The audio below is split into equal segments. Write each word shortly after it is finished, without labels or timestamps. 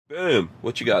Boom.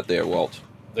 What you got there, Walt?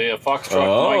 The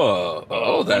Foxtrot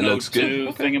that looks good.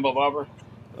 Okay. Thingamabobber.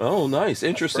 Oh, nice.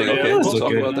 Interesting. That's Okay, pretty we'll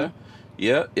talk good. about that.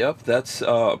 Yep. That's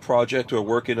a project we're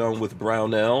working on with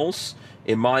Brownells.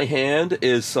 In my hand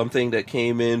is something that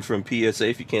came in from PSA,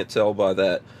 if you can't tell by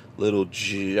that little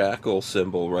jackal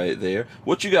symbol right there.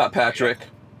 What you got, Patrick?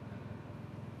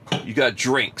 You got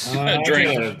drinks.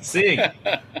 Drink. See.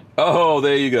 Oh,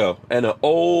 there you go. And an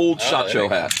old SHOT there Show you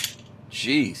go. hat.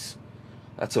 Jeez.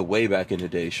 That's a way back in the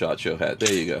day SHOT Show hat.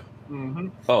 There you go. Mm-hmm.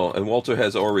 Oh, and Walter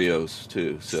has Oreos,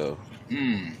 too, so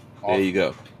there Awesome. you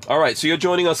go. All right, so you're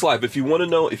joining us live. If you want to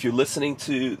know, if you're listening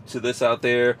to this out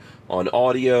there on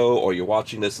audio, or you're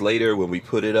watching this later when we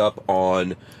put it up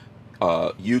on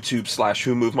YouTube /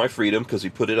 Who Moved My Freedom, because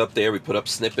we put it up there. We put up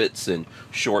snippets and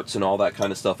shorts and all that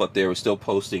kind of stuff up there. We're still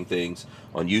posting things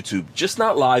on YouTube, just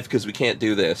not live because we can't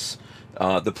do this.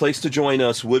 The place to join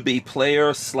us would be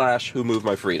player / Who Moved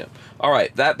My Freedom. All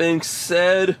right, that being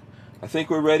said, I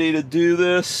think we're ready to do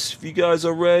this. If you guys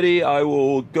are ready, I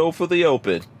will go for the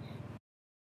open.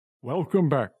 Welcome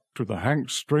back to the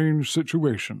Hank Strange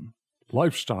Situation,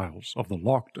 Lifestyles of the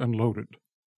Locked and Loaded.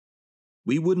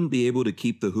 We wouldn't be able to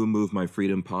keep the Who Moved My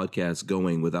Freedom podcast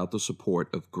going without the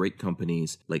support of great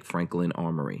companies like Franklin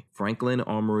Armory. Franklin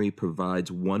Armory provides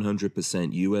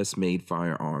 100% US-made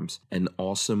firearms and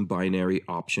awesome binary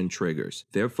option triggers.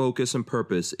 Their focus and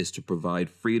purpose is to provide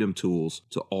freedom tools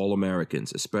to all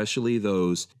Americans, especially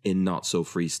those in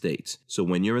not-so-free states. So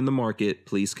when you're in the market,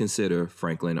 please consider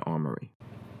Franklin Armory.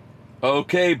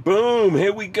 Okay, boom,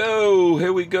 here we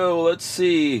go, let's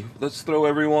see, let's throw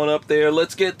everyone up there,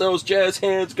 let's get those jazz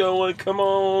hands going, come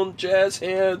on, jazz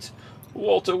hands,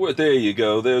 Walter, there you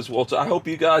go, there's Walter. I hope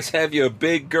you guys have your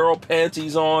big girl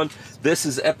panties on. This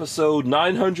is episode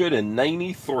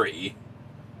 993.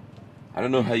 I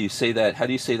don't know how you say that, how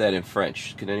do you say that in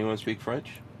French? Can anyone speak French?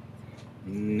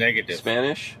 Negative.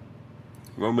 Spanish?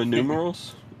 Roman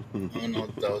numerals? I don't know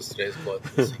what those today's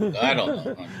clothes. I don't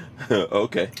know.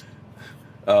 Okay.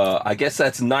 I guess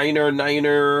that's niner.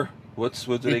 What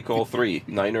do they call three?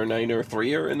 Niner,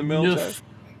 threer in the military?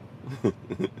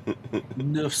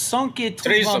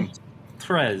 993.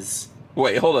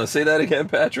 Wait, hold on. Say that again,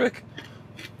 Patrick.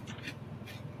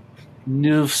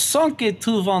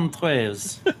 993.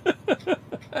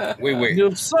 Wait.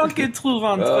 993.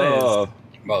 Oh,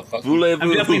 Motherfucker. I'm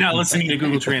definitely not listening to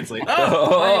Google Translate.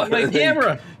 Oh, my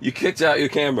camera. You kicked out your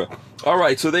camera. All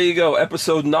right, so there you go.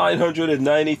 Episode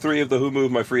 993 of the Who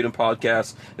Moved My Freedom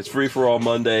podcast. It's FreeForAll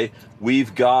Monday.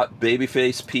 We've got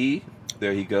Babyface P.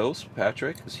 There he goes.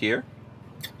 Patrick is here.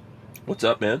 What's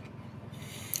up, man?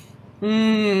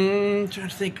 Trying to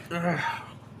think. Trying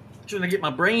to get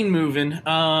my brain moving.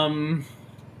 Not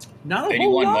a whole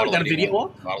 81 lot. model Got a video 81.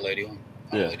 up. Model 81.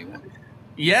 Yeah. 81.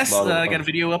 Yes, Model I got a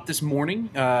video up this morning.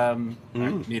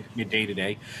 Midday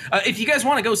today. If you guys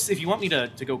want to go, if you want me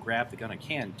to go grab the gun, I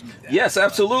can do that. Yes,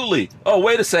 absolutely. Oh,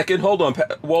 wait a second. Hold on,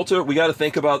 Walter. We got to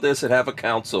think about this and have a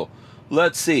council.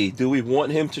 Let's see. Do we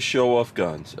want him to show off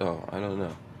guns? Oh, I don't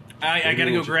know. I got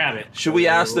to go grab it. Should we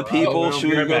ask the people? I'll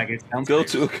Should be we right back. It sounds go great.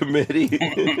 to a committee?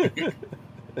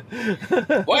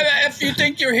 Why the F do you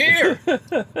think you're here?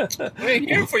 We ain't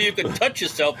here for you to touch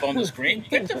yourself on the screen.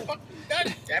 Get the fucking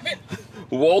gun, damn it.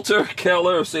 Walter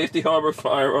Keller of Safety Harbor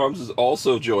Firearms is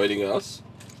also joining us.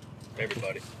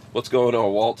 Everybody. What's going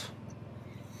on, Walt?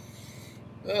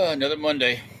 Another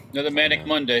Monday. Another manic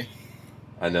Monday.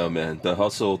 I know, man. The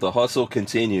hustle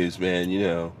continues, man. You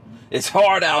know, it's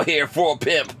hard out here for a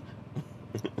pimp.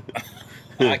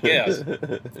 I guess.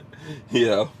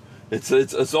 Yeah.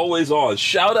 It's always on.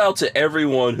 Shout out to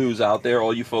everyone who's out there,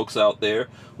 all you folks out there.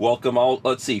 Welcome out.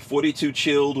 Let's see, 42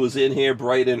 Chilled was in here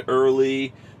bright and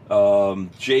early.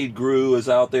 Jade Grew is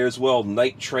out there as well.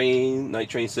 Night Train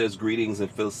says greetings and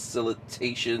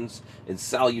felicitations and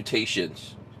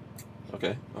salutations.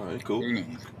 Okay, all right, cool.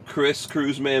 Chris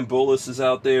Cruiseman Bullis is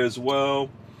out there as well.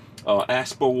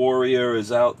 Asper Warrior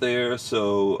is out there.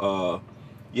 So,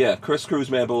 yeah, Chris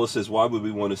Cruiseman Bullis says, why would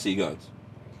we want to see guns?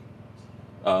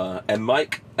 And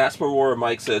Mike, Asper Warrior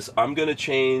Mike says, I'm going to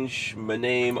change my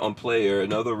name on player,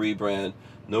 another rebrand.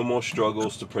 No more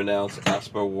struggles to pronounce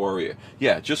Asper Warrior.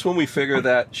 Yeah, just when we figure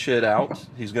that shit out,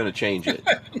 he's going to change it.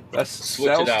 That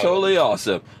sounds totally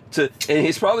awesome. And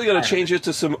he's probably going to change it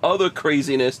to some other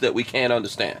craziness that we can't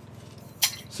understand.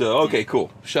 So, okay, cool.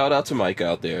 Shout out to Mike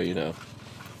out there, you know.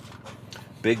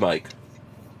 Big Mike.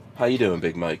 How you doing,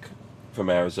 Big Mike? From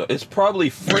Arizona. It's probably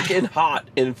freaking hot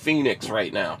in Phoenix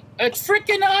right now. It's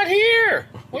freaking hot here.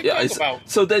 What are you talking about?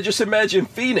 So then just imagine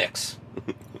Phoenix.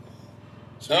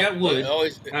 So we got wood.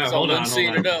 Hold on.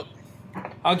 It up.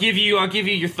 I'll give you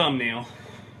your thumbnail.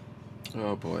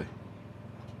 Oh boy.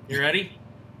 You ready?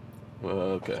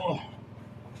 Okay.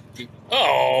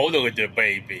 Oh, look at the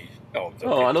baby.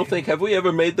 Oh, I don't think. Have we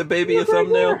ever made the baby a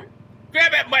thumbnail?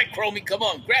 Grab that mic, Chromie. Come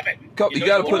on, grab it. You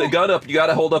got to put a gun up. You got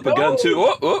to hold up a gun too.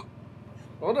 Oh, oh.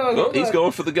 Hold on. Oh, he's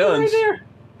going for the guns. Right there.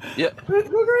 Yeah.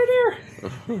 Look right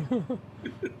there.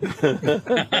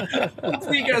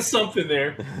 You got something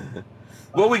there.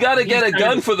 Well, we got to get a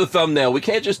gun for the thumbnail. We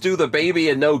can't just do the baby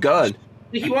and no gun.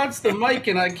 He wants the mic,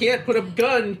 and I can't put a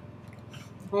gun.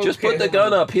 Okay, Just put the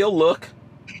gun up. He'll look.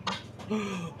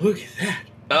 Look at that.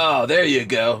 Oh, there you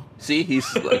go. See,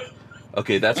 he's like,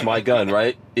 okay, that's my gun,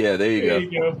 right? Yeah, there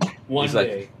you go. One He's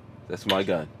day. like, that's my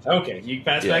gun. Okay, you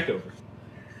pass back over.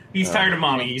 He's tired of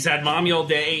mommy. He's had mommy all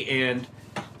day, and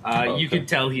you can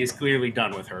tell he is clearly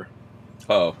done with her.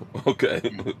 Oh, okay.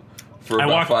 For I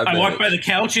about 5 minutes. I walk by the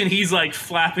couch, and he's like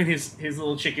flapping his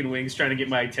little chicken wings, trying to get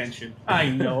my attention. I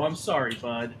know. I'm sorry,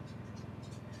 bud.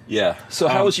 Yeah. So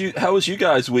how was you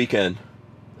guys' weekend?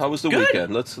 How was the Good.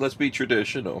 weekend? Let's be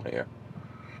traditional here.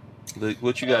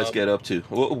 What you guys get up to?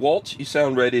 Walt, you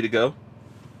sound ready to go.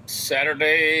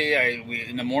 Saturday,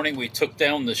 in the morning, we took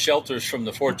down the shelters from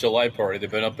the 4th of July party.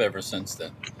 They've been up ever since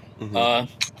then.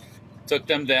 Mm-hmm. Took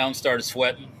them down, started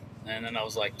sweating, and then I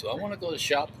was like, do I want to go to the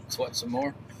shop and sweat some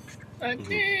more?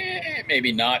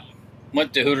 Maybe not.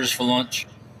 Went to Hooters for lunch.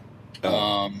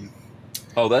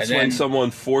 That's when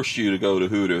someone forced you to go to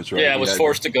Hooters, right? Yeah, I was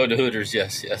forced to go to Hooters,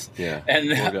 yes. Yeah. And,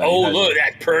 look,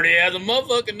 that pretty as a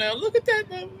motherfucker now. Look at that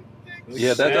motherfucker.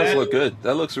 Yeah, that does look good.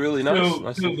 That looks really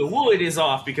nice. So the wood is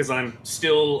off because I'm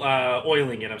still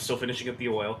oiling it. I'm still finishing up the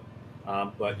oil.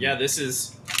 But yeah, this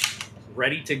is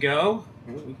ready to go.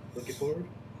 Looking forward.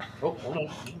 Oh, hold on.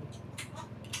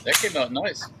 That came out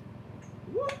nice.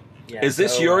 Yeah, is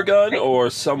this your gun or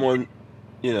someone,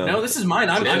 No, this is mine.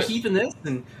 I'm keeping this,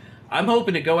 and I'm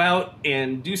hoping to go out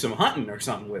and do some hunting or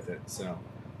something with it. So,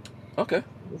 okay.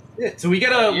 So we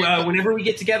gotta whenever we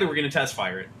get together, we're gonna test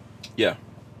fire it. Yeah.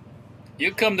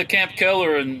 You come to Camp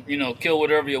Keller and kill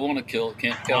whatever you want to kill at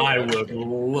Camp Keller. I would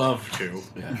love to.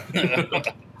 Yeah.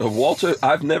 Walter,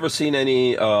 I've never seen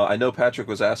any. I know Patrick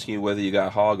was asking you whether you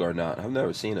got hog or not. I've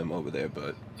never seen him over there,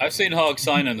 but I've seen hog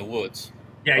sign in the woods.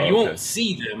 Yeah, you won't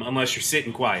see them unless you're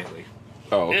sitting quietly.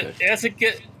 Oh, okay.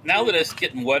 Now that it's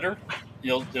getting wetter,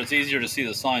 it's easier to see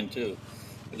the sign too.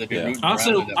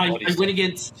 Also, I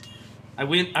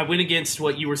went against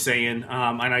what you were saying,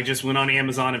 and I just went on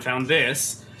Amazon and found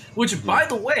this, which, by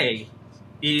the way,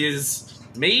 is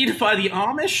made by the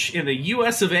Amish in the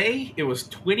U.S. of A. It was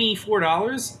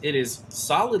 $24. It is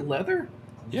solid leather.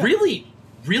 Yeah. Really,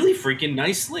 really freaking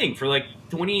nice sling for like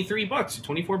 $23 or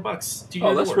 $24.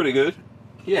 Oh, that's pretty good.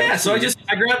 Yeah, so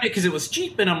I grabbed it because it was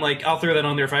cheap, and I'm like, I'll throw that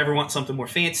on there. If I ever want something more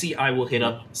fancy, I will hit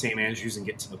up Sam Andrews and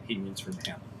get some opinions from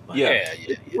him. But yeah.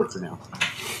 Work for now.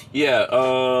 Yeah,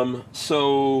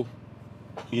 so,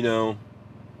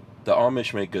 the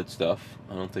Amish make good stuff.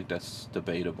 I don't think that's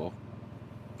debatable.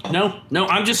 No,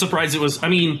 I'm just surprised it was, I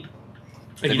mean,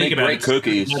 if you think about it,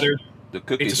 cookies. The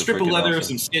cookies it's a strip of leather,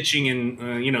 awesome. Some stitching,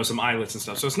 and some eyelets and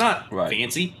stuff. So it's not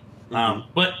fancy,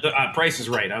 but the price is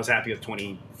right. I was happy with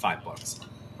 $25.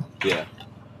 Yeah.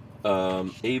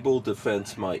 Able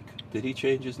Defense Mike. Did he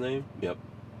change his name? Yep.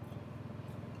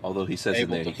 Although he says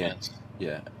Able in there Defense. he can't.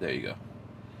 Yeah, there you go.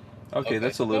 Okay,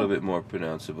 that's a little bit more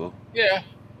pronounceable. Yeah.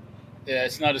 Yeah,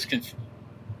 it's not as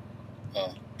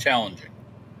challenging.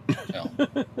 No.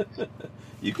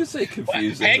 You could say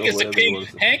confusing. Hank is the king.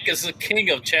 Hank is the king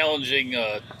of challenging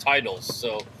titles.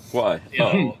 So why?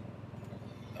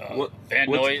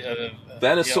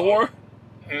 Vanasaur.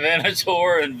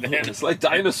 Vanasaur and it's like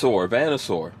dinosaur.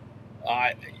 Vanasaur.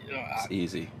 It's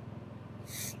easy.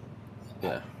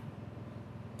 Yeah.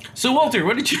 So Walter,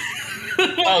 what did you?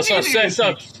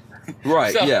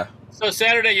 Right. Yeah. So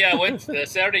Saturday,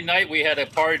 Saturday night we had a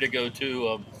party to go to.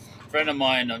 A friend of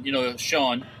mine,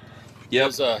 Sean.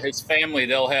 Yep. His family,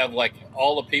 they'll have like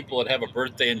all the people that have a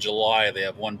birthday in July. They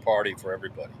have one party for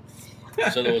everybody.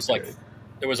 So there was like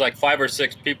 5 or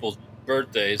 6 people's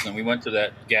birthdays, and we went to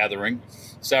that gathering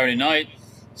Saturday night.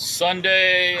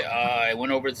 Sunday, I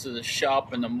went over to the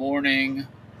shop in the morning.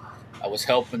 I was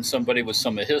helping somebody with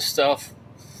some of his stuff,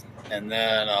 and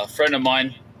then a friend of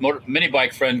mine, mini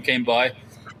bike friend, came by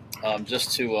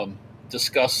just to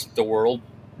discuss the world.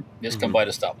 Just come by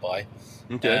to stop by.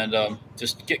 Okay. And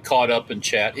just get caught up and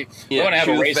chat. We're going to have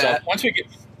a race up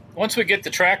once we get the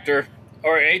tractor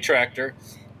or a tractor,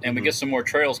 and we get some more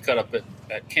trails cut up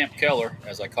at Camp Keller,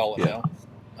 as I call it now.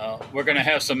 We're going to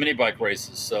have some mini bike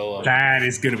races. So that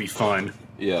is going to be fun.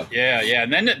 Yeah. Yeah.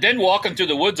 And then walking through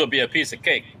the woods will be a piece of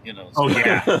cake. So. Oh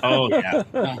yeah.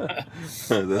 There's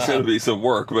going to be some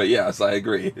work, but yes, I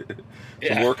agree.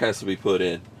 Some work has to be put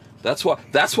in. That's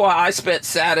why I spent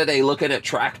Saturday looking at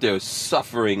tractors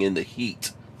suffering in the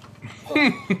heat.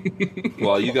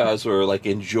 While you guys were like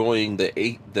enjoying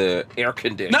the air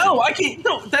conditioning. No, I can't.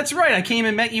 No, that's right. I came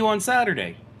and met you on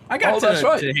Saturday. I got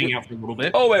to hang out for a little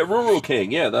bit. Oh, at Rural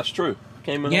King. Yeah, that's true.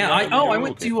 Came in. Yeah, I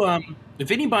went to.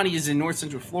 If anybody is in North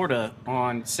Central Florida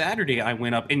on Saturday, I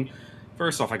went up. And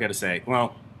first off, I got to say,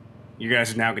 well, you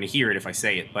guys are now going to hear it if I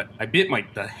say it, but I bit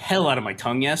the hell out of my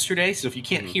tongue yesterday. So if you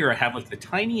can't hear, I have like the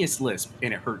tiniest lisp,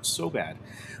 and it hurts so bad.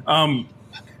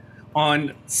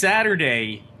 On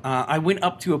Saturday, I went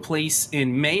up to a place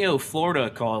in Mayo,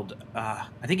 Florida called, I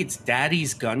think it's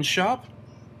Daddy's Gun Shop.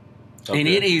 Okay. And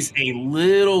it is a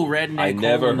little redneck. I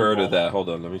never heard of that. Hold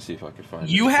on, let me see if I can find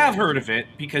it. You have heard of it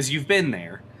because you've been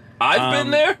there. I've been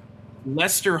there?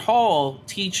 Lester Hall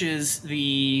teaches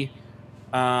the,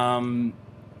 what's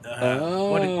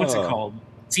it called?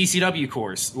 CCW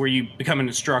course where you become an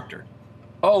instructor.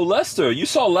 Oh, Lester. You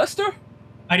saw Lester?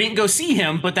 I didn't go see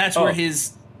him, but that's where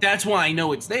that's why I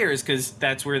know it's there, is because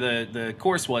that's where the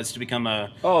course was to become a.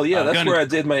 Oh yeah, that's where I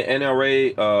did my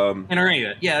NRA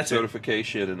that's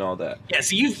certification and all that. Yeah,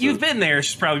 so you've been there.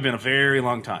 It's probably been a very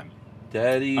long time.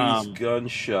 Daddy's Gun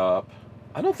Shop.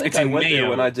 I don't think I went there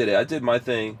when I did it. I did my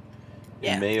thing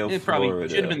in Mayo, it probably Florida.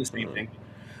 Should have been the same thing.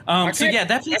 So yeah,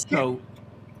 that's it. Go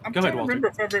ahead, Walter. I remember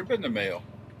if I've ever been to Mayo.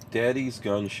 Daddy's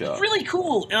Gun Shop. It's really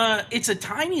cool. It's a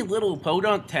tiny little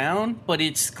podunk town, but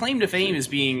its claim to fame is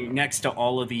being next to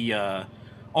all the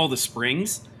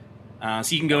springs. So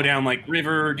you can go down like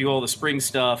river, do all the spring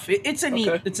stuff. It's a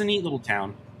neat little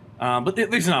town. But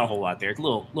there's not a whole lot there. It's a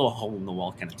little hole in the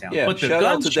wall kind of town. Yeah, but the shout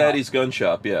out to Daddy's Gun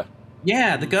Shop. Yeah.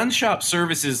 Yeah, the gun shop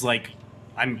services like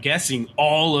I'm guessing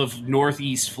all of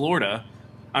Northwest Florida.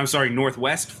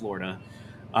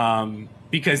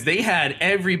 Because they had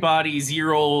everybody's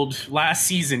year-old last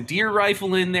season deer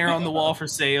rifle in there on the wall for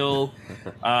sale.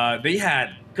 They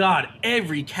had,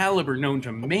 every caliber known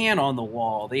to man on the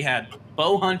wall. They had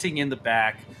bow hunting in the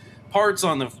back, parts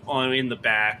in the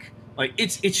back. Like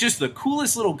it's just the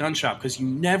coolest little gun shop because you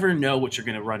never know what you're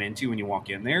going to run into when you walk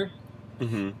in there.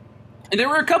 Mm-hmm. And there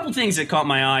were a couple things that caught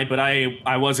my eye, but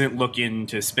I wasn't looking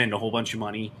to spend a whole bunch of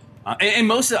money.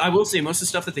 And I will say most of the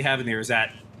stuff that they have in there is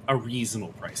at a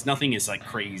reasonable price. Nothing is like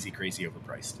crazy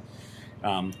overpriced.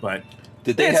 But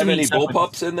did they have any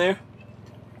bullpups in there?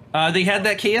 They had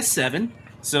that KS7.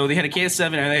 So they had a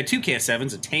KS7. They had two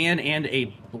KS7s, a tan and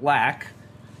a black.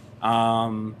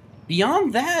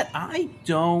 Beyond that, I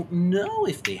don't know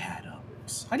if they had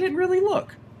others. I didn't really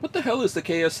look. What the hell is the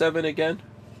KS7 again?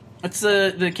 It's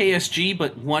the KSG,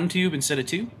 but one tube instead of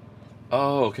two.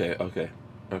 Oh, okay.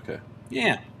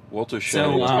 Yeah. Walter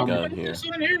showing us the gun here. This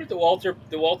one here, the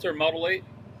Walter Model 8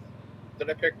 that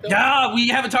I picked up. Yeah, we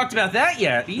haven't talked about that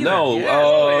yet either.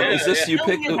 No, is this you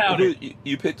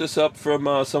picked this up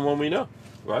from someone we know,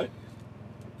 right?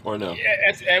 Or no?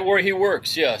 Yeah, at where he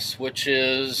works, yes. Which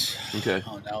is okay.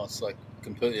 Oh, now it's like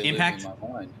completely Impact? leaving my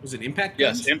mind. Was it Impact?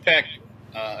 Yes, Guns? Impact.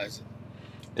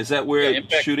 Is that where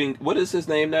Impact. shooting? What is his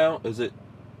name now? Is it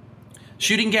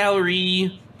Shooting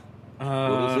Gallery?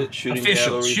 What is it?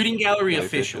 Shooting Gallery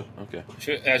official. Okay.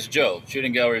 That's Joe.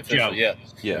 Shooting Gallery official. Joe. Yes.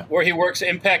 Yeah. Where he works,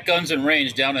 Impact Guns and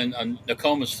Range down in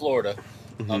Nokomis, Florida.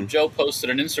 Mm-hmm. Joe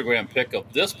posted an Instagram pic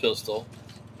of this pistol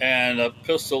and a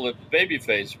pistol that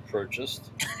Babyface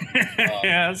purchased.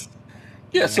 Yes.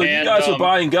 Yeah, so you guys were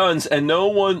buying guns, and no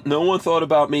one thought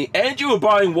about me, and you were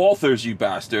buying Walthers, you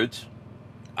bastards.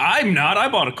 I'm not. I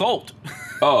bought a Colt.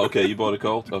 Oh, okay. You bought a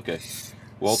Colt. Okay.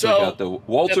 Walter got the Walter.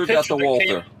 Walter got the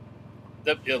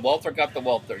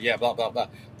Walter. Yeah, blah blah blah.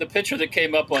 The picture that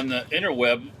came up on the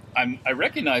interweb, I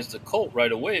recognized the Colt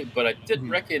right away, but I didn't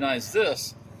recognize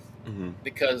this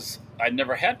because I'd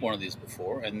never had one of these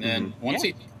before. And then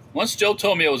once Joe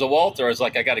told me it was a Walter, I was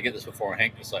like, I got to get this before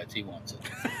Hank decides he wants it.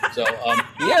 So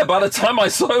yeah, by the time I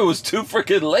saw it, was too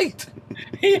freaking late.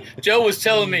 Joe was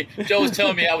telling me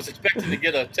I was expecting to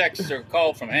get a text or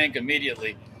call from Hank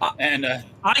immediately, and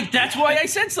that's why I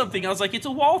said something. I was like, "It's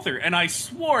a Walther," and I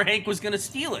swore Hank was going to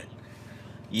steal it.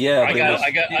 Yeah,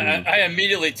 I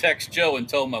immediately text Joe and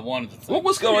told him I wanted the thing. What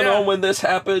was going on when this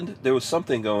happened? There was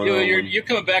something going on. You're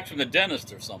coming back from the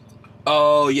dentist or something.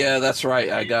 Oh yeah, that's right.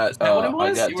 I got. I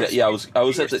was at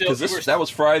the because that was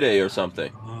Friday or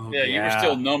something. Yeah, you were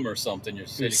still numb or something. You're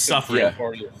suffering. Yeah.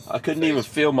 I couldn't even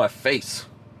feel my face.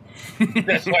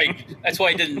 That's why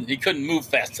he couldn't move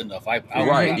fast enough.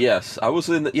 Yes. I was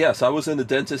in the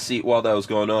dentist seat while that was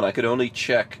going on. I could only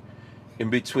check in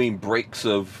between breaks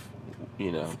of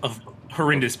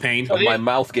horrendous pain. Of my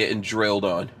mouth getting drilled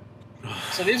on.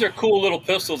 So these are cool little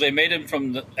pistols. They made them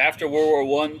from after World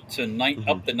War I to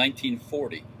up to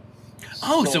 1940.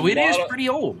 So it is pretty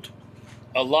old.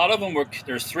 a lot of them were.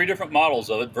 There's 3 different models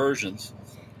of it, versions,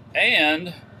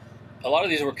 and a lot of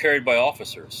these were carried by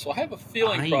officers. So I have a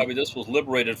feeling probably this was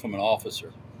liberated from an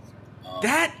officer.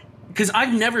 Because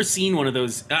I've never seen one of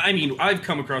those. I mean, I've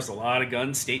come across a lot of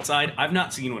guns stateside. I've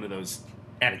not seen one of those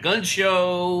at a gun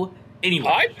show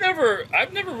anywhere.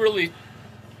 I've never really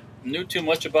knew too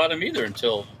much about them either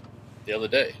until the other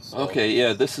day. So. Okay,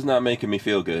 yeah, this is not making me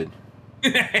feel good.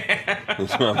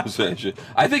 That's what I'm saying.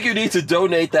 I think you need to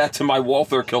donate that to my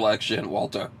Walther collection,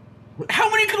 Walter. How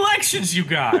many collections you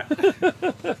got?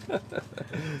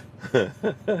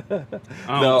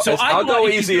 No, I'll go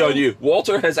easy on you.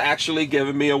 Walter has actually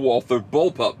given me a Walther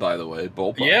bullpup, by the way.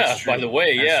 Bullpup. Yeah, by the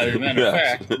way, as a matter of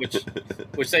fact,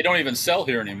 which they don't even sell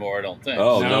here anymore, I don't think.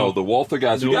 Oh, no, the Walther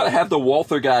guys. We got to have the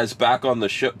Walther guys back on the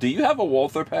show. Do you have a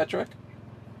Walther, Patrick?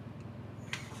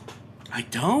 I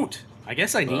don't. I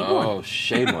guess I need one. Oh,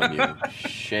 shame on you.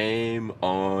 Shame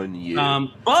on you.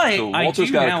 But so I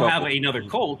do now have another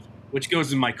Colt, which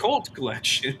goes in my Colt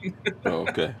collection. Oh,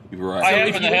 okay. You're right. I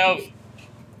happen to have...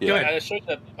 Yeah. Go ahead.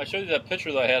 I showed you that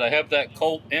picture that I had. I have that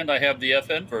Colt, and I have the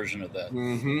FN version of that,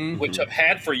 which I've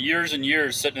had for years and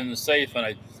years sitting in the safe.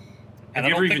 And have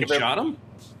you ever even shot them?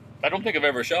 I don't think I've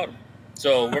ever shot them.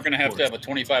 So we're going to have a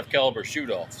 25 caliber shoot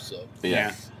off. So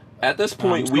yeah. At this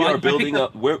point, we are building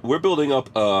up. We're building up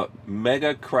a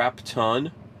mega crap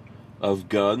ton of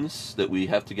guns that we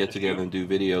have to get together and do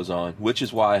videos on. Which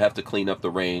is why I have to clean up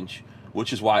the range.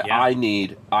 Which is why I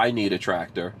need a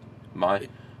tractor.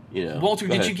 Walter,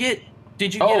 did you get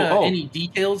any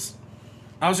details?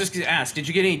 I was just going to ask, did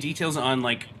you get any details on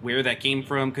like where that came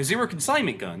from? Because they were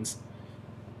consignment guns.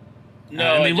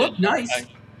 No, and they look nice.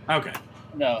 Okay.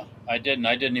 No, I didn't.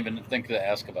 I didn't even think to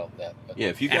ask about that. But yeah,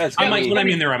 if you guys, when I'm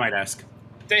in there, I might ask.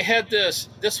 They had this.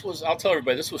 This was. I'll tell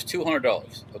everybody. This was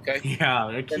 $200. Okay.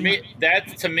 Yeah. For me,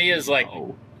 that to me is like,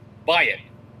 buy it.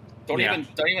 Don't even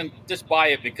just buy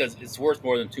it because it's worth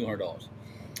more than $200.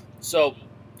 So.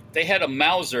 They had a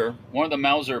Mauser, one of the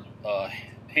Mauser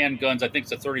handguns, I think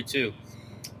it's a 32.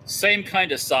 Same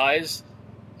kind of size.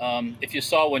 If you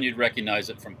saw one, you'd recognize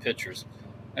it from pictures.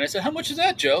 And I said, how much is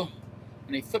that, Joe?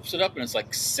 And he flips it up, and it's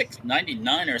like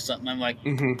 $6.99 or something. I'm like,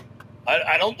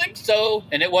 I don't think so.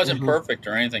 And it wasn't perfect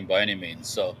or anything by any means.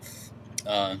 So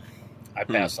I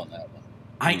passed on that one.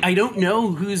 I don't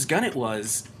know whose gun it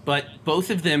was, but both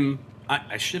of them...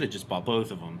 I should have just bought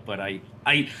both of them, but I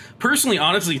personally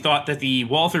honestly thought that the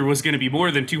Walther was going to be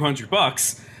more than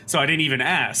 $200, so I didn't even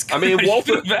ask. I mean,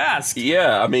 Walther asked.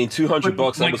 Yeah, I mean,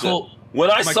 $200.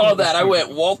 When I saw that, I went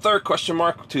Walther ?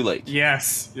 Too late.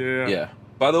 Yes. Yeah. Yeah.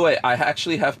 By the way, I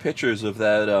actually have pictures of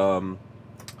that.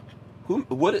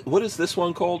 What is this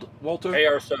one called, Walter?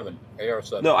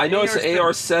 AR-7. No, I know it's an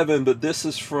AR-7, but this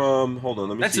is from. Hold on,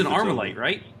 let me. That's an Armalite,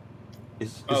 right?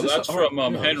 That's from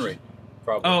Henry.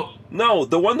 Probably. Oh no,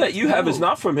 the one that you have is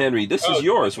not from Henry. This is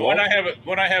yours, Walter.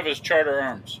 What I have is Charter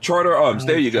Arms. Charter Arms.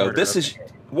 There you go. This is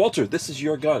Walter. This is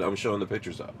your gun. I'm showing the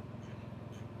pictures of.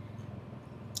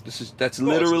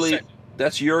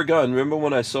 That's your gun. Remember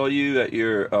when I saw you at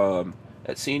your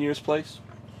at Senior's place?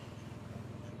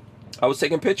 I was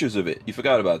taking pictures of it. You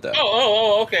forgot about that.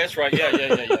 Oh, okay, that's right. Yeah.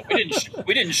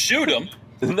 We didn't shoot him.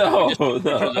 No.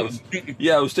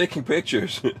 I was taking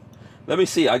pictures. Let me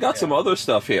see. I got some other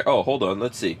stuff here. Oh, hold on.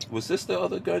 Let's see. Was this the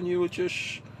other gun you were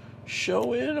just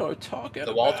showing or talking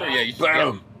about? The Walther? Yeah.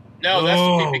 Bam. No, that's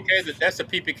the PPK. That's the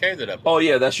PPK that I bought. Oh,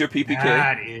 yeah. That's your PPK?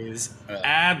 That is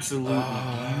absolutely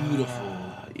beautiful.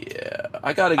 Yeah.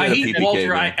 I got to get a PPK.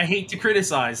 Walter, I hate to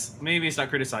criticize. Maybe it's not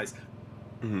criticize.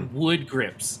 Wood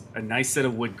grips. A nice set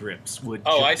of wood grips.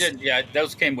 I did. Yeah,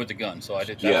 those came with the gun, so I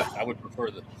did. I would prefer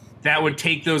them. That would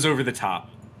take those over the top.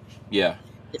 Yeah.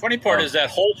 The funny part is that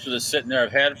holster that's sitting there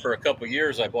I've had for a couple of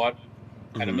years. I bought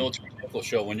at a military vehicle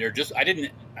show when I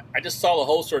just saw the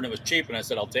holster and it was cheap and I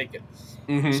said I'll take it.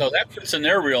 So that fits in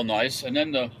there real nice. And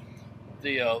then the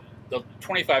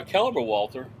 25 caliber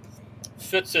Walther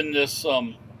fits in this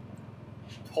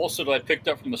holster that I picked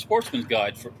up from the Sportsman's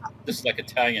Guide. This is like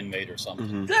Italian made or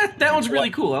something. That one's really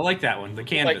cool. I like that one. The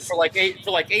canvas for like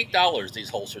 $8. These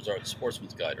holsters are at the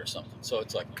Sportsman's Guide or something. So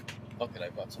it's like. Okay, I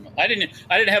bought some. I didn't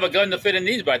have a gun to fit in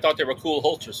these, but I thought they were cool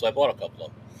holsters, so I bought a couple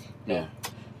of them. Yeah,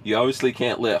 you obviously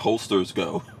can't let holsters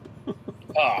go.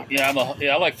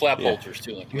 I like flap holsters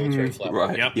too, like military flap.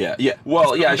 Right. Yep. Yeah.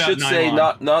 Well, I should say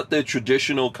not the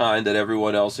traditional kind that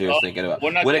everyone else here is thinking about.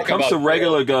 When it comes to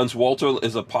regular guns, Walter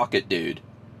is a pocket dude.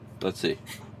 Let's see.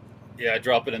 Yeah, I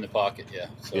drop it in the pocket. Yeah.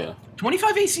 So. Yeah.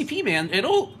 25 ACP, man.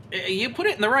 You put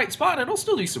it in the right spot, it'll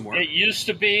still do some work. It used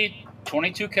to be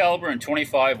 22 caliber and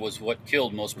 25 was what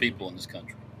killed most people in this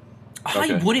country.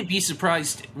 I wouldn't be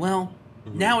surprised. Well,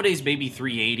 nowadays maybe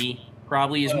 380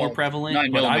 probably is more prevalent.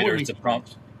 9 but I millimeter wouldn't is be the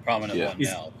surprised. prominent Yeah. one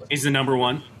now. But, Is the number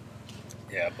one?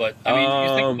 yeah, but I mean,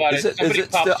 you think about Is it. it Somebody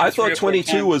still? pops I you 3 thought or 4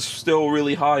 22 times. was still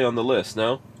really high on the list.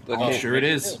 No, I'm sure it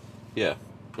is. Yeah.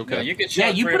 Okay. Yeah, you get Yeah,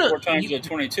 shot you 3 put or a- 4 times you- with a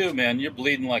 22, man. You're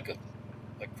bleeding like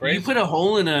crazy. You put a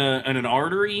hole in an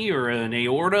artery or an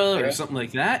aorta Yeah. or something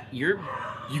like that, you're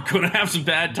gonna have some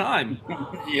bad time.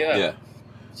 yeah. Yeah.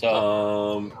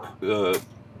 So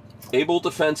Able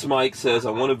Defense Mike says,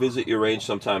 I want to visit your range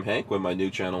sometime, Hank, when my new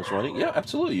channel's running. Yeah,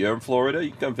 absolutely. You're in Florida,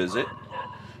 you can come visit.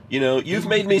 You know, you've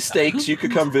made mistakes, you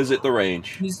could come visit the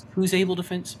range. Who's Able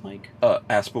Defense, Mike?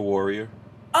 Asper Warrior.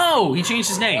 Oh, he changed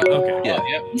his name. Okay. Yeah.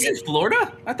 yeah, He's in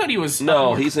Florida? I thought he was.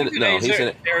 No, up he's in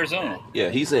Arizona. Yeah,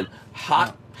 he's in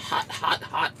hot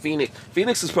Phoenix.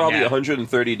 Phoenix is probably Yeah.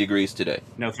 130 degrees today.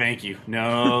 No, thank you.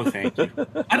 No, thank you.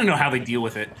 I don't know how they deal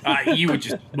with it. You would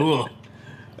just. Ugh.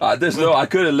 I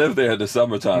couldn't live there in the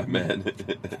summertime, man.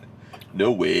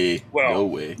 No way. Well, no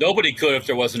way. Nobody could if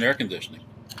there wasn't air conditioning.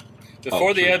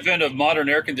 Before the true. advent of modern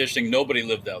air conditioning, nobody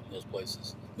lived out in those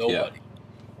places. Nobody.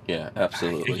 Yeah,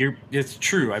 absolutely. It's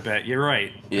true. I bet you're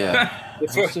right. Yeah.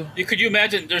 Could you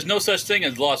imagine? There's no such thing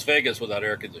as Las Vegas without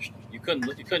air conditioning. You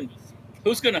couldn't.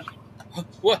 Who's gonna?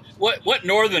 What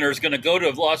northerner's gonna go to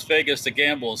Las Vegas to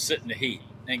gamble and sit in the heat?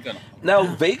 Ain't gonna. Now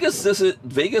Vegas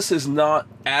is not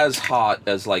as hot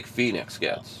as like Phoenix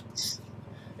gets.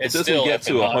 It's doesn't still get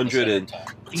to effing hot at the 100 same and- time.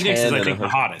 Phoenix is, I 10 think, the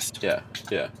and hottest.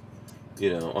 Yeah. You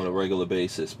know, on a regular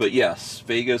basis. But yes,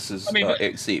 Vegas is I mean,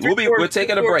 AC. three We're quarters-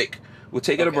 taking a break. We're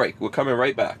taking a Okay. break. We're coming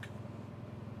right back.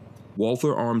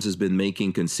 Walther Arms has been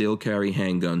making concealed carry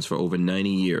handguns for over 90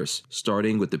 years,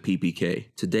 starting with the PPK.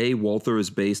 Today, Walther is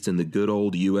based in the good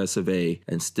old US of A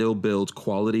and still builds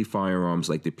quality firearms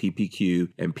like the PPQ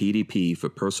and PDP for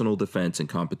personal defense and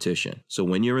competition. So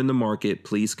when you're in the market,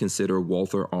 please consider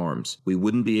Walther Arms. We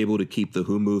wouldn't be able to keep the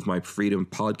Who Moved My Freedom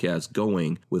podcast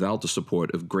going without the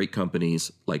support of great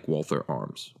companies like Walther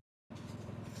Arms.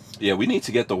 Yeah, we need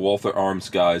to get the Walther Arms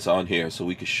guys on here so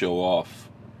we can show off,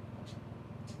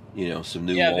 you know, some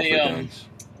new Walther guns.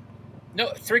 No,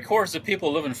 3/4 of people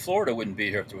who live in Florida wouldn't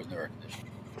be here if there was no air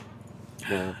conditioning.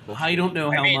 Yeah, I don't know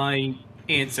how mean- my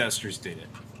ancestors did it.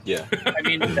 yeah. I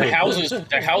mean, the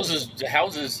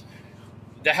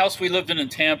house we lived in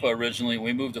Tampa originally, when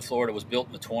we moved to Florida, was built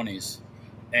in the 20s,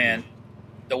 and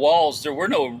the walls, there were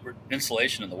no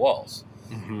insulation in the walls.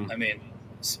 Mm-hmm. I mean,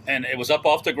 and it was up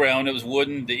off the ground. It was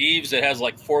wooden. The eaves, it has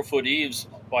like 4-foot eaves.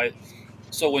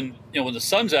 So when the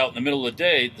sun's out in the middle of the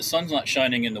day, the sun's not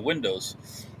shining in the windows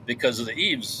because of the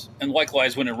eaves. And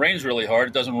likewise, when it rains really hard,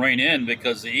 it doesn't rain in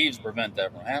because the eaves prevent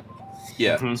that from happening.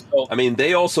 Yeah. Mhm. So, I mean,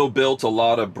 they also built a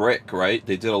lot of brick, right?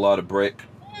 They did a lot of brick,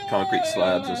 concrete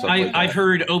slabs and stuff like that. I've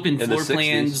heard open In the floor 60s.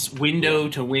 plans, window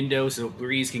to window, so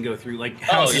breeze can go through. Like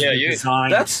houses yeah, were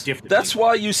designed differently. That's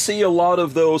why you see a lot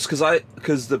of those,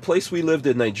 because the place we lived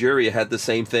in, Nigeria, had the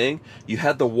same thing. You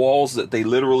had the walls that they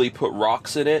literally put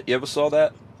rocks in it. You ever saw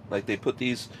that? Like they put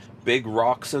these big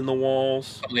rocks in the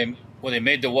walls. they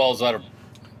made the walls out of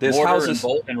There's mortar houses. and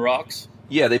bolt and rocks.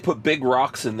 Yeah, they put big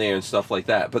rocks in there and stuff like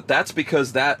that. But that's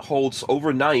because that holds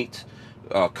overnight.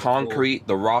 Concrete,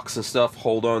 the rocks and stuff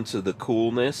hold on to the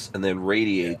coolness and then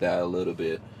radiate that a little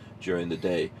bit during the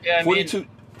day. Yeah, I mean,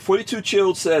 42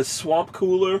 Chilled says swamp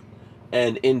cooler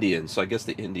and Indians. So I guess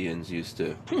the Indians used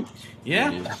to.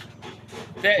 Yeah. Indians.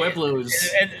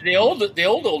 Pueblos. And the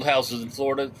old houses in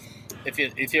Florida, if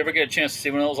you ever get a chance to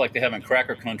see one of those, like they have in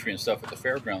Cracker Country and stuff at the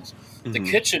fairgrounds, the Mhm.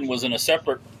 kitchen was in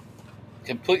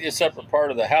completely separate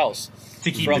part of the house.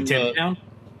 To keep from the temp down.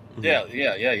 Yeah.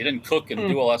 You didn't cook and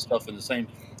do all that stuff in the same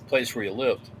place where you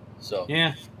lived. So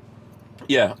Yeah.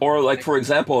 Yeah, or like for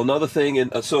example, another thing.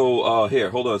 Here,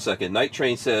 hold on a second. Night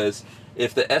Train says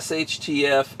if the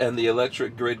SHTF and the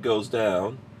electric grid goes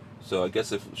down, so I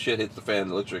guess if shit hits the fan,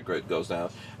 the electric grid goes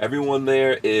down. Everyone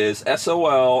there is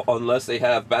SOL unless they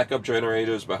have backup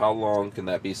generators. But how long can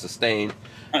that be sustained?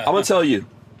 I'm gonna tell you.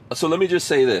 So let me just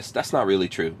say this. That's not really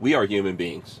true. We are human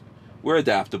beings. We're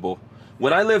adaptable.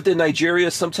 When I lived in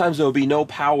Nigeria, sometimes there would be no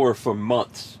power for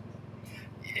months.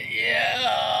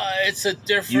 yeah, it's a You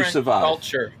different survived.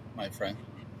 culture, my friend.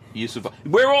 You survive.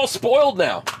 We're all spoiled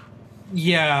now.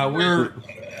 Yeah,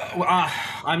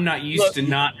 I'm not used to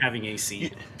not having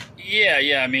AC.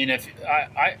 Yeah. I mean, if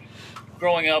I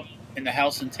growing up in the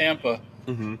house in Tampa,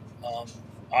 Mm-hmm.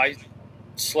 I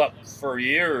slept for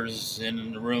years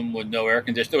in a room with no air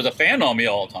conditioning. There was a fan on me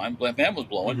all the time. The fan was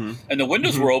blowing, Mhm. and the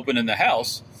windows Mhm. were open in the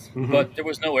house, Mhm. but there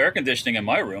was no air conditioning in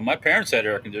my room. My parents had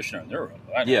air conditioner in their room.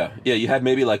 But Yeah. You had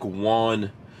maybe like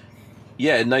one.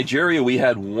 Yeah, in Nigeria we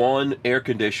had one air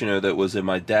conditioner that was in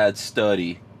my dad's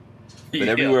study, But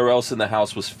everywhere else in the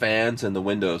house was fans, and the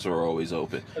windows were always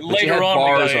open. And But you had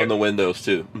bars on the windows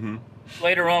too.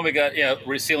 Later on, we got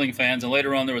ceiling fans, and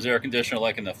later on there was air conditioner,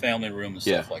 like in the family room and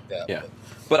stuff like that. Yeah,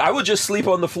 but I would just sleep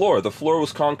on the floor. The floor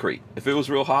was concrete. If it was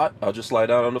real hot, I'll just lie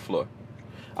down on the floor.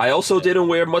 I also didn't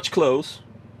wear much clothes.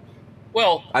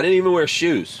 Well, I didn't even wear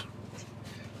shoes.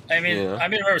 I mean, I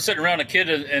remember sitting around a kid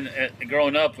and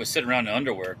growing up was sitting around in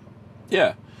underwear.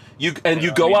 Yeah. You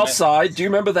go outside. Do you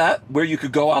remember that? Where you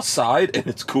could go outside and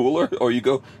it's cooler? Or you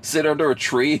go sit under a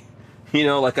tree? You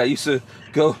know, like I used to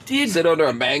go sit under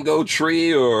a mango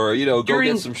tree or, go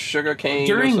get some sugar cane.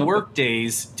 During work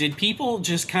days, did people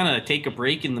just kind of take a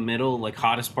break in the middle, like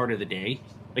hottest part of the day?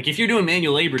 Like if you're doing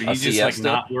manual labor, do you just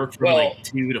not work from like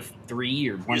 2 to 3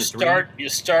 or 1 to 3? You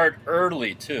start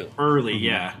early too. Early,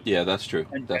 yeah. Yeah, that's true.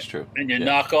 That's true. And you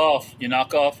knock off in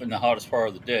the hottest part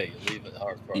of the day. You leave at the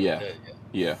hottest part of the day.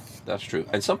 Yeah, that's true.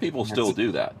 And some people still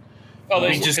do that. Oh,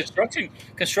 they just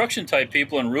construction type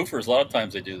people and roofers. A lot of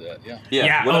times they do that.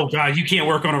 Yeah. Oh God, you can't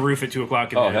work on a roof at 2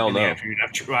 o'clock in the afternoon.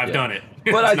 I've done it.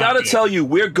 But I gotta tell you,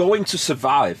 we're going to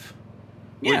survive.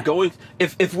 We're going.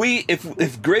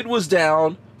 If grid was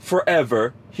down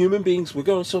forever, human beings, we're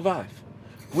going to survive.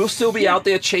 We'll still be out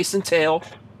there chasing tail.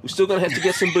 We're still going to have to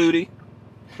get some booty,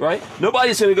 right?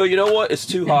 Nobody's going to go, you know what? It's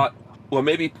too hot. Well,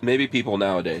 maybe people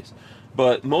nowadays.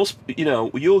 But most,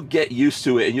 you'll get used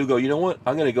to it and you'll go, you know what?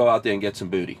 I'm going to go out there and get some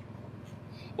booty.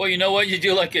 Well, you know what? You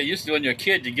do like you used to when you're a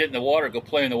kid. You get in the water, go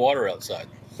play in the water outside.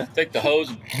 Take the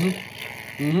hose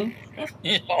and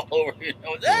all over,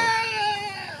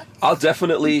 I'll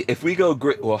definitely, if we go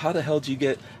grid, well, how the hell do you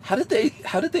get, how did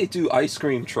they do ice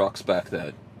cream trucks back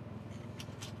then?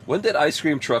 When did ice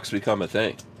cream trucks become a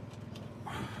thing?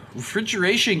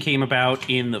 Refrigeration came about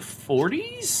in the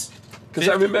 40s? Because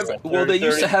I remember, they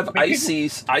used to have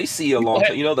icy a long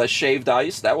time. You know, that shaved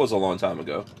ice? That was a long time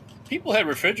ago. People had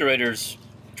refrigerators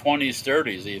 20s,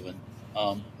 30s even.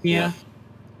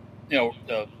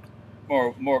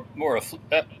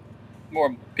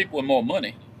 More people with more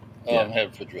money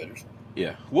had refrigerators.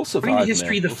 Yeah, we'll survive. According to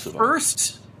history, the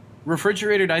first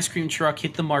refrigerated ice cream truck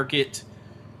hit the market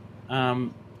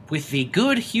with the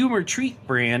Good Humor Treat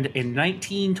brand in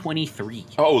 1923.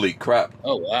 Holy crap!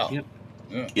 Oh wow! Yep.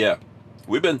 Yeah,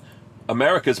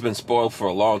 America's been spoiled for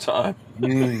a long time.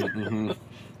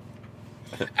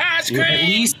 Ice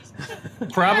cream.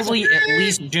 At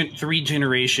least 3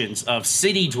 generations of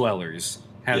city dwellers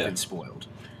have been spoiled.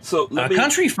 So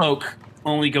country folk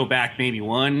only go back maybe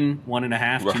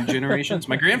 1.5, 2 generations.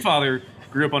 My grandfather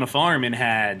grew up on a farm and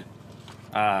had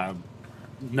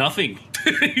nothing.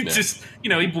 Just he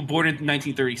was born in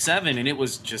 1937, and it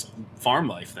was just farm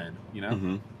life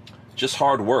then. Just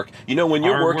hard work. When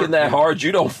you're working that hard,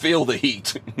 you don't feel the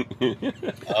heat.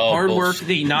 Hard work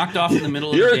that you knocked off in the middle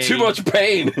of the day. You're in too much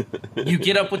pain. You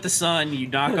get up with the sun, you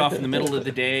knock off in the middle of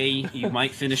the day, you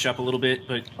might finish up a little bit,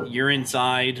 but you're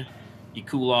inside, you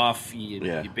cool off,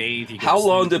 you bathe. How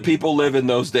long did people live in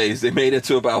those days? They made it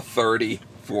to about 30,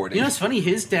 40. It's funny,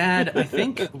 his dad, I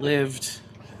think, lived...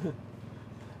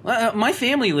 my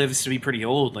family lives to be pretty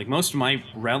old. Like, most of my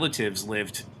relatives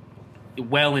lived...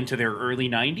 into their early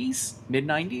 90s, mid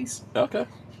 90s. Okay.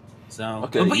 So,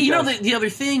 but the other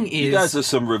thing is, you guys are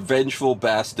some revengeful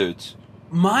bastards.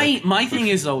 My thing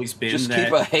has always been just that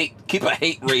keep a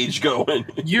hate rage going.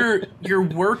 you're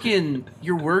working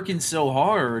so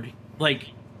hard, like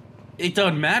it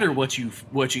doesn't matter what you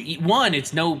eat. One,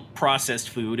 it's no processed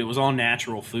food; it was all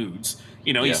natural foods.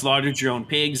 You slaughtered your own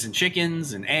pigs and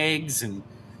chickens and eggs and.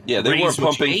 Yeah, they weren't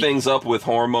pumping things up with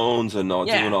hormones and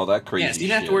doing all that crazy shit. So you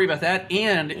didn't have to worry about that,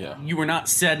 and you were not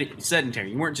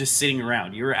sedentary. You weren't just sitting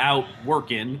around. You were out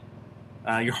working.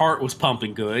 Your heart was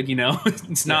pumping good,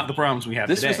 It's not the problems we have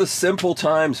today. This was the simple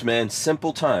times, man.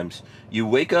 Simple times. You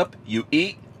wake up, you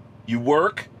eat, you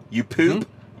work, you poop,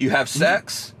 you have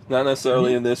sex. Not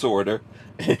necessarily in this order.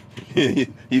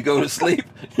 You go to sleep,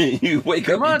 you wake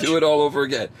up, you do it all over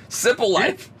again. Simple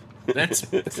life. That's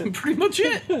pretty much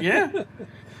it, yeah.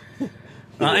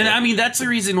 And I mean, that's the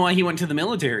reason why he went to the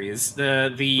military. Is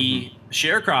the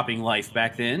sharecropping life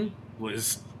back then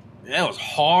was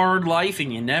hard life,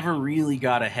 and you never really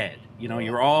got ahead. You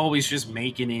were always just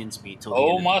making ends meet.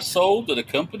 My soul to the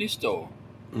company store.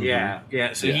 Yeah.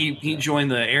 So he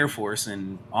joined the Air Force,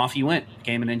 and off he went.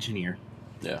 Became an engineer.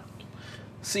 Yeah.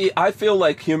 See, I feel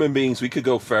like human beings, we could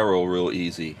go feral real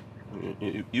easy.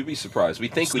 You'd be surprised. We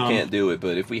think we can't do it,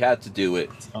 but if we had to do it,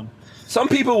 some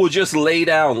people would just lay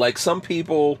down. Like some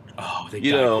people, they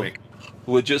die quick.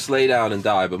 Would just lay down and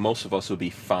die, but most of us would be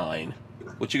fine.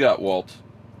 What you got, Walt?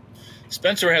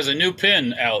 Spencer has a new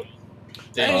pin out.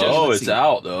 Oh, it's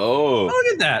out. Oh, look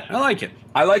at that. I like it.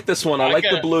 I like this one. I like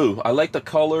the blue. I like the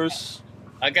colors.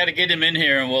 I got to get him in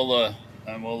here, and we'll.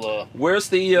 Where's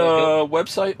the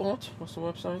website, Walt? What's the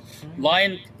website?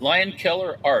 Lion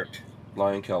Keller Art.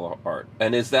 Lion Keller Art.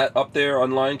 And is that up there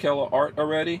on Lion Keller Art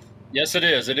already? Yes, it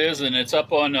is. It is, and it's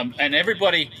up on. And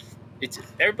everybody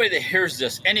that hears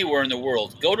this anywhere in the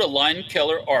world, go to Lion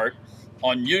Keller Art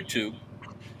on YouTube.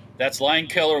 That's Lion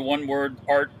Keller, one word,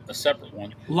 art, a separate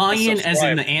one. Lion as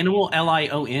in the animal,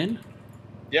 Lion?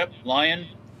 Yep, Lion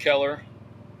Keller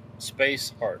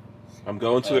space art. I'm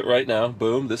going to it right now.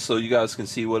 Boom. This so you guys can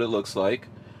see what it looks like.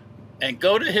 And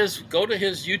go to his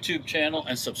YouTube channel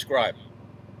and subscribe.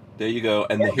 There you go.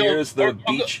 And here's the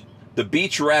beach. The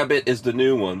beach rabbit is the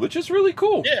new one, which is really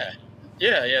cool. Yeah.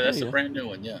 That's a brand new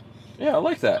one. Yeah. Yeah, I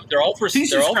like that. They're all for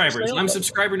subscribers. Sale, I'm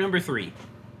subscriber number 3.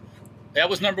 That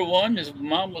was number 1. His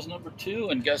mom was number 2,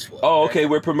 and guess what? Oh, okay.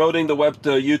 We're promoting the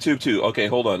YouTube too. Okay,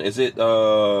 hold on. Is it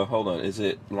Is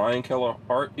it Lion Keller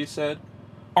Art? You said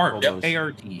Art.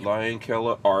 A-R-T. Lion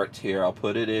Keller Art. Here, I'll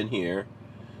put it in here.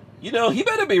 You know, he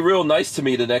better be real nice to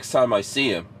me the next time I see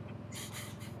him.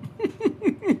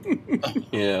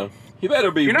 Yeah, he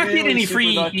better be. You're not really getting any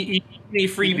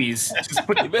freebies. Just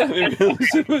put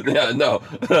yeah, no.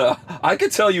 I can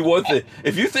tell you one thing.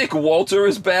 If you think Walter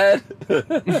is bad,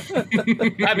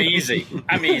 I'm easy.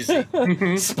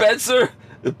 Spencer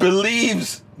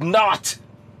believes not.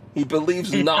 He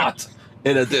believes not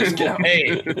in a discount.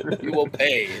 You will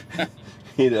pay.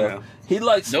 You know, he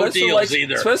likes no Spencer deals likes,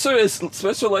 either.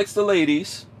 Spencer likes the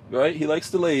ladies. Right, he likes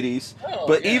the ladies,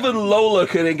 but yeah. even Lola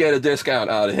couldn't get a discount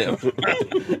out of him,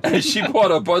 and she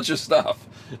bought a bunch of stuff,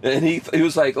 and he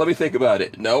was like, "Let me think about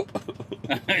it." Nope.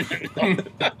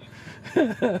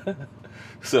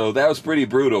 So that was pretty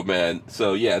brutal, man.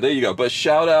 So yeah, there you go. But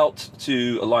shout out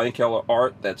to Lion Keller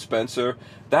Art. That's Spencer.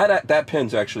 That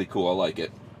pen's actually cool. I like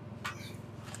it.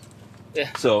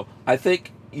 Yeah. So I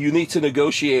think you need to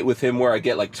negotiate with him where I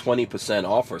get like 20%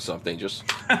 off or something, just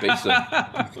based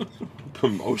on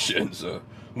promotions.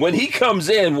 When he comes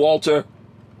in, Walter,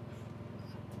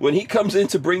 when he comes in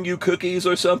to bring you cookies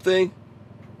or something,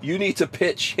 you need to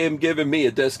pitch him giving me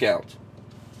a discount.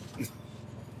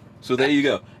 So there you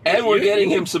go. And we're getting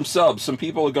him some subs. Some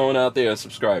people are going out there and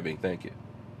subscribing. Thank you.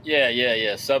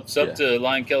 Yeah. Sub to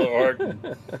Lion Keller Art,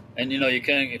 and you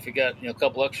can, if you got a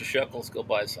couple extra shekels, go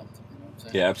buy something. You know what I'm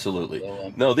saying? Yeah, absolutely.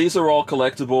 So, no, these are all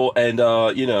collectible, and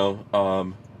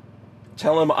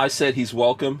tell him I said he's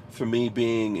welcome for me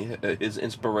being his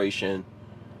inspiration.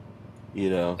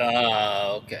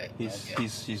 Okay.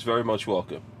 He's very much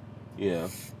welcome. Yeah.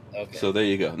 Okay. So there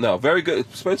you go. No, very good.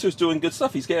 Spencer's doing good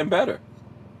stuff. He's getting better.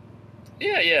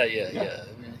 Yeah.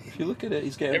 If you look at it,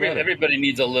 he's getting better. Everybody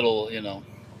needs a little,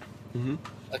 Mm-hmm.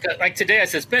 Like today, I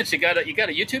said, Spence, you got a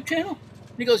YouTube channel?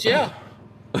 And he goes, yeah.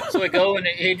 So I go, and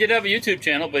he did have a YouTube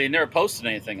channel, but he never posted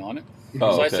anything on it.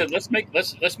 Oh, so okay. I said, let's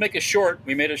make a short.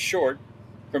 We made a short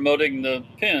promoting the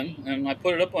pin, and I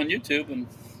put it up on YouTube, and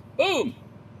boom,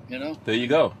 There you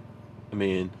go. I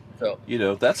mean,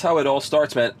 that's how it all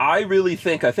starts, man. I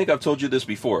think I've told you this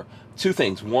before. 2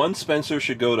 things. 1, Spencer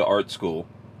should go to art school.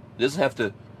 He doesn't have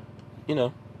to,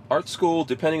 art school,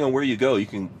 depending on where you go, you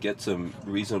can get some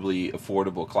reasonably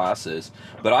affordable classes.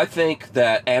 But I think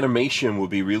that animation would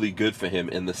be really good for him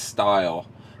in the style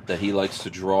that he likes to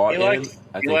draw in.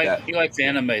 He likes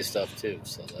anime stuff too.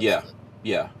 So that's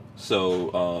yeah.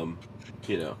 So,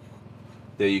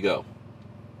 there you go.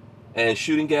 And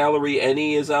Shooting Gallery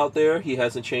Any is out there. He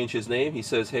hasn't changed his name. He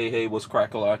says, hey, what's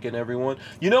crack-a-lackin', everyone?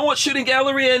 You know what, Shooting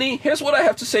Gallery Any? Here's what I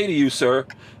have to say to you, sir.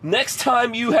 Next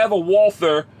time you have a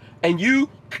Walther and you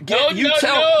tell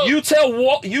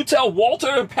Walter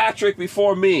and Patrick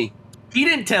before me. He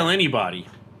didn't tell anybody.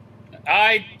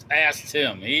 I asked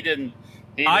him. He didn't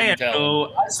tell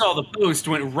him. I saw the post,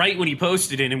 went right when he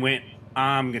posted it, and went,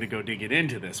 I'm going to go dig it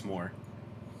into this more.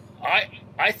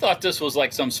 I thought this was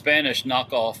like some Spanish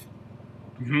knockoff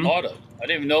auto. I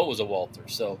didn't even know it was a Walther.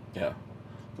 So yeah.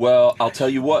 Well, I'll tell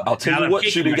you what.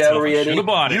 Shooting Gallery Eddie.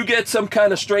 You get some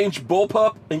kind of strange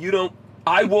bullpup, and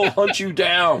I will hunt you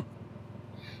down.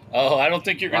 Oh, I don't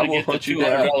think you're going to get the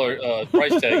 $200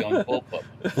 price tag on the bullpup.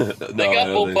 They got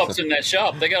bullpups in that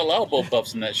shop. They got a lot of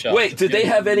bullpups in that shop. Wait, did they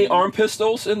have any arm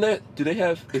pistols in there? Do they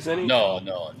have? Is any? No.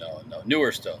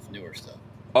 Newer stuff.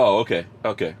 Oh, okay.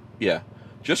 Yeah.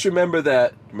 Just remember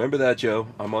that, Joe.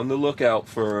 I'm on the lookout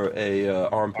for a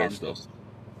arm pistol.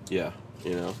 Yeah,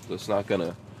 it's not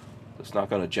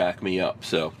gonna jack me up.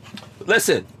 So,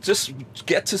 listen, just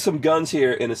get to some guns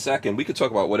here in a second. We could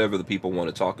talk about whatever the people want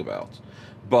to talk about.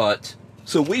 But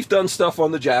so we've done stuff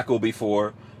on the Jackal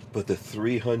before. But the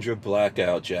 300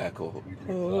 blackout jackal.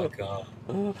 Blackout.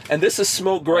 And this is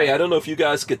smoke gray. I don't know if you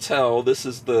guys could tell. This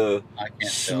is the I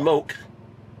can't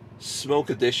smoke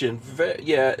edition.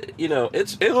 Yeah, you know,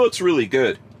 it looks really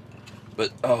good.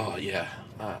 But oh yeah,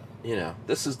 you know,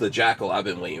 this is the jackal I've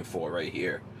been waiting for right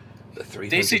here. The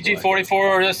 300 DCG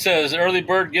 44. This says early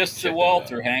bird gifts to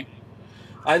Walter, Hank.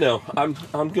 I know. I'm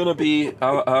gonna be.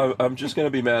 I'm just gonna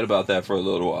be mad about that for a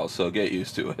little while. So get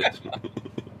used to it.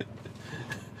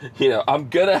 You know, I'm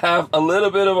gonna have a little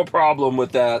bit of a problem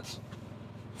with that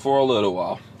for a little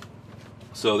while.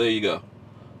 So there you go.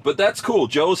 But that's cool.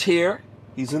 Joe's here.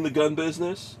 He's in the gun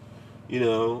business. You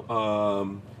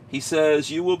know, he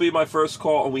says, you will be my first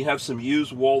call, and we have some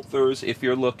used Walthers if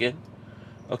you're looking.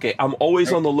 Okay, I'm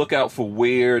always on the lookout for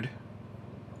weird,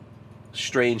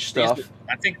 strange stuff.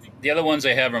 I think the other ones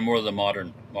they have are more of the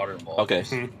modern Walthers.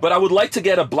 Okay, but I would like to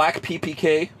get a black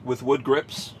PPK with wood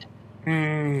grips.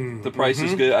 The price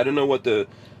is good. I don't know what the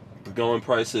going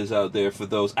price is out there for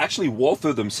those. Actually,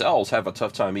 Walther themselves have a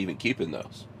tough time even keeping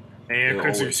those. Yeah,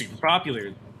 because they're super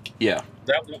popular. Yeah.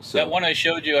 That one I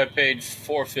showed you, I paid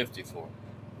 $450 for.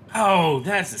 Oh,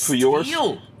 that's a for yours.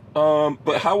 steal.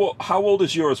 But how old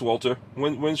is yours, Walter?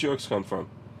 When's yours come from?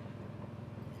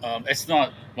 It's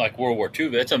not like World War II,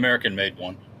 but it's American-made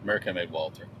one. American-made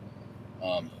Walther.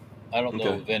 I don't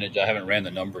know vintage. I haven't ran the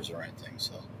numbers or anything,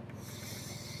 so.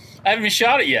 I haven't even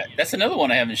shot it yet. That's another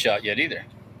one I haven't shot yet either.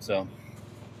 So,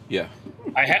 yeah,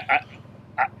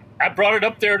 I brought it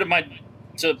up there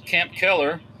to Camp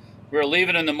Keller. We were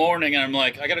leaving in the morning, and I'm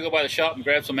like, I got to go by the shop and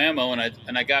grab some ammo.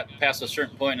 And I got past a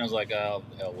certain point, and I was like, oh,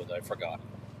 the hell with it, I forgot.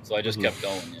 So I just kept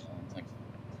going. You know,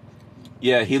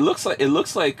 yeah. It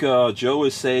looks like Joe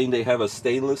is saying they have a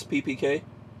stainless PPK.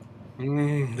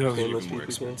 Those are even more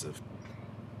expensive.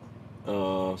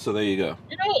 So there you go.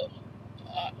 You know.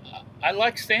 I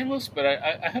like stainless, but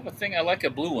I have a thing. I like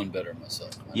a blue one better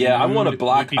myself. Yeah, I want a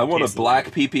black. I want a black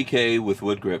PPK with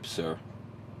wood grips, sir.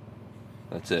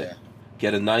 That's it. Yeah.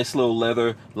 Get a nice little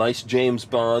leather, nice James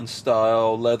Bond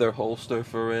style leather holster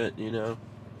for it. You know.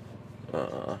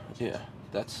 Yeah,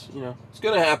 that's it's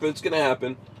gonna happen. It's gonna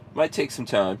happen. Might take some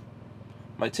time.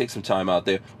 Might take some time out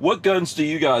there. What guns do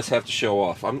you guys have to show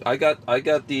off? I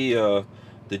got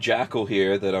the jackal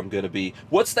here that I'm going to be...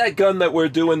 What's that gun that we're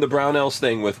doing the Brownells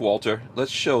thing with, Walter?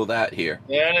 Let's show that here.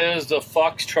 That is the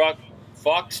Foxtrot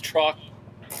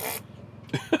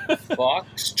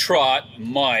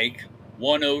Mike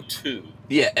 102.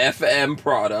 Yeah, FM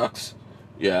products.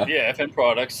 Yeah. Yeah, FM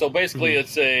products. So basically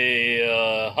it's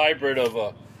a hybrid of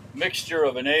a mixture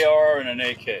of an AR and an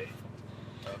AK.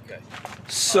 Okay.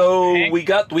 So we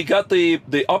got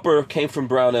the upper came from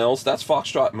Brownells. That's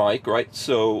Foxtrot Mike, right?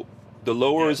 So... The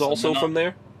lower is also from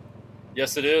there?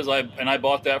 Yes, it is. I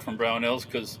bought that from Brownells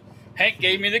because Hank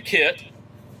gave me the kit,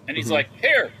 and he's like,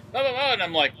 here, blah, blah, blah. And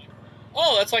I'm like,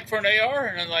 oh, that's like for an AR?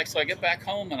 And then so I get back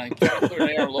home, and I try to put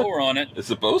an AR lower on it. It's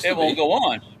supposed to be. It won't go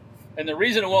on. And the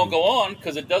reason it won't go on,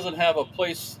 because it doesn't have a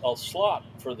slot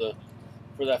for the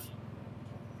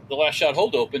last shot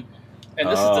hold open. And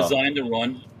this is designed to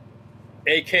run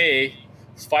AK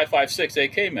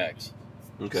 5.56 AK mags.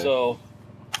 Okay. So,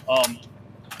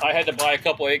 I had to buy a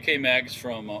couple AK mags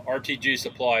from RTG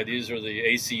Supply. These are the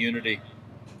AC Unity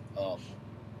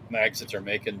mags that they're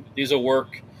making. These will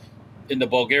work in the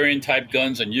Bulgarian type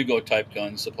guns and Yugo type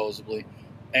guns, supposedly.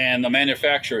 And the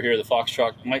manufacturer here, the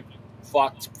Foxtrot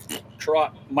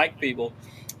Mike people,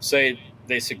 say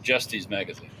they suggest these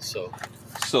magazines.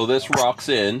 So this rocks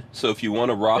in. So if you want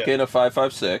to rock in a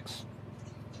 5.56.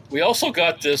 We also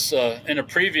got this in a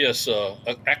previous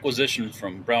acquisition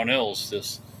from Brownells,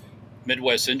 this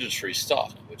Midwest Industry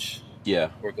stock, which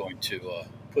we're going to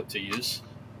put to use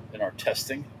in our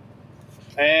testing.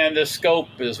 And the scope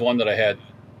is one that I had.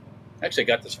 Actually, I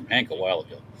got this from Hank a while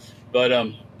ago, but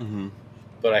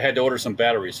I had to order some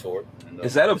batteries for it. And,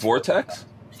 is that a Vortex?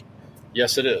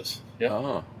 Yes, it is. Yeah.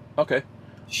 Oh, okay.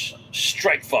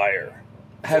 Strike Fire.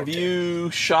 Have you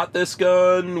shot this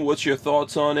gun? What's your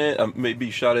thoughts on it? Maybe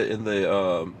you shot it in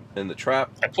the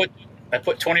trap. I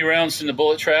put 20 rounds in the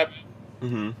bullet trap.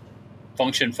 Mm-hmm.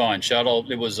 Functioned fine. Shot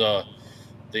all. It was the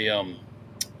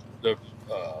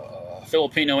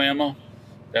Filipino ammo,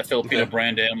 that Filipino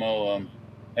brand ammo,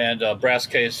 and brass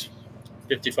case,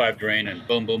 55 grain, and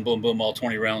boom, boom, boom, boom, all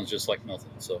 20 rounds, just like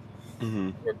nothing. So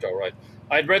worked all right.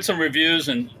 I'd read some reviews,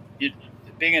 and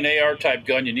being an AR type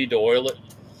gun, you need to oil it.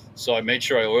 So I made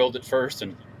sure I oiled it first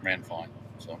and ran fine.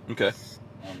 So okay.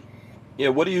 Yeah,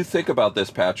 what do you think about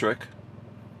this, Patrick?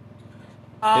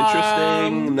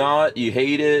 Interesting? Not? You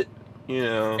hate it?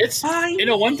 It's fine.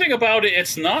 One thing about it,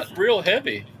 it's not real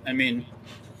heavy. I mean,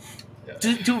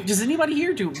 Does anybody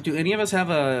here do any of us have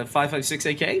a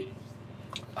 5.56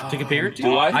 AK to compare it to?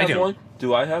 Do I have don't. one?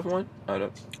 Do I have one? I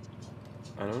don't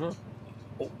know.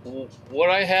 What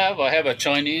I have a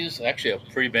Chinese, actually a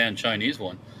pre-banned Chinese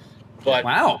one. But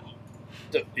wow.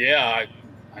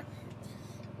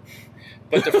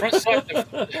 But the front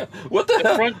side. What the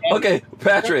hell? Okay,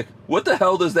 Patrick. What the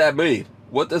hell does that mean?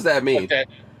 What does that mean? Okay.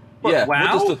 Yeah.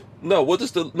 Wow.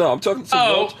 I'm talking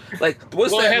to like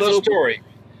what's Well, that it has little a story.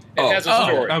 It has a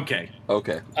story. Okay.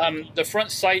 Okay. The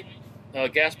front sight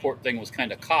gas port thing was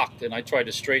kind of cocked, and I tried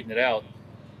to straighten it out,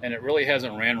 and it really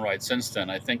hasn't ran right since then.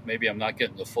 I think maybe I'm not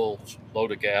getting the full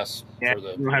load of gas Yeah, for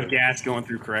the. you don't have gas going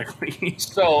through correctly.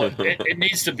 So it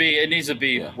needs to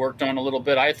be worked on a little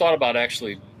bit. I thought about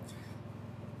actually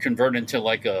converting to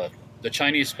like the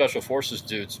Chinese Special Forces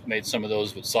dudes made some of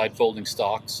those with side folding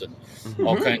stocks and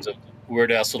all kinds of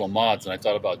weird ass little mods, and I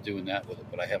thought about doing that with it,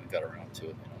 but I haven't got around to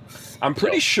it. I'm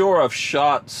pretty sure I've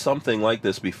shot something like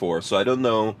this before, so I don't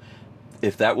know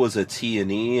if that was a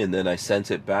T&E and then I sent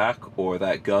it back, or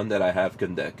that gun that I have,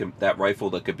 that rifle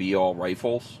that could be all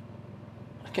rifles.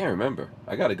 I can't remember.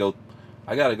 I gotta go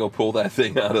pull that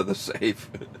thing out of the safe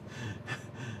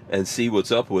and see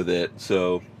what's up with it.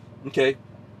 So, okay,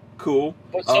 cool.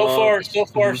 But so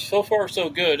far, so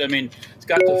good. I mean, it's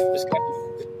got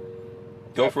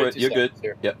Go for it. You're good.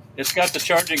 Here. Yep. It's got the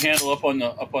charging handle up on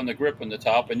the grip on the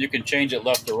top, and you can change it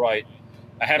left to right.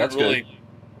 I haven't really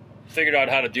figured out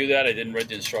how to do that. I didn't read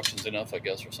the instructions enough, I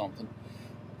guess, or something.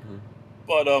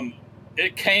 But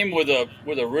it came with a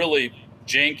really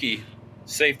janky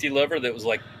safety lever that was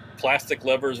like plastic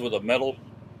levers with a metal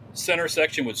center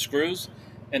section with screws,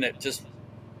 and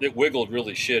it wiggled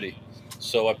really shitty.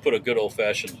 So I put a good old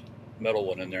fashioned metal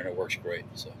one in there, and it works great.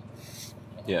 So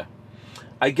yeah.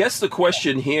 I guess the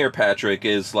question here, Patrick,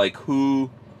 is like who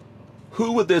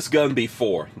would this gun be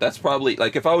for? That's probably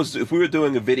like if we were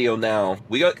doing a video now,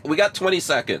 we got 20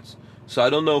 seconds. So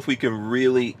I don't know if we can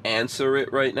really answer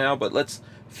it right now, but let's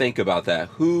think about that.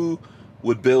 Who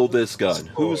would build this gun?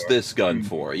 Who's this gun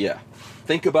for? Yeah.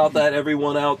 Think about that,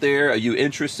 everyone out there. Are you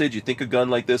interested? You think a gun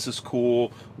like this is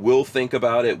cool? We'll think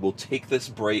about it. We'll take this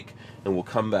break and we'll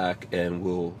come back and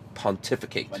we'll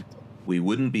pontificate. We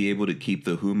wouldn't be able to keep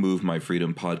the Who Moved My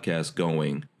Freedom podcast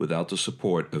going without the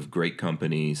support of great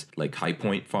companies like High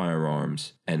Point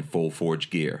Firearms and Full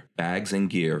Forge Gear, bags and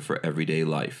gear for everyday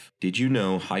life. Did you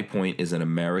know High Point is an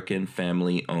American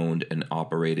family-owned and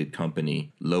operated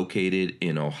company located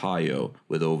in Ohio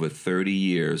with over 30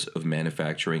 years of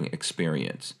manufacturing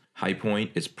experience? High Point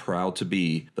is proud to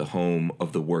be the home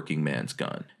of the working man's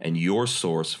gun and your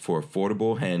source for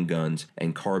affordable handguns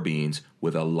and carbines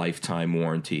with a lifetime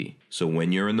warranty. So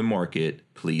when you're in the market,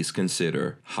 please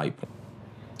consider High Point.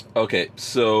 Okay,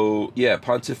 so yeah,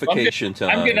 pontification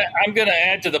time. I'm gonna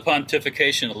add to the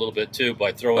pontification a little bit too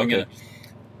by throwing in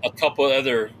a couple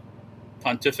other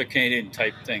pontificating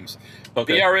type things.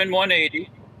 Okay. BRN 180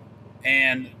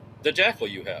 and the Jackal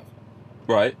you have.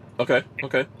 Right. Okay.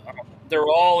 They're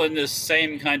all in this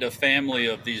same kind of family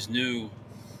of these new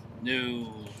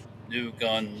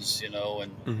guns, and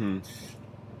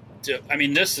I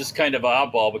mean, this is kind of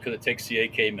oddball because it takes the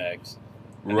AK mags,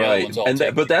 right?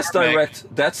 But that's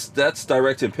direct. That's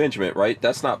direct impingement, right?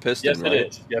 That's not piston, yes, right? It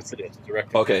is. Yes, it is.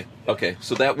 Direct. Okay.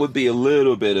 So that would be a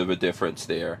little bit of a difference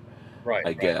there, right?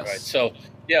 I guess. Right. So,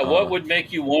 yeah, what would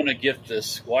make you want to get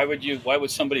this? Why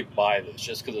would somebody buy this?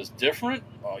 Just because it's different?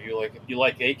 Oh, you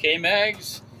like AK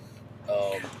mags?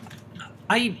 I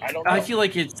don't know. I feel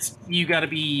like you got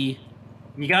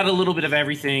a little bit of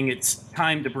everything. It's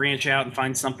time to branch out and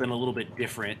find something a little bit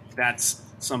different. To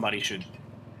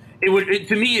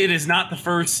me, it is not the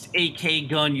first AK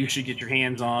gun you should get your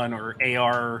hands on, or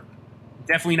AR.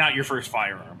 Definitely not your first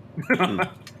firearm.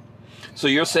 So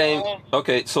you're saying,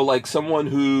 okay, so like someone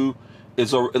who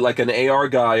is like an AR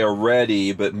guy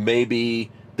already, but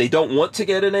maybe they don't want to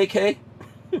get an AK?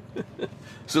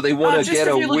 So they want to get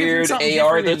a weird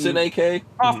AR that's an AK?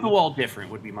 Off the wall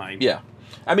different would be mine. Yeah.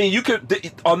 I mean, you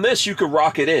could, on this, you could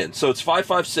rock it in. So it's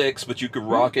 5.56, but you could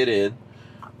rock it in.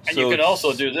 And so you can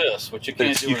also do this, which you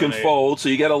can't do. You can fold, so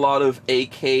you get a lot of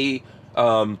AK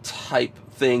type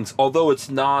things, although it's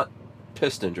not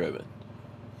piston driven.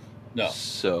 No.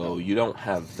 So you don't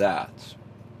have that.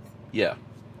 Yeah.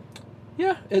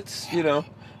 Yeah, it's,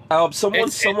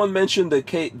 someone mentioned the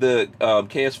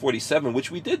KS-47,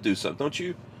 which we did do some, don't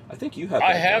you? I think you have that.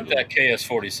 I have that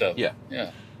KS-47.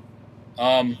 Yeah.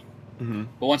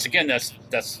 But once again, that's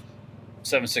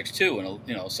 7.62,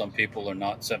 and some people are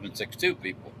not 7.62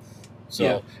 people.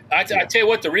 So I tell you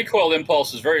what, the recoil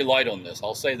impulse is very light on this.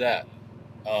 I'll say that.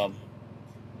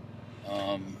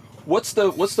 What's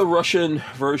the Russian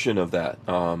version of that?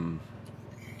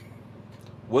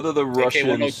 What are the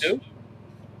Russians? AK-102?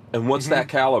 And what's that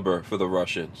caliber for the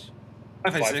Russians?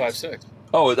 5.56.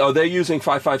 Oh, they're using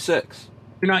 5.56.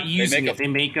 They're not using it. They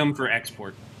make them for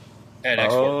export. And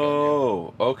export.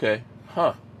 Oh, okay.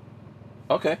 Huh.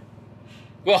 Okay.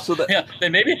 Well, So that- yeah,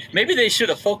 then maybe they should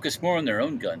have focused more on their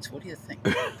own guns. What do you think?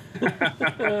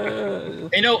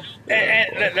 You know,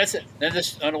 and that's it.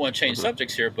 I don't want to change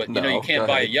subjects here, but you know, you can't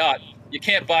buy a yacht. You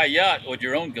can't buy a yacht with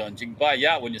your own guns. You can buy a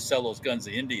yacht when you sell those guns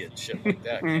to India and shit like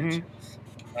that. Can't you?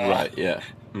 Right. Yeah.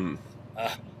 Anyway.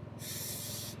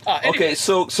 Okay.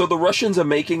 So the Russians are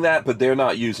making that, but they're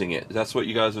not using it. That's what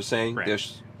you guys are saying.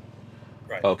 Correct.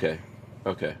 Right. Okay.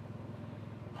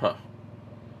 Huh.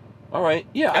 All right.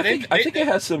 Yeah. I think it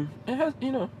has some. It has,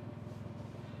 you know.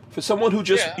 For someone who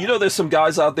just, you know, there's some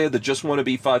guys out there that just want to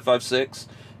be 5.56,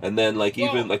 and then like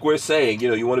like we're saying, you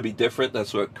know, you want to be different.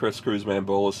 That's what Chris Cruz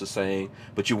Mambolis is saying.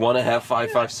 But you want to have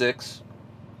 5.56.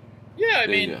 Yeah, I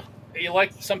mean, you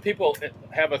like some people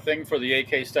have a thing for the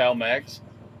AK style mags,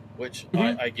 which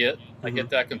I get. I get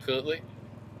that completely.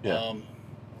 Yeah.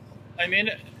 I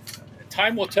mean,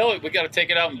 time will tell it. We got to take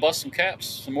it out and bust some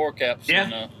more caps.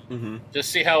 Yeah. And,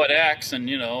 just see how it acts, and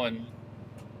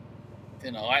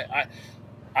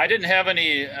I didn't have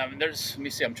any. Let me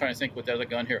see. I'm trying to think with the other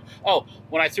gun here. Oh,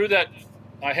 when I threw that,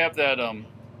 I have that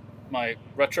my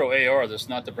retro AR. That's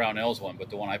not the Brownells one, but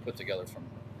the one I put together from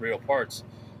real parts.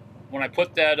 When I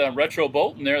put that retro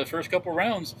bolt in there, the first couple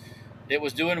rounds, it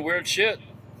was doing weird shit.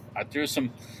 I threw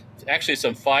some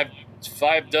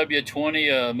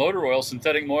 5W20 motor oil,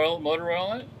 synthetic motor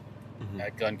oil in it.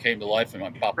 That gun came to life and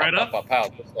went pop, Right pop, up? pop,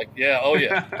 pop, pop. Like, oh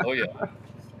yeah.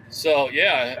 So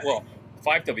well,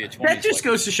 5W20. That just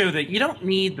goes to show that you don't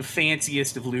need the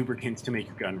fanciest of lubricants to make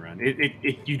your gun run.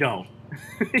 You don't.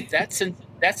 that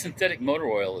synthetic motor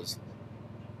oil is.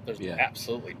 There's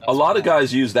absolutely nothing. A lot of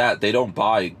guys use that. They don't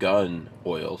buy gun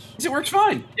oils. It works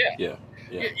fine. Yeah.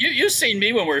 You've seen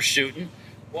me when we're shooting.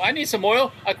 Well, I need some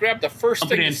oil. I grab the first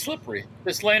thing that's slippery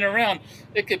that's laying around.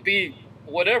 It could be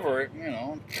whatever,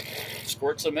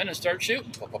 squirt some in and start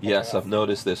shooting. Yes, I've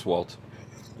noticed this, Walt.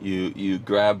 You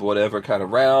grab whatever kind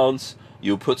of rounds.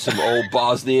 You put some old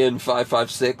Bosnian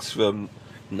 5.56 from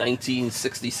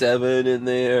 1967 in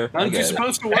there. Aren't you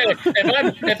supposed to Hey, work?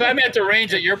 if I'm at the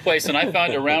range at your place and I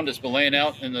found a round that's been laying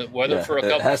out in the weather for a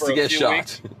few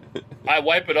weeks, I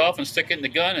wipe it off and stick it in the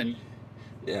gun and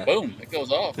boom, it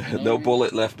goes off. No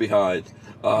bullet left behind.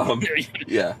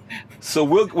 Yeah. So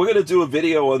we're going to do a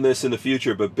video on this in the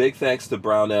future, but big thanks to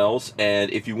Brownells.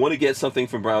 And if you want to get something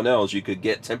from Brownells, you could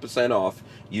get 10% off.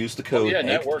 Use the code and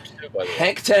that works too, by the way.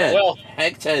 Hank10. Well,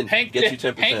 Hank10 gets you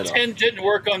 10% Hank off. 10 didn't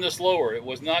work on this lower. It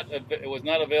was not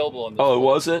available on this Oh, it lower.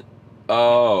 wasn't?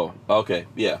 Oh, okay.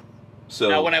 Yeah. So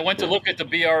now, when I went to look at the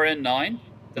BRN9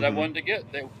 that I wanted to get,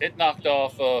 it knocked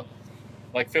off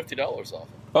like $50 off.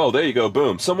 Oh, there you go.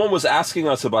 Boom. Someone was asking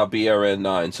us about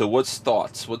BRN9. So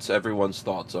what's everyone's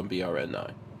thoughts on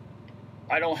BRN9?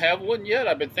 I don't have one yet.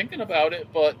 I've been thinking about it,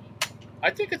 but I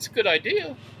think it's a good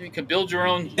idea. You can build your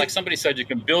own, like somebody said, you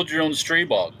can build your own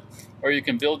Streebog, or you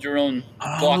can build your own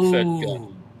block-fed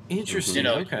gun. Interesting.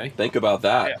 Okay. Think about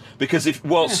that. Because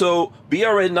so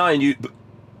BRN9,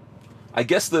 I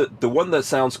guess the one that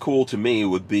sounds cool to me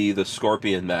would be the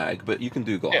Scorpion mag, but you can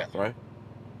do Glock, right?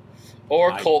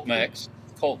 Or Colt mags.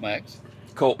 Colt mags.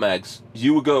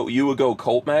 You would go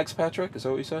Colt mags, Patrick? Is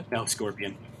that what you said? No,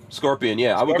 Scorpion. Scorpion,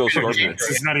 yeah, I would go Scorpion.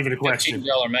 It's not even a question.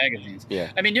 $15 magazines.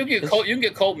 Yeah. I mean, you can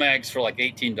get Colt mags for like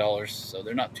 $18, so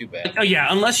they're not too bad. Oh yeah,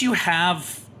 unless you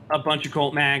have a bunch of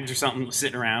Colt mags or something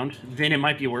sitting around, then it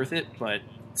might be worth it. But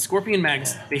Scorpion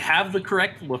mags, they have the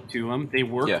correct look to them. They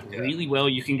work really well.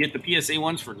 You can get the PSA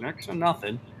ones for next to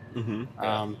nothing.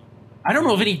 I don't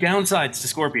know of any downsides to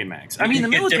Scorpion mags. I mean, the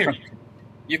military.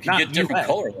 You can get different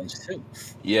color ones too.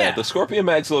 Yeah, the Scorpion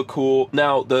mags look cool.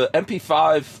 Now the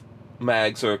MP5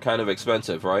 mags are kind of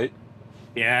expensive, right?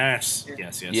 Yes. Yeah, I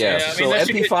mean, so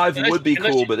MP5 would be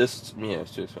cool, but it's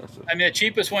too expensive. I mean, the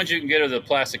cheapest ones you can get are the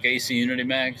plastic AC Unity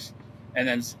mags, and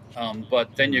then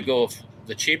but then you go.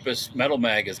 The cheapest metal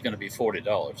mag is going to be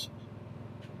 $40.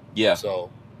 Yeah. So,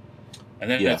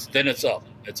 and then it's up.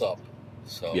 It's up.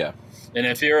 So yeah. And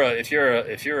if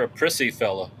you're a prissy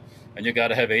fella, and you got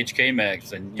to have HK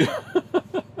mags, then you know.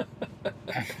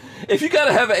 If you got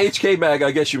to have an HK mag,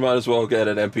 I guess you might as well get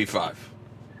an MP5.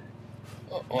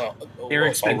 Well, they're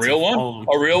expensive. A real one,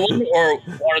 or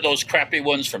one of those crappy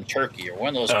ones from Turkey, or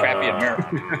one of those crappy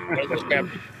American. One of those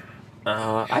crappy.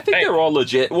 I think they're all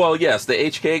legit. Well, yes, the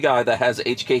HK guy that has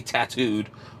HK tattooed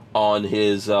on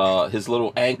his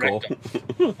little ankle.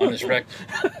 On his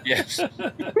rectum. Yes.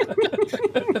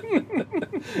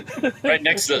 right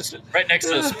next to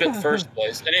the spit first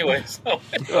place. Anyway, so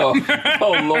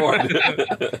Oh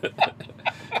Lord.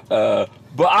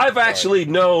 But I've actually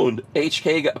known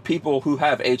people who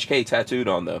have HK tattooed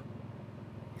on them.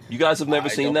 You guys have never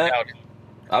seen that? doubt it.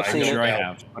 I've seen Sure it. I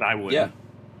have, but I wouldn't. Yeah,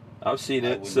 I've seen I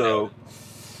it. wouldn't So, doubt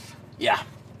yeah.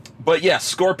 But yeah,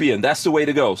 Scorpion. That's the way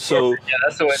to go. So yeah,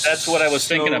 that's what I was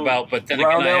thinking about. But then again,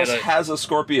 Brownells I had has a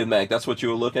Scorpion mag. That's what you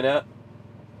were looking at.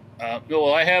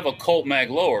 well, I have a Colt mag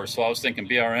lower, so I was thinking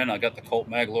BRN. I got the Colt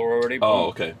mag lower already. Oh,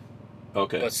 okay.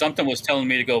 Okay. But something was telling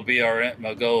me to go BRN,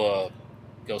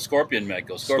 go Scorpion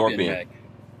mag, Scorpion. mag.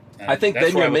 And I think that's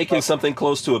then where you're I was making talking- something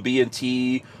close to a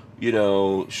B&T,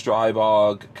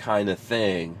 Strybog kind of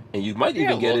thing, and you might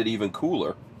even get well- it even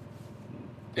cooler.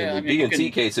 In Yeah, the I mean, you B&T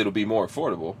can- case, it'll be more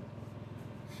affordable.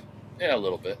 Yeah, a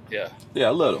little bit. Yeah. Yeah,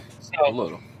 a little. So, A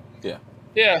little. yeah,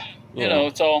 Yeah.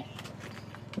 it's all.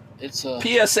 It's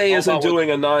PSA all isn't about doing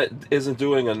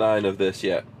a 9 of this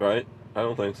yet, right? I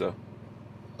don't think so.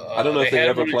 I don't know if they had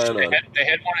ever one in- plan they on- had- They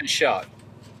had one in shot.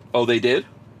 Oh, they did?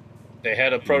 They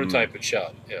had a prototype at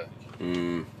shot. Yeah.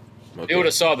 Mm, okay. You would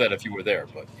have saw that if you were there,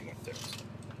 but you weren't there.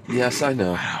 Yes, I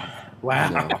know. Wow. I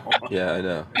know. Yeah, I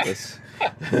know. That's...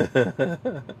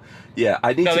 yeah,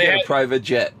 I need No, to they get had- a private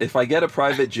jet. If I get a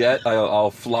private jet,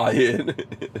 I'll fly in.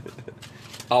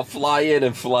 I'll fly in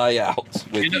and fly out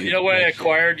with you. You know what I next year.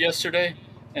 acquired yesterday,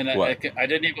 and What? I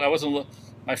didn't even. I wasn't.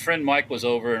 My friend Mike was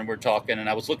over, and we're talking, and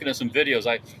I was looking at some videos.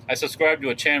 I subscribed to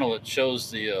a channel that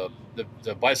shows the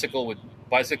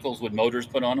bicycles with motors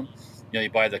put on them. You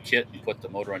buy the kit and put the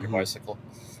motor on your Mhm. bicycle.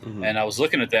 Mhm. And I was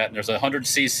looking at that, and there's a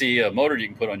 100cc motor you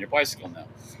can put on your bicycle now.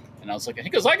 And I was looking. He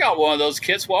goes, "I got one of those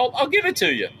kits. Well, I'll give it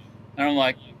to you." And I'm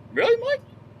like, "Really, Mike?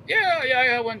 Yeah, I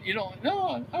got one.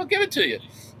 No, I'll give it to you."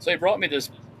 So he brought me this,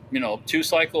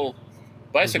 2-cycle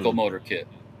bicycle motor kit,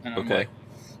 and I'm Okay. like,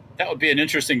 that would be an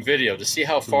interesting video to see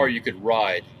how far Mhm. you could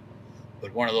ride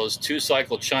with one of those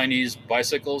 2-cycle Chinese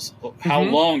bicycles. How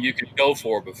Mhm. long you could go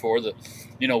for before do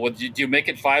you make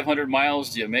it 500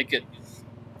 miles? Do you make it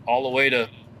all the way to?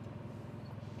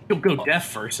 You'll go deaf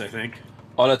first, I think.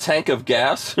 On a tank of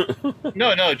gas?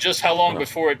 No, just how long No.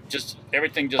 before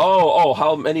everything just. Oh,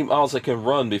 how many miles it can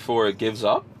run before it gives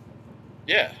up?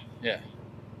 Yeah.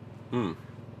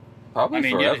 Probably I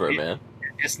mean, forever, it- man.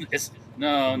 It's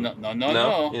no.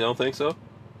 You don't think so?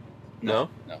 No?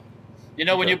 When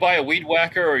Okay. you buy a weed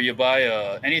whacker or you buy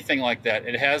anything like that,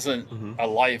 it has Mhm. a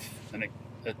life, and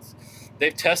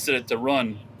they've tested it to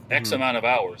run X Mhm. amount of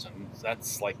hours, and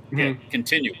that's like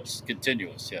continuous.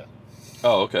 Yeah.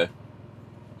 Oh, okay.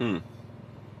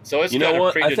 So it's You know got a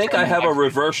what? I think I have a predetermined life.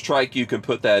 reverse strike you can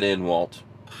put that in, Walt.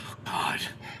 God.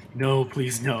 No,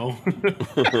 please no.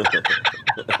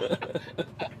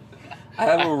 I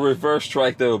have a reverse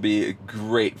strike that would be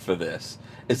great for this.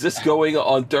 Is this going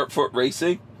on Dirtfoot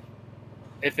Racing?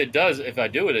 If I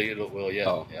do it, it will. Yeah.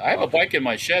 Oh, Yeah. I have a okay. bike in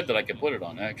my shed that I can put it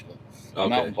on. Actually, a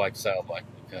mountain bike, style bike.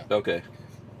 Yeah. Okay.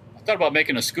 I thought about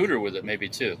making a scooter with it, maybe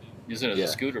too, using it as Yeah. a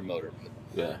scooter motor. But,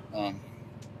 Yeah.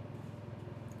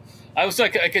 I was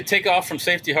like, I could take off from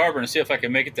Safety Harbor and see if I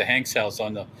can make it to Hank's house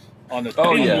on the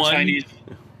Oh, yeah. Chinese.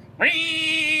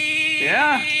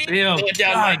 Yeah. Ew.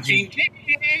 Down God, 19.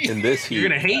 In this heat. You're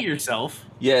gonna hate yourself.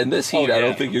 Yeah, in this heat, Oh, I yeah.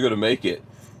 don't think you're going to make it.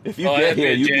 If you Oh, get that'd be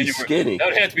here, a you'd be January- skinny. That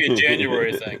would have to be a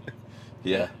January thing.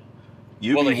 Yeah.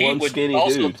 You'd Well, the be heat one would skinny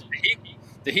also dude.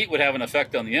 the heat would have an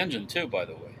effect on the engine too. By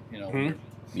the way, Mhm.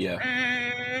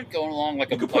 Yeah. going along like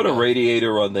You could put a like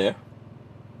radiator on there.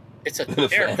 It's an a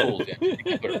fan. air cooled engine. You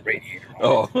can put a radiator on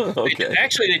Oh, it. okay.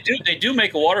 Actually, they do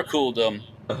make a water cooled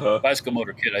Uh-huh. bicycle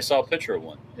motor kit. I saw a picture of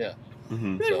one. Yeah.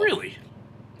 hmm Eh, So- really?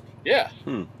 Yeah.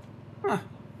 Huh.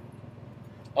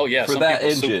 Oh yeah. For some that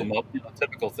people soup engine. them up.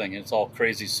 Typical thing. It's all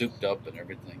crazy souped up and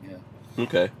everything. Yeah.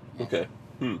 Okay. Okay.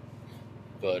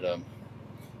 But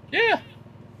yeah.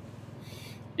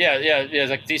 It's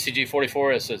like DCG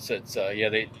 44. It's they Yeah,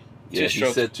 two he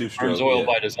strokes said 2-stroke. burns oil Yeah.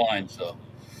 by design. So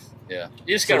yeah,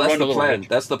 you just So got to that's run a the little. plan. Bit.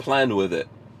 That's the plan with it.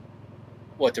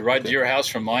 What, to ride to Okay. your house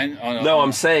from mine? Oh, No,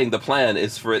 I'm saying the plan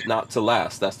is for it not to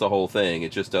last. That's the whole thing.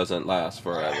 It just doesn't last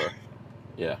forever.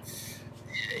 Yeah.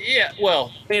 Yeah,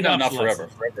 well, Paid no, off not less. forever.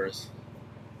 Forever is.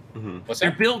 hmm What's They're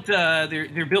that? built.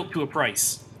 They're built to a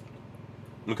price.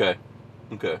 Okay.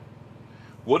 Okay.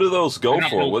 What do those go They're not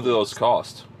for? built What do those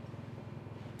cost?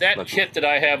 That Like- kit that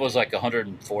I have was like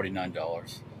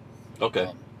 $149.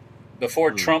 Okay. Before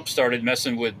Hmm. Trump started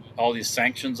messing with all these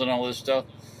sanctions and all this stuff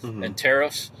Mhm. and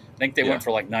tariffs, I think they Yeah. went for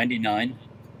like 99.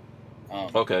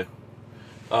 Okay.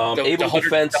 The Able 100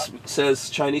 Defense says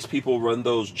Chinese people run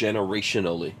those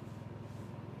generationally.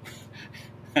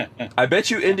 I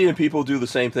bet you Indian people do the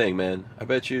same thing, man. I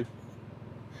bet you.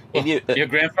 Indian, Your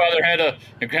grandfather had a.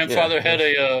 Your grandfather yeah, had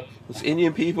a. those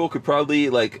Indian people could probably,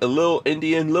 like a little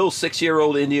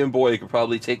 6-year-old Indian boy could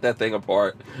probably take that thing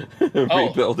apart and Oh,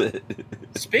 rebuild it.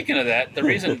 speaking of that, the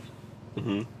reason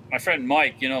Hmm. my friend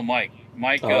Mike,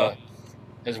 Mike Uh,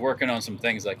 is working on some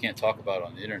things I can't talk about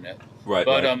on the internet, right,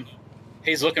 but right.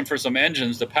 he's looking for some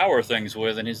engines to power things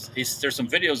with, and there's some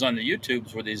videos on the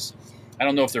YouTubes where these, I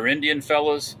don't know if they're Indian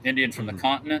fellas, Indian from the Hmm.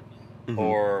 continent, Hmm.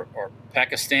 or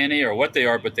Pakistani or what they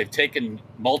are, but they've taken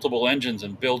multiple engines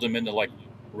and build them into like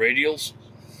radials.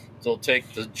 They'll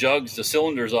take the jugs, the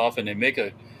cylinders off, and they make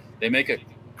a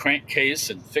crankcase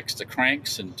and fix the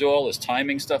cranks and do all this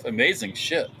timing stuff. Amazing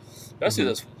shit. Especially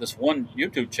Hmm. this one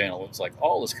YouTube channel. It's like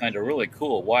all this kind of really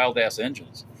cool wild ass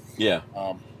engines. Yeah.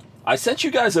 Um, I sent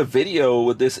you guys a video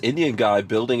with this Indian guy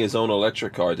building his own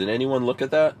electric car. Did anyone look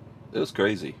at that? It was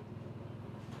crazy.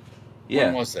 when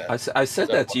Yeah, was that? I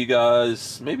sent that to you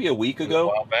guys maybe a week Was it a ago.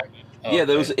 while back? Oh, Yeah,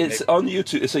 okay. it's Maybe. on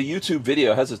YouTube. It's a YouTube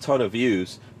video. It has a ton of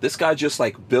views. This guy just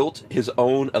like built his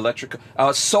own electric,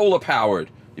 solar powered.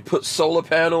 He put solar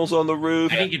panels on the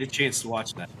roof. I didn't get a chance to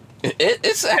watch that.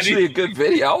 It's actually a good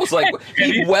video. I was like,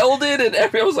 he welded and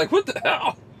everything. I was like, what the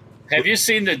hell? Have you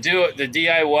seen the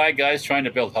DIY guys trying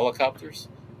to build helicopters?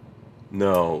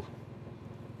 No.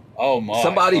 Oh my!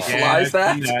 Somebody God. flies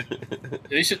Yeah, I've that? seen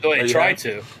They should. Well, Oh, they you try have?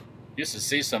 to. Used to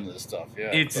see some of this stuff.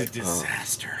 Yeah, It's a but-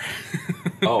 disaster.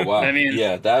 Oh wow. I mean,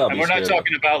 yeah, that'll and be we're not scary.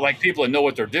 talking about like people that know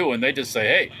what they're doing. They just say,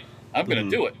 "Hey, I'm going to Mhm.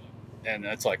 do it," and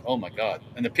it's like, "Oh my god!"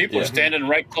 And the people Yeah. are standing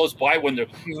right close by when the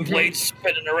blades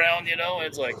spinning around.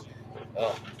 It's like,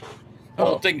 oh, the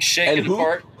whole Oh. thing's shaking And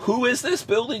apart. who is this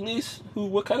building these?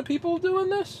 What kind of people doing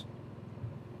this?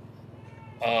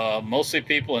 Mostly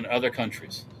people in other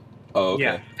countries. Oh, okay.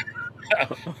 Yeah.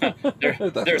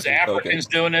 That's There's okay. Africans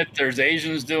doing it. There's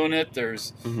Asians doing it.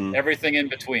 There's Mhm. everything in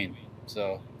between.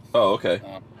 So Oh, okay.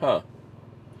 Um,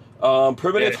 Huh.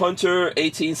 Primitive Yeah. Hunter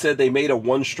 18 said they made a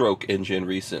one-stroke engine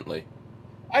recently.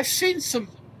 I've seen some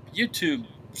YouTube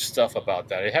stuff about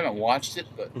that. I haven't watched it,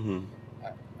 but Hmm.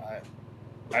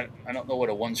 I don't know what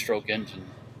a one-stroke engine.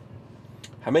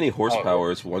 How many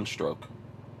horsepower is one-stroke?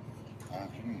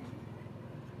 Hmm.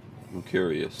 I'm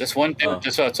curious. This one dude,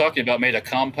 just what I was talking about, made a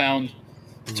compound.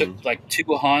 Took like two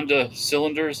Honda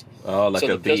cylinders. Oh, like so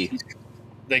a the V. pistons,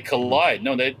 they collide.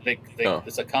 No, they Oh.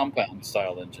 it's a compound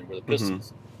style engine where the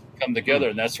pistons come together,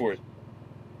 and that's where,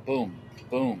 boom,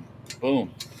 boom,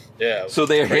 boom. Yeah. So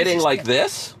they're crazy hitting like stuff.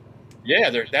 this? Yeah,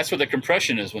 that's where the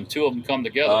compression is when two of them come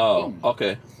together. Oh, Boom,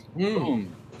 okay.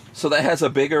 boom. So that has a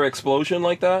bigger explosion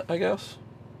like that, I guess?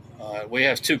 We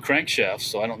have two crankshafts,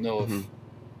 so I don't know Mhm.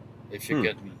 if you're Hmm.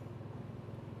 getting.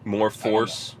 More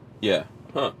force? Yeah.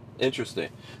 Huh. Interesting.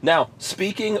 Now,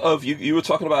 speaking of you were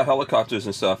talking about helicopters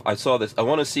and stuff. I saw this. I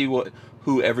want to see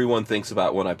who everyone thinks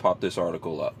about when I pop this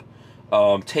article up.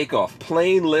 Takeoff.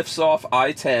 Plane lifts off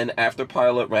I-10 after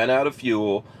pilot ran out of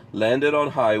fuel, landed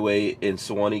on highway in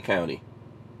Suwannee County.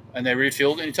 And they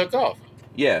refueled and he took off.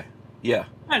 Yeah. Yeah.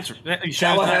 Tallahassee,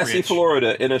 Tallahassee,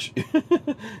 Florida, in a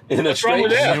in a What's wrong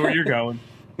with strange that? I know where you're going.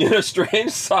 in a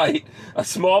strange sight, a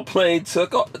small plane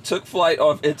took flight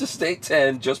off Interstate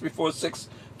 10 just before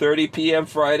 6:30 p.m.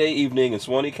 Friday evening in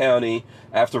Suwannee County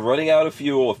after running out of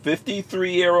fuel. A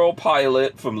 53-year-old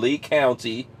pilot from Lee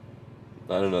County,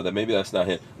 I don't know, maybe that's not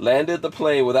him, landed the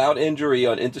plane without injury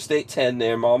on Interstate 10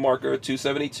 near mile marker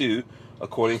 272,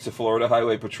 according to Florida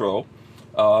Highway Patrol.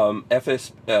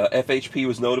 FHP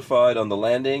was notified on the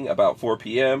landing about 4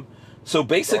 p.m. So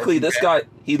basically, this guy,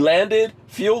 he landed,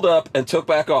 fueled up, and took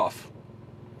back off.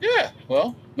 Yeah,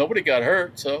 well, nobody got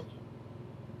hurt, so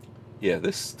Yeah,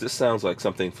 this sounds like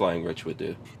something Flying Rich would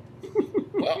do.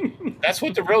 well, that's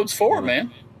what the road's for,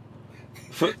 man.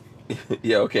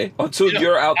 Yeah, okay. Until You know,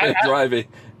 you're out there I- driving,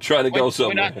 trying to go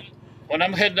somewhere. When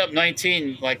I'm heading up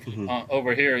 19, like Mhm.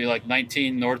 over here, like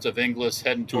 19 north of Inglis,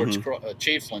 heading towards Mhm.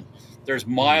 Chiefland, there's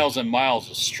miles and miles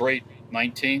of straight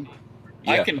 19.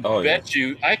 I Yeah. can Oh, bet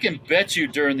you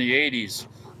during the 80s,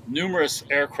 numerous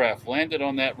aircraft landed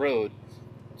on that road,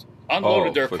 unloaded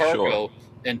Oh, their for cargo, sure.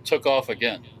 and took off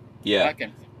again. Yeah. I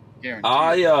can guarantee.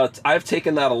 I've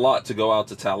taken that a lot to go out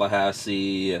to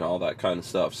Tallahassee and all that kind of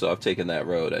stuff. So I've taken that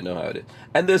road. I know how it is.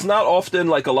 And there's not often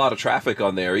like a lot of traffic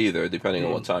on there either, depending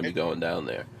on what time you're going down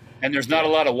there. And there's not a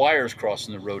lot of wires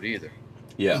crossing the road either.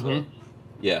 Yeah. Mhm.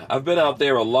 Yeah. I've been out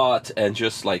there a lot and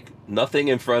just like nothing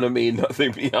in front of me,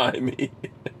 nothing behind me.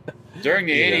 During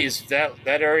the Yeah. 80s,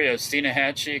 that area,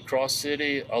 Steenahatchee, Cross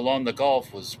City, along the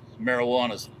Gulf was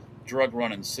marijuana's drug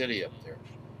running city up there.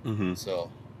 Hmm.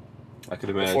 So I could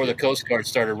imagine. before the Coast Guard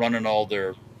started running all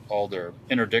their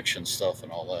interdiction stuff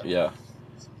and all that. Yeah.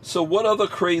 So what other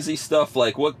crazy stuff,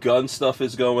 like what gun stuff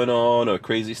is going on, or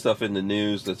crazy stuff in the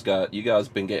news that's got you guys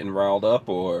been getting riled up,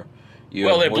 or you?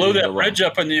 Well, they blew that bridge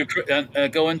up in the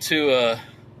going to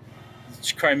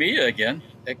Crimea again.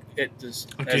 It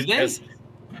just,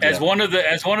 as one of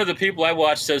the people I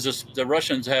watched says this, the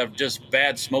Russians have just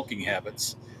bad smoking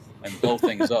habits and blow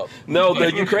things up. No,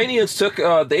 the Ukrainians took.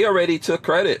 They already took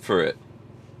credit for it.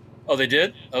 Oh, they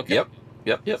did. Okay.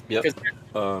 Yep.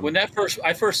 When I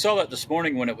first saw that this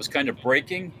morning when it was kind of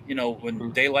breaking,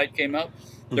 when daylight came out,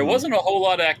 there wasn't a whole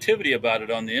lot of activity about it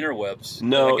on the interwebs.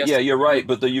 No, yeah, you're right.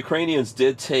 But the Ukrainians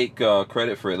did take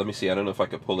credit for it. Let me see. I don't know if I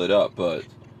could pull it up, but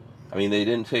I mean, they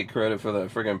didn't take credit for that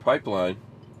friggin' pipeline.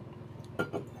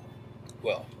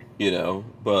 Well,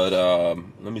 but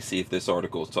let me see if this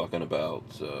article is talking about.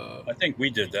 I think we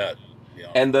did that.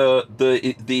 Yeah. And the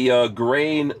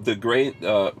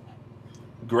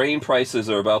grain prices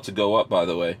are about to go up, by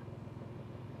the way.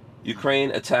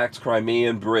 Ukraine attacked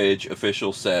Crimean bridge,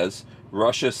 official says.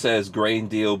 Russia says grain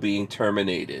deal being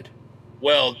terminated.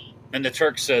 Well, and the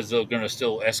Turk says they're going to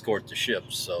still escort the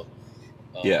ships, so...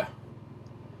 yeah.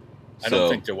 I don't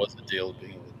think there was a deal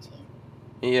being with it. So.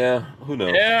 Yeah, who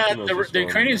knows? Yeah, the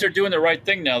Ukrainians are doing the right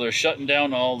thing now. They're shutting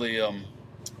down all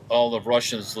the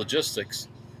Russians' logistics.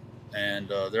 And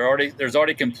there's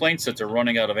already complaints that they're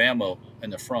running out of ammo in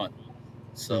the front.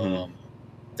 So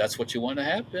that's what you want to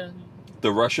happen.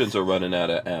 The Russians are running out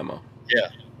of ammo.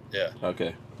 Yeah.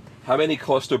 Okay. How many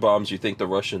cluster bombs do you think the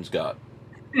Russians got?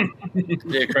 The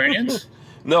Ukrainians?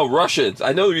 No, Russians.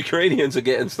 I know the Ukrainians are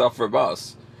getting stuff from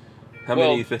us. How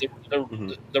many? You think?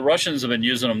 The Russians have been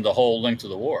using them the whole length of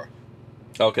the war.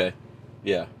 Okay.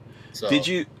 Yeah. So,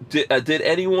 did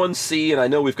anyone see, and I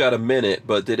know we've got a minute,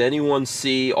 but did anyone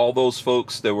see all those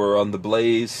folks that were on the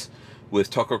Blaze with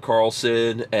Tucker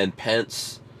Carlson and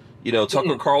Pence?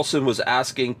 Tucker Carlson was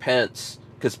asking Pence,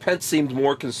 because Pence seemed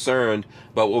more concerned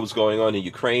about what was going on in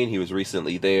Ukraine. He was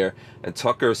recently there, and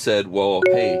Tucker said, well,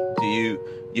 hey, do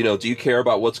you care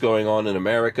about what's going on in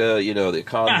America? The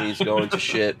economy's going to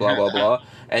shit, blah, blah, blah.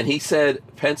 And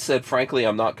Pence said, frankly,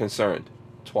 I'm not concerned.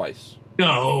 Twice.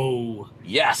 No.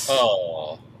 Yes.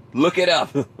 Oh. Look it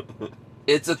up.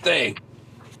 It's a thing.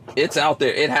 It's out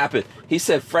there. It happened. He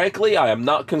said, frankly, I am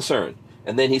not concerned.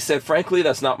 And then he said, frankly,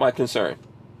 that's not my concern.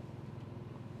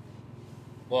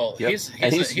 Well, yep.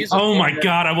 he's oh my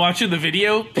God, I'm watching the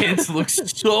video. Pence looks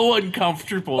so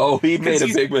uncomfortable. Oh, he made a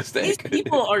big mistake. These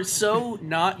people are so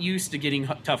not used to getting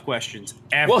tough questions.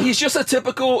 Ever. Well, he's a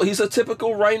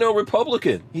typical rhino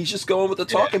Republican. He's just going with the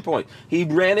talking point. He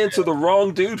ran into the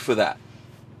wrong dude for that.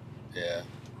 Yeah.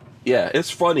 Yeah,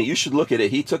 it's funny. You should look at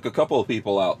it. He took a couple of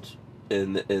people out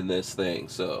in this thing.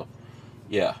 So,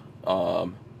 yeah.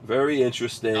 Very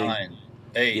interesting. 9,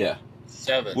 8. Yeah.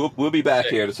 7. We'll be back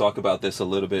 6. here to talk about this a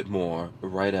little bit more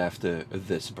right after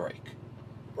this break.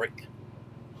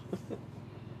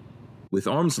 With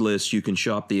Arms List, you can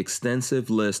shop the extensive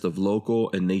list of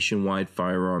local and nationwide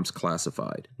firearms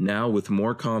classified, now with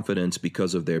more confidence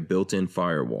because of their built-in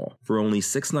firewall. For only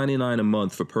 $6.99 a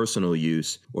month for personal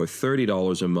use, or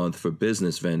 $30 a month for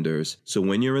business vendors, so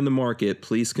when you're in the market,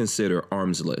 please consider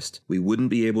Arms List. We wouldn't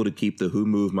be able to keep the Who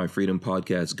Moved My Freedom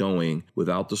podcast going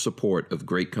without the support of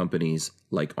great companies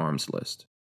like Arms List.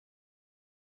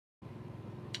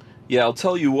 Yeah, I'll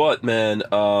tell you what, man,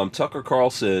 Tucker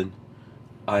Carlson...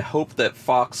 I hope that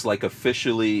Fox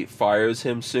officially fires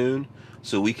him soon,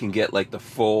 so we can get the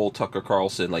full Tucker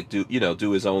Carlson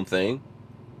do his own thing.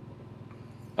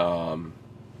 That'll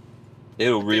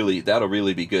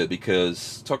really be good,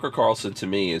 because Tucker Carlson to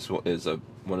me is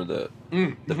one of the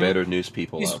better news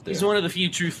people out there. He's one of the few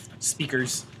truth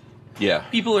speakers. Yeah,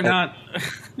 people are not.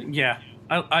 Yeah,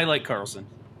 I like Carlson.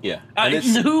 Yeah,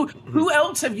 who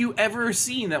else have you ever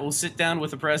seen that will sit down with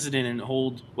the president and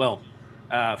hold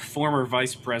former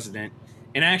vice president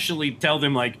and actually tell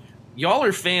them y'all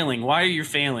are failing, why are you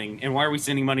failing, and why are we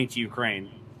sending money to Ukraine?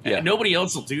 Yeah. And nobody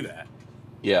else will do that.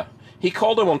 Yeah, he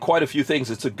called him on quite a few things.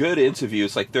 It's a good interview.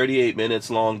 It's 38 minutes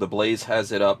long. The Blaze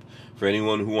has it up for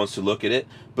anyone who wants to look at it.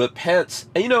 But Pence,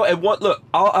 and look,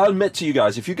 I'll admit to you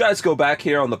guys, if you guys go back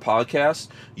here on the podcast,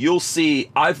 you'll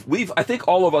see I think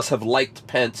all of us have liked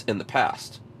Pence in the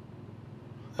past.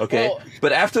 Okay,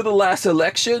 but after the last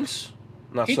elections,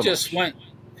 not so much.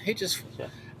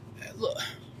 Look.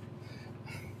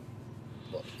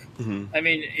 Mm-hmm. I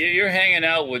mean, you're hanging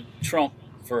out with Trump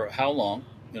for how long?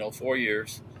 4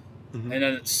 years. Mm-hmm. And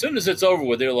then as soon as it's over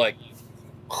with, they're like,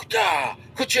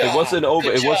 it wasn't over.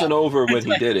 It wasn't over when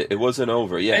he did it. It wasn't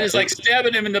over. Yeah. And it's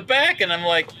stabbing him in the back. And I'm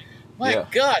like, my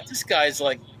God, this guy's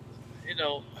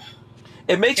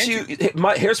It makes you.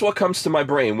 Here's what comes to my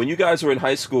brain. When you guys were in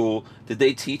high school, did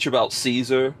they teach about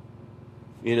Caesar?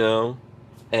 you know,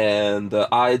 and the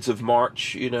Ides of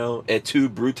March, you know, et tu,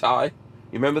 Bruti. You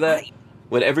remember that?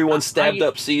 When everyone stabbed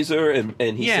up Caesar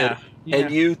and he said,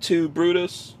 and you too,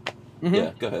 Brutus? Mm-hmm.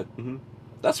 Yeah, go ahead. Mm-hmm.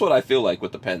 That's what I feel like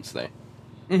with the Pence thing.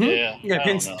 Mm-hmm. Yeah,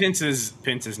 Pence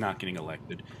is not getting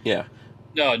elected. Yeah.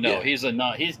 No, he's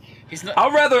not. He's not.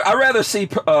 I'd rather see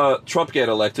Trump get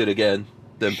elected again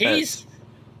than Pence. He's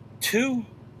too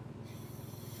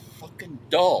fucking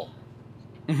dull.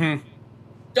 Mm-hmm.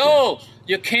 Dull.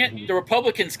 You can't. The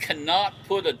Republicans cannot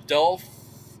put a dull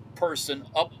person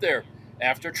up there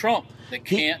after Trump. They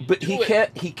can't.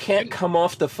 He can't come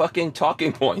off the fucking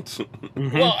talking points.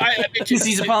 Mm-hmm. Well, because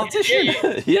he's a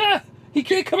politician. Yeah, he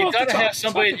can't come off.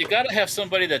 You gotta have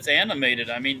somebody that's animated.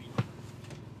 I mean,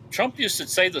 Trump used to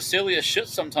say the silliest shit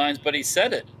sometimes, but he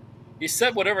said it. He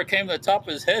said whatever came to the top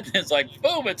of his head, and it's like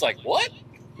boom. It's like what?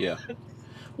 Yeah.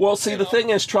 Well, see, the thing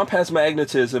is, Trump has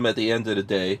magnetism at the end of the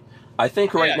day. I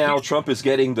think right now Trump is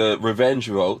getting the revenge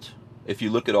vote. If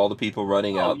you look at all the people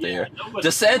running out there,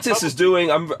 DeSantis is doing.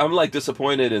 I'm like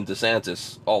disappointed in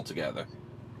DeSantis altogether.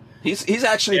 He's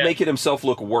actually making himself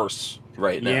look worse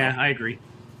right now. Yeah, I agree.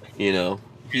 You know,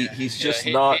 he's just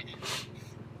not,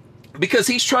 because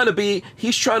he's trying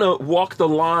to walk the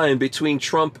line between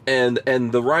Trump and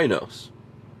the rhinos.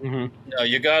 Mm-hmm. No,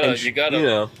 you gotta. You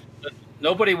know.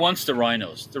 Nobody wants the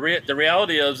rhinos. The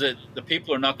reality is that the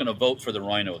people are not going to vote for the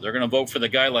rhino. They're going to vote for the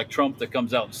guy like Trump that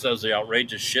comes out and says the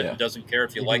outrageous shit and doesn't care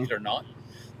if you like it or not.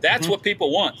 That's what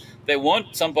people want. They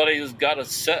want somebody who's got a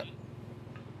set,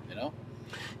 you know?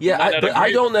 Yeah, but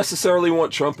I don't necessarily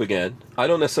want Trump again. I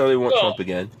don't necessarily want Trump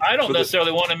again. I don't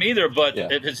necessarily want him either, but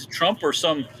if it's Trump or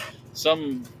some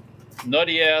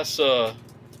nutty-ass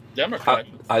Democrat.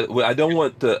 I don't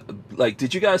want the, like,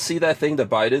 did you guys see that thing that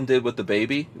Biden did with the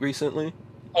baby recently?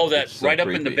 Oh, that's so right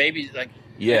creepy. Up in the baby, like,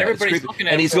 yeah, everybody's looking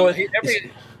at and him he's going,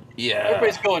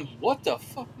 everybody's going, what the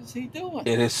fuck is he doing?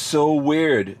 It is so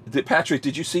weird. Patrick,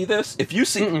 did you see this? If you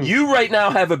see, you right now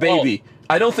have a baby,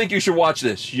 I don't think you should watch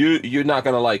this. You're not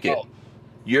gonna like it.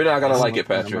 You're not gonna like it,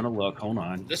 Patrick. I'm gonna look. Hold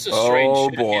on. This is strange. Oh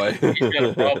boy. He's got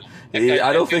a problem.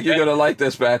 I don't think you're gonna like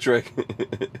this, Patrick.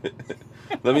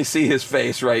 Let me see his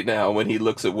face right now when he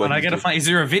looks at what. I gotta find. Is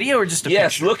there a video or just a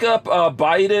yes? picture? Look up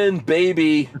Biden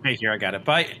baby. Okay, here I got it.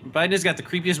 Biden has got the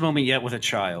creepiest moment yet with a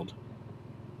child.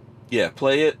 Yeah,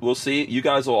 play it. We'll see. You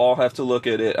guys will all have to look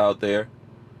at it out there.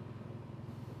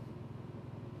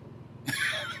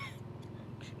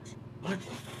 What the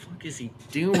fuck is he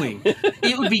doing?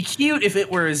 It would be cute if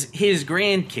it were his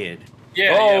grandkid.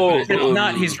 Yeah, but it's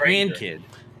not his grandkid.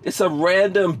 It's a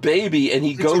random baby, and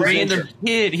he goes. A random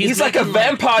kid. He's like a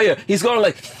vampire. He's going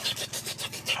like.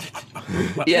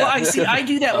 Yeah. Well, I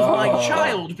do that with my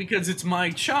child because it's my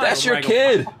child. That's your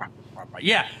kid.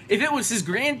 Yeah. If it was his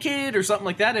grandkid or something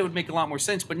like that, it would make a lot more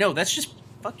sense. But no, that's just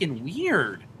fucking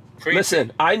weird.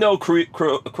 Listen, I know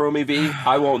Chromie V.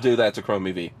 I won't do that to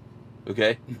Chromie V.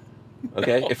 Okay.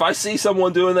 Okay. If I see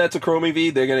someone doing that to Chromie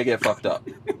V, they're gonna get fucked up.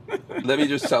 Let me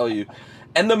just tell you.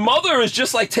 And the mother is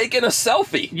just like taking a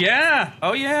selfie. Yeah.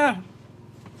 Oh yeah.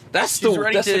 That's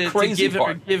the crazy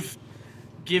part.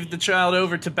 Give the child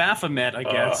over to Baphomet, I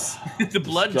guess. The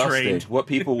blood trade. What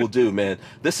people will do, man.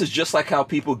 This is just like how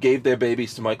people gave their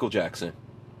babies to Michael Jackson.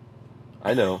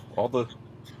 I know all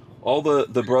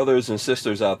the brothers and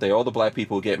sisters out there, all the black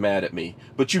people get mad at me.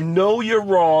 But you know you're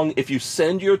wrong if you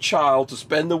send your child to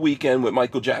spend the weekend with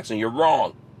Michael Jackson. You're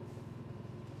wrong.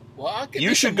 Well,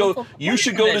 you should go to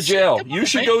jail. You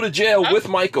should go to jail with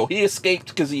Michael. He escaped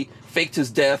because he faked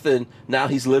his death, and now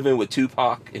he's living with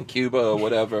Tupac in Cuba or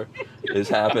whatever is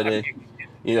happening.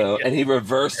 You know, and he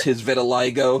reversed his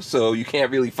vitiligo, so you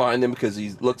can't really find him because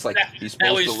he looks like he's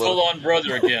supposed to look. Now he's full-on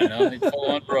brother again, huh? He's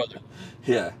full-on brother.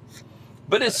 Yeah.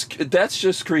 But that's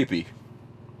just creepy.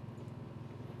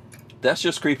 That's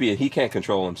just creepy, and he can't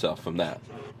control himself from that.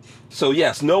 So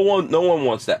yes, no one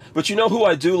wants that. But you know who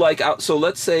I do like out? So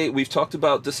let's say we've talked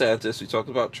about DeSantis, we talked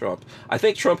about Trump. I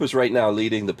think Trump is right now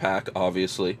leading the pack,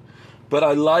 obviously. But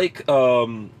I like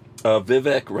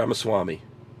Vivek Ramaswamy.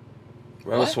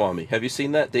 Ramaswamy. Have you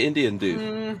seen that? The Indian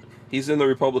dude. He's in the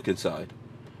Republican side.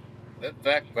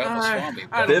 Vivek Ramaswamy.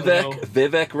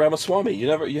 Vivek Ramaswamy.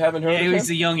 You haven't heard of him? He's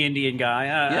a young Indian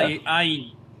guy. I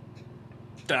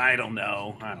don't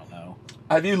know.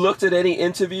 Have you looked at any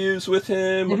interviews with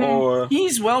him or?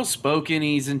 He's well spoken.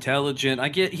 He's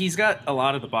intelligent. He's got a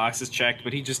lot of the boxes checked,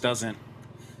 but he just doesn't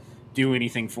do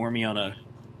anything for me on a.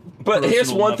 But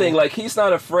here's one thing: like he's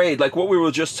not afraid. Like what we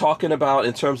were just talking about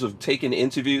in terms of taking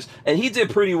interviews, and he did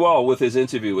pretty well with his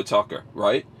interview with Tucker,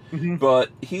 right?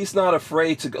 But he's not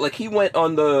afraid to like. He went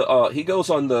on the. He goes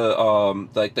on the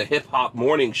like the hip hop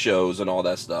morning shows and all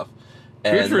that stuff.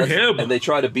 Good for him. And they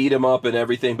try to beat him up and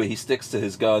everything, but he sticks to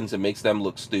his guns and makes them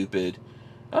look stupid.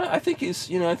 I think he's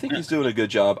doing a good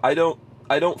job. I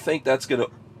don't think that's going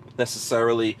to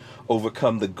necessarily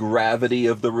overcome the gravity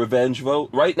of the revenge vote.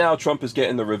 Right now, Trump is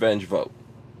getting the revenge vote.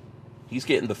 He's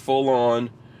getting the full-on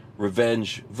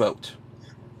revenge vote.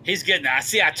 He's getting.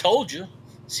 I told you.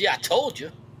 See, I told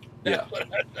you. Yeah.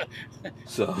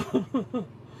 So.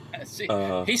 See,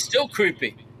 he's still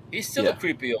creepy. He's still a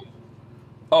creepy old.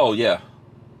 Oh yeah,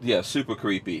 super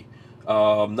creepy.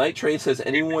 Night Train says,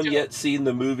 anyone yet seen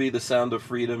the movie The Sound of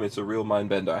Freedom? It's a real mind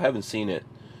bender. I haven't seen it.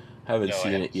 Haven't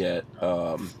seen it yet.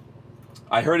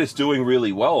 I heard it's doing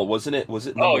really well, wasn't it? Was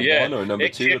it number one or number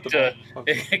two?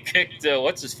 It kicked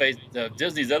what's his face?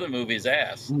 Disney's other movie's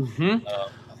ass. Mm-hmm.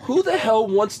 Who the hell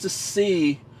wants to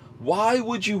see? Why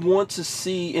would you want to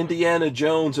see Indiana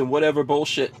Jones and whatever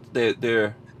bullshit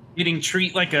they're getting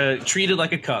treated like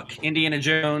a cuck? Indiana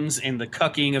Jones and the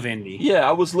cucking of Indy. Yeah,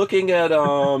 I was looking at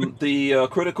the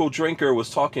Critical Drinker was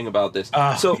talking about this.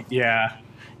 Yeah.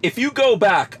 If you go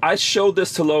back, I showed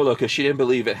this to Lola because she didn't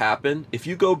believe it happened. If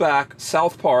you go back,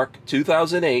 South Park,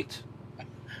 2008,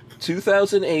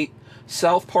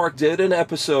 South Park did an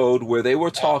episode where they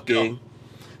were talking.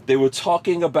 They were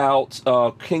talking about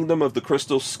Kingdom of the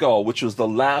Crystal Skull, which was the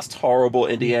last horrible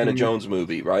Indiana Jones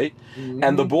movie, right? Mm-hmm.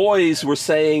 And the boys were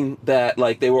saying that,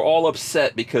 like, they were all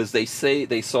upset because they say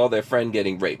they saw their friend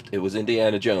getting raped. It was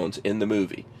Indiana Jones in the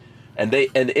movie, and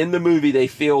in the movie they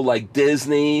feel like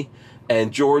Disney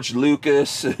and George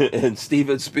Lucas and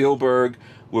Steven Spielberg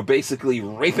were basically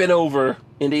raping over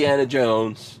Indiana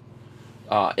Jones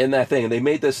in that thing. And they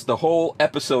made this, the whole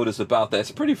episode is about that. It's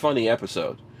a pretty funny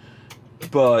episode.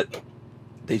 But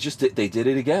they did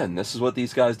it again. This is what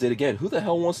these guys did again. Who the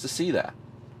hell wants to see that?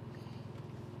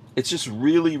 It's just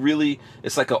really, really,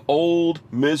 it's like an old,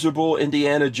 miserable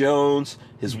Indiana Jones.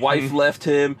 His wife left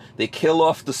him. They kill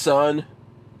off the son.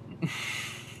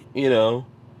 You know.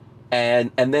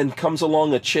 And then comes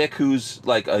along a chick who's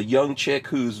like a young chick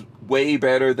who's way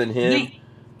better than him.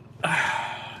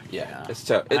 Yeah, it's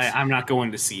tough. I'm not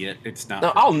going to see it. It's not.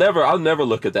 No, I'll never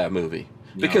look at that movie.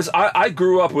 No. Because I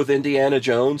grew up with Indiana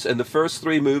Jones, and the first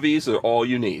 3 movies are all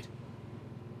you need.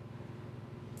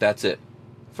 That's it.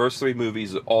 First 3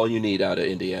 movies are all you need out of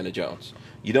Indiana Jones.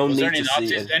 You don't need to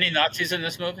see any Nazis in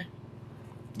this movie?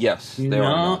 Yes, there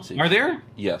are Nazis. Are there?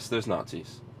 Yes, there's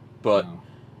Nazis. But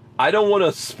I don't want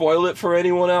to spoil it for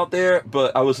anyone out there,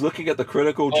 but I was looking at the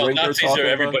Critical Drinker Nazis are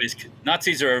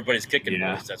everybody's kicking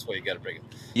boys. That's why you got to bring it.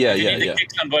 Yeah, you need to kick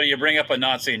somebody, you bring up a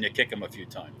Nazi and you kick him a few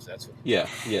times. That's what. Yeah,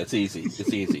 it's easy.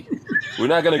 It's easy. We're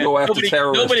not going to go after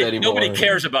terrorists anymore. Nobody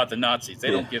cares about the Nazis.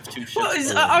 They don't give 2 shits.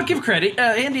 Well, I'll give credit.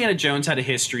 Indiana Jones had a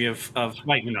history of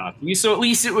fighting Nazis, so at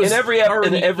least it was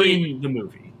in the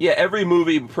movie. Yeah, every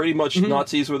movie, pretty much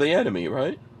Nazis were the enemy,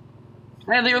 right?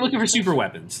 And they were looking for super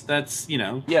weapons. That's, you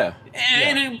know. Yeah.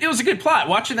 And it was a good plot.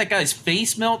 Watching that guy's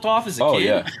face melt off as a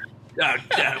kid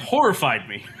horrified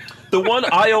me. The one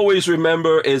I always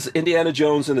remember is Indiana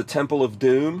Jones in the Temple of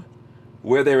Doom,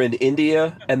 where they're in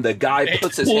India, and the guy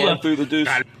puts his hand through the deuce,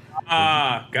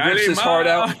 rips his heart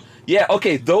out. Yeah,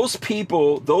 okay, those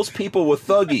people were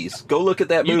thuggies. Go look at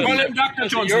that movie. You call them Dr.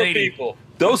 Jones lady. People.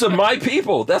 Those are my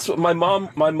people. That's what my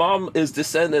mom is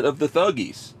descendant of the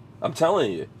thuggies. I'm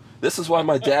telling you. This is why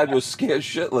my dad was scared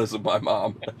shitless of my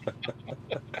mom.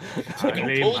 Pull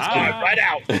his heart right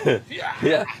out.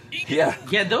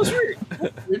 Yeah. Those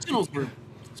originals were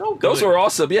so good. Those were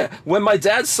awesome. Yeah. When my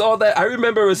dad saw that, I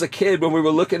remember as a kid when we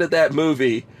were looking at that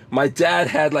movie, my dad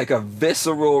had like a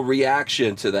visceral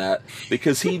reaction to that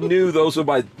because he knew those were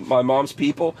my mom's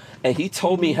people, and he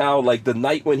told me how, like, the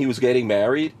night when he was getting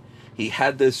married, he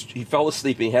fell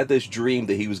asleep and he had this dream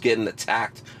that he was getting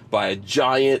attacked by a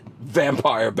giant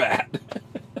vampire bat.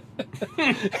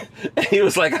 And he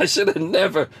was like, I should have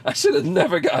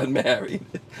never gotten married.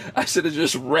 I should have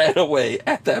just ran away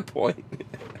at that point.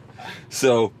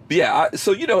 So yeah,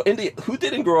 who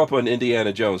didn't grow up on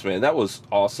Indiana Jones, man? That was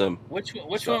awesome. Which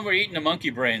one were eating the monkey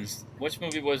brains? Which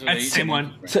movie was it? That's the same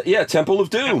one. Temple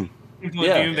of Doom. Temple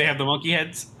of Doom. They have the monkey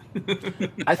heads.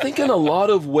 I think in a lot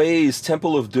of ways,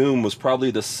 Temple of Doom was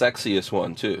probably the sexiest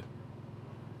one too.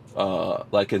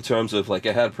 Like in terms of, like,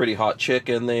 it had a pretty hot chick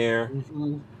in there.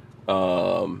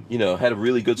 Had a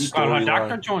really good storyline.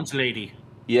 Dr. Jones lady.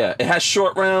 Yeah, it has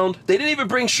Short Round. They didn't even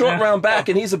bring Short Round back,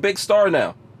 and he's a big star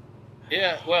now.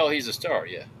 Yeah, well, he's a star.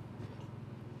 Yeah.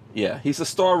 Yeah, he's a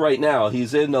star right now.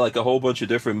 He's in like a whole bunch of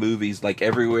different movies, like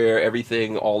Everywhere,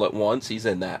 Everything, All at Once. He's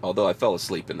in that. Although I fell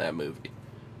asleep in that movie.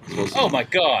 Oh my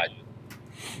God!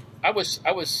 I was in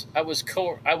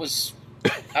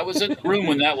the room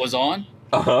when that was on.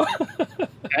 Uh-huh.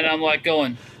 And I'm like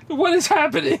going, what is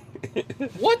happening?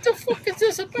 What the fuck is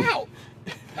this about?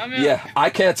 I mean, Yeah, I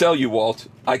can't tell you, Walt.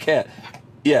 I can't.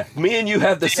 Yeah, me and you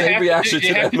have the same reaction to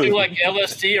you have that to movie. do like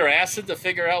LSD or acid to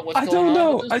figure out what's I going don't on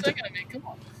know. with this thing? I mean, come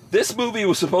on. This movie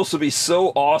was supposed to be so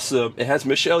awesome. It has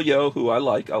Michelle Yeoh, who I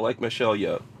like. I like Michelle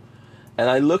Yeoh. And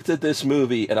I looked at this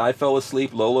movie, and I fell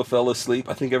asleep. Lola fell asleep.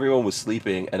 I think everyone was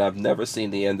sleeping, and I've never seen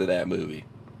the end of that movie.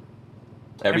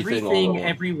 Everything all at once.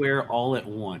 everywhere, all at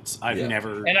once. I've Yeah.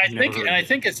 never. And I never think heard and I of it.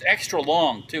 think it's extra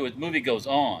long too. The movie goes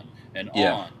on and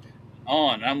Yeah.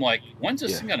 on. And I'm like, when's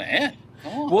this thing gonna end?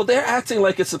 Come on. Well, they're acting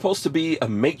like it's supposed to be a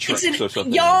Matrix or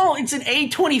something. Y'all, it's an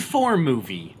A24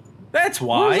 movie. That's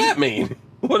why. What does that mean?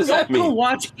 What does that Don't mean? go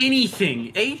watch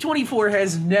anything. A24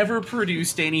 has never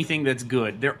produced anything that's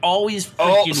good. They're always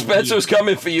freaking Oh, Spencer's weird.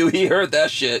 coming for you. He heard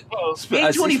that shit. I see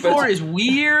A24 Spencer. is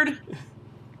weird.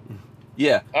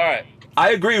 Yeah, All right.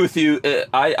 I agree with you.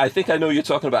 I think I know what you're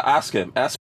talking about. Ask him.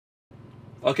 Ask.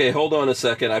 Okay, hold on a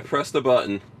second. I pressed the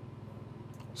button.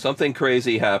 Something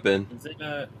crazy happened. Is it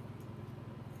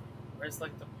where's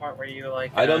like the part where you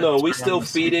like? I don't know. We turn still on the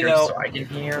feeding speakers out- So I can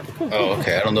hear. Oh,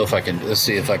 okay. I don't know if I can. Let's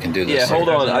see if I can do this. Yeah, hold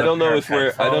on. There's I don't know another if pair we're.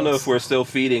 of I don't know if headphones. we're still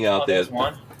feeding out Oh, there. there's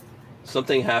one.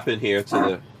 Something happened here to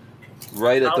the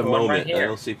right at Oh, the one right moment. I here.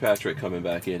 don't see Patrick coming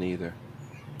back in either.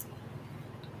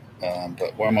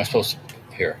 But where am I supposed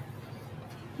to? Here.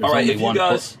 There's All right, only if you one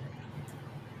guys.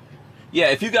 Yeah,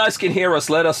 if you guys can hear us,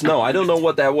 let us know. I don't know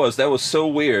what that was. That was so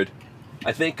weird.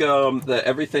 I think that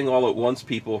Everything All at Once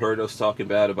people heard us talking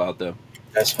bad about them,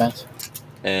 That's Spence.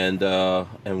 and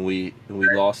we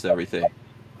lost everything.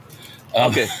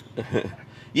 Um, Okay.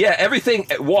 Yeah, everything.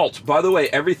 Walt, by the way,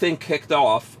 everything kicked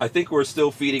off. I think we're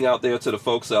still feeding out there to the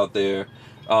folks out there.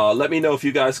 Let me know if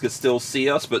you guys could still see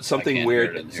us, but something can't weird,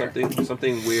 hear it in here.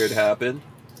 something weird happened.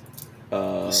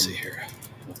 Let's see here.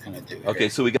 What can I do? Here? Okay,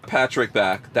 so we got Patrick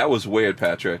back. That was weird,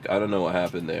 Patrick. I don't know what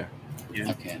happened there.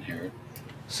 I can't hear it.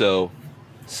 So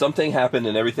something happened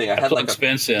and everything. I had Plug like a,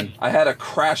 Spence in. I had a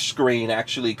crash screen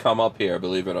actually come up here,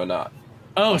 believe it or not.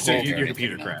 Oh, so Okay. your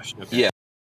computer crashed. Okay. Yeah.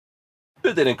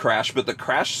 It didn't crash, but the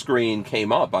crash screen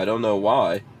came up. I don't know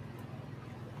why.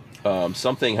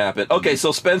 Something happened. Okay,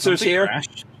 so Spencer's Something here.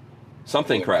 crashed.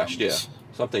 Something Really crashed, yeah. problems.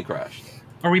 Something crashed.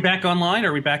 Are we back online?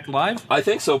 Are we back live? I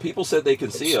think so. People said they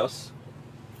can see us.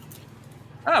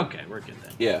 Okay, we're good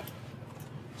then. Yeah.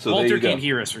 So there Walter you go. can't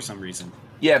hear us for some reason.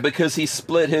 Yeah, because he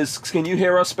split his... Can you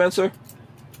hear us, Spencer?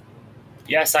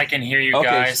 Yes, I can hear you Okay,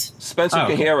 guys. Spencer Oh,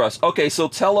 can cool. hear us. Okay, so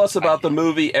tell us about the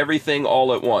movie Everything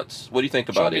All at Once. What do you think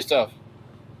Show about me it? stuff.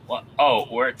 What? Oh,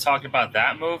 we're talking about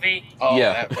that movie. Oh,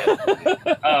 Yeah.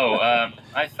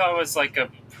 I thought it was like a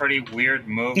pretty weird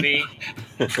movie.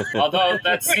 Although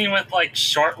that scene with like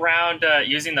Short Round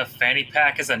using the fanny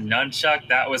pack as a nunchuck,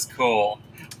 that was cool.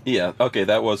 Yeah, okay,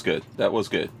 that was good. That was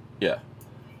good. Yeah.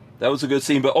 That was a good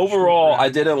scene. But overall, I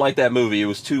didn't like that movie. It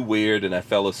was too weird and I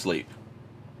fell asleep.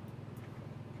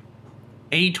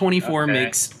 A24 Okay.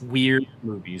 makes weird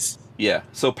movies. Yeah.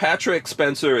 So Patrick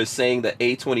Spencer is saying that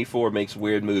A24 makes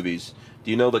weird movies.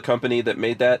 Do you know the company that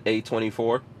made that,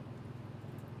 A24?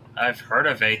 I've heard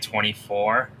of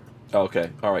A24. Okay.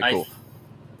 All right, I- cool.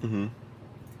 Mm-hmm.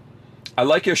 I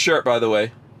like your shirt, by the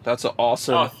way. That's an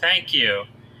awesome... Oh, thank you.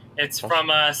 It's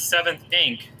from Seventh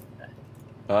Ink.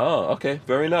 Oh, okay.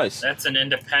 Very nice. That's an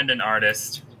independent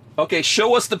artist. Okay,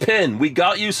 show us the pin. We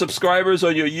got you subscribers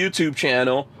on your YouTube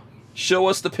channel. Show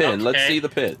us the pin. Let's Okay. see the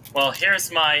pin. Well,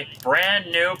 here's my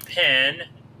brand new pin.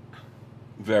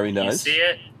 Very You nice. see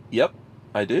it? Yep,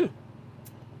 I do.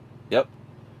 Yep.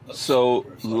 So,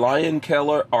 Lion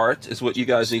Keller Art is what you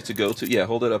guys need to go to. Yeah,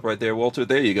 hold it up right there, Walter.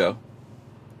 There you go.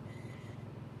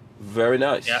 Very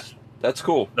nice. Yep. That's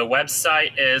cool. The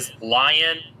website is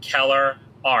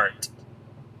lionkellerart.com.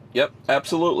 Yep,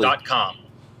 absolutely.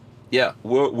 Yeah,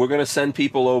 we're going to send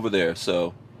people over there,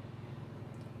 so...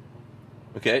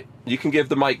 Okay, you can give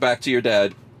the mic back to your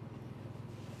dad.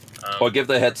 Or give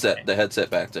the headset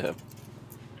back to him.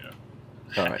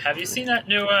 All right. Have you seen that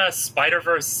new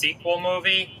Spider-Verse sequel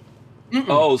movie?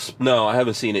 Oh, no, I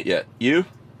haven't seen it yet. You?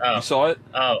 Oh, You saw it?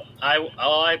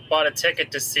 I bought a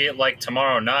ticket to see it like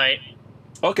tomorrow night.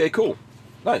 Okay, cool.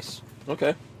 Nice.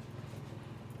 Okay.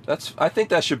 I think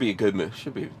that should be a good move.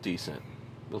 Should be decent.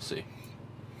 We'll see.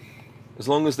 As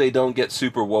long as they don't get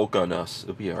super woke on us,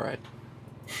 it'll be all right.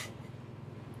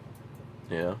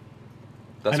 Yeah.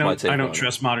 That's my take I on don't it.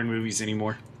 trust modern movies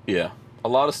anymore. Yeah. A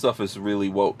lot of stuff is really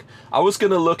woke. I was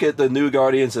going to look at the new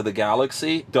Guardians of the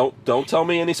Galaxy. Don't tell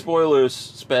me any spoilers,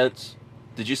 Spence.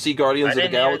 Did you see Guardians I of the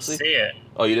didn't even Galaxy? see it.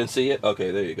 Oh, you didn't see it? Okay,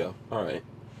 there you go. All right.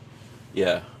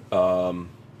 Yeah.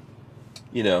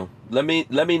 You know, let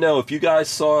me know if you guys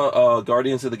saw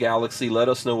Guardians of the Galaxy. Let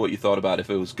us know what you thought about it, if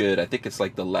it was good. I think it's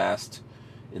like the last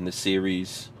in the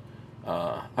series.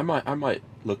 I might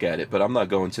look at it, but I'm not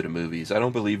going to the movies. I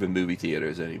don't believe in movie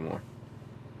theaters anymore.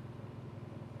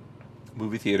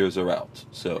 Movie theaters are out.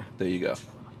 So there you go.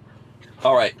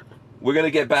 All right, we're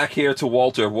gonna get back here to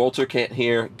Walter. Walter can't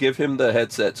hear. Give him the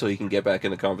headset so he can get back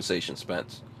in the conversation,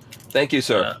 Spence. Thank you,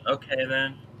 sir. Okay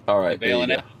then. All right, there you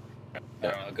go.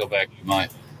 I'll go back to mine.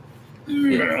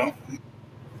 Yeah.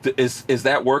 Is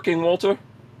that working, Walter?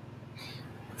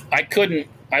 I couldn't.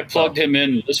 I plugged him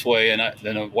in this way, and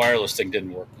then a wireless thing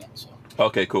didn't work. Now, so.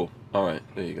 Okay, cool. All right,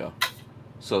 there you go.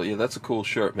 So yeah, that's a cool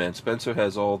shirt, man. Spencer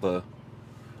has all the.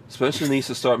 Spencer needs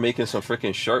to start making some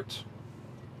freaking shirts.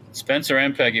 Spencer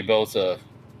and Peggy both are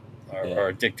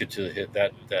addicted to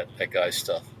that guy's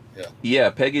stuff. Yeah. Yeah,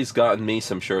 Peggy's gotten me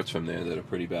some shirts from there that are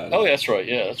pretty bad. Oh, that's right.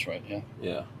 Yeah, that's right. Yeah.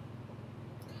 Yeah.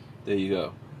 There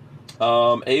you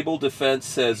go. Able Defense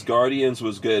says Guardians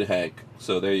was good, Hank.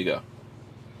 So there you go.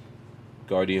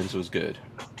 Guardians was good.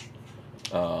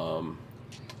 I'll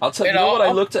tell you what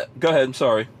I looked at. Go ahead. I'm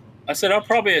sorry. I said I'll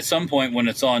probably at some point when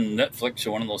it's on Netflix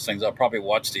or one of those things, I'll probably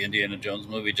watch the Indiana Jones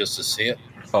movie just to see it.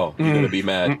 Oh, you're gonna be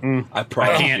mad. I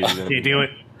promise you. Can't do it.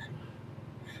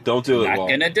 Don't do it. Not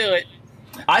gonna do it.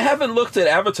 I haven't looked at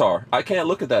Avatar. I can't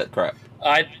look at that crap.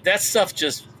 That stuff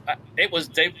just. It was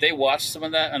they watched some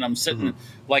of that, and I'm sitting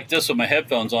like this with my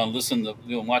headphones on,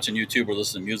 watching YouTube or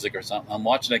listening to music or something. I'm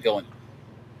watching it, going,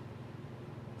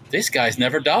 these guys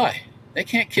never die. They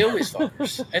can't kill these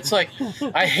fuckers. It's like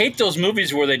I hate those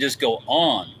movies where they just go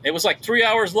on. It was like 3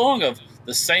 hours long of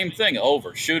the same thing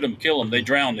over. Shoot them, kill them, they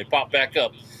drown, they pop back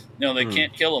up. They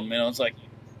can't kill them. It's like,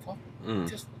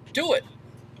 just do it.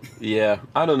 Yeah,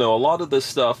 I don't know. A lot of this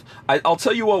stuff. I'll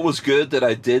tell you what was good that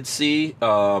I did see.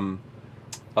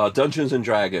 Dungeons and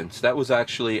Dragons. That was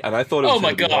actually, and I thought it was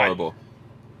going to be horrible.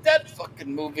 That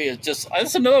fucking movie is just.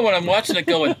 That's another one I'm watching it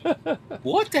going,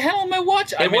 what the hell am I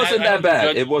watching? It wasn't that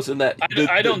bad. It wasn't that.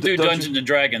 I don't do Dungeons and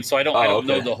Dragons, so I don't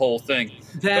know the whole thing.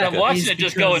 But I'm watching it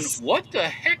just going, what the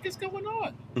heck is going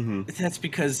on? Mm-hmm. That's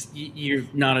because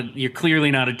you're clearly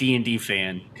not a D&D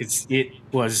fan, because it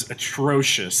was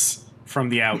atrocious from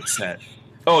the outset.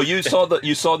 Oh, you saw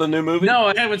the new movie? No,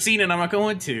 I haven't seen it. I'm not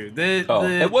going to.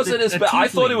 It wasn't as bad. I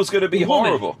thought it was going to be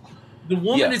horrible. The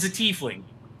woman is a tiefling.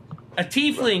 A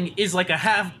tiefling is like a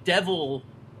half devil,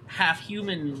 half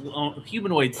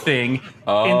humanoid thing,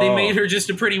 and they made her just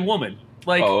a pretty woman.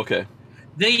 Like, okay.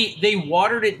 They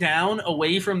watered it down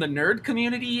away from the nerd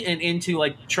community and into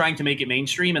like trying to make it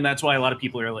mainstream, and that's why a lot of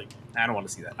people are like, I don't want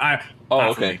to see that.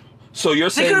 Okay. So you're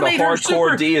saying the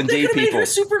hardcore D&D people made her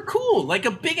super cool, like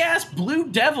a big ass blue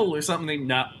devil or something.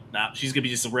 No, she's gonna be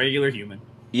just a regular human.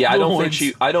 Yeah, I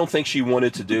don't think she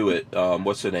wanted to do it.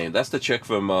 What's her name? That's the chick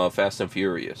from Fast and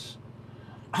Furious.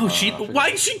 Oh,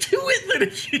 why'd she do it then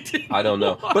if she did? I don't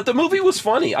know. But the movie was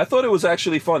funny. I thought it was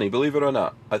actually funny, believe it or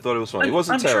not. I thought it was funny. It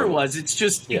wasn't terrible. I'm sure it was. It's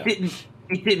just it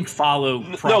didn't follow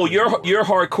No, properly. you're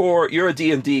hardcore. You're a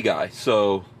D&D guy,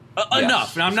 so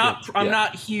enough. And I'm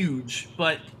not huge,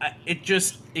 but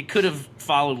it could have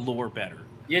followed lore better.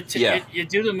 You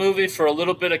do the movie for a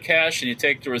little bit of cash and you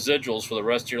take the residuals for the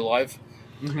rest of your life.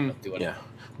 Yeah.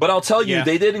 But I'll tell you,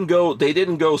 they didn't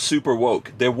go super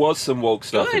woke. There was some woke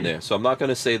stuff in there, so I'm not going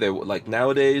to say they like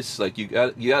nowadays. Like you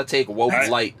got to take woke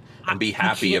light and be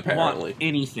happy. Apparently,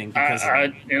 anything because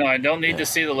I don't need to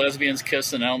see the lesbians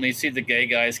kissing. I don't need to see the gay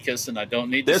guys kissing. I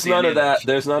don't need. There's none of that.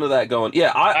 There's none of that going.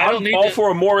 Yeah, I'm all for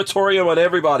a moratorium on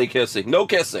everybody kissing. No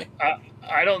kissing.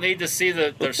 I don't need to see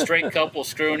the straight couple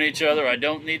screwing each other. I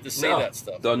don't need to see that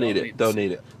stuff. Don't need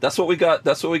it. That's what we got.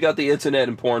 That's what we got the internet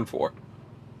and porn for.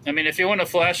 I mean, if you want to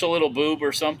flash a little boob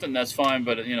or something, that's fine.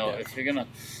 But if you're gonna,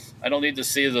 I don't need to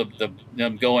see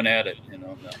them going at it.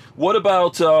 No. What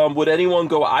about would anyone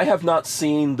go? I have not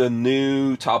seen the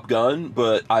new Top Gun,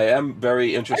 but I am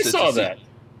very interested. I saw that.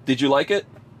 Did you like it?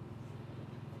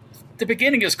 The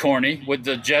beginning is corny with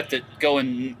the jet that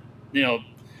going,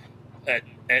 at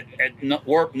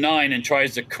warp 9 and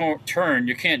tries to turn.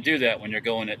 You can't do that when you're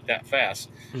going at that fast,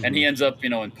 and he ends up,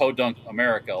 in Podunk,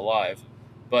 America, alive.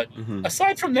 But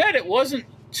aside from that, it wasn't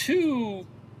too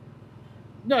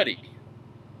nutty.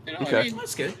 Okay. I mean,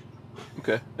 that's good.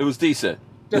 Okay, it was decent.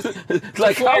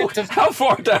 Like how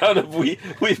far down have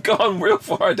we've gone real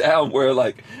far down where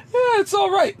like it's all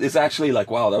right. It's actually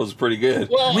like wow, that was pretty good.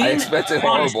 Well, I expected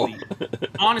horrible.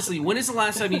 Honestly, when is the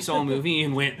last time you saw a movie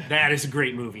and went, that is a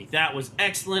great movie, that was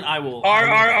excellent, I will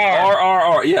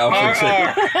RRR. Yeah,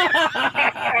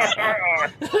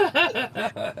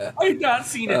 I've not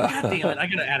seen it. God damn it, I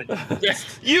gotta add it.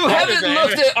 You haven't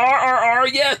looked at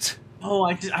RRR yet. Oh,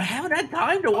 I haven't had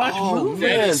time to watch movies.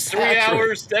 That is 3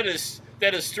 hours.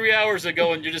 That is 3 hours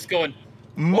ago, and you're just going,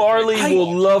 Marley I-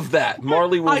 will love that.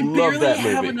 Marley will I love that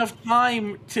barely have movie. enough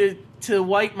time to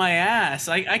wipe my ass.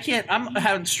 I can't.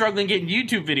 I'm struggling getting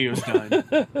YouTube videos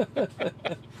done.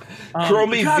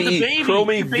 Chromie God, V- the baby,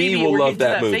 Chromie the V baby, will we're love getting to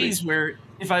that movie. phase where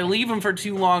if I leave him for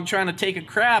too long trying to take a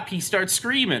crap, he starts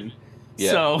screaming.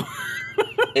 Yeah. So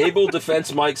Able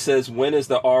Defense Mike says, when is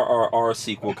the RRR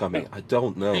sequel coming? I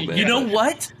don't know, man. you know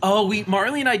what? Oh,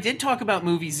 Marley and I did talk about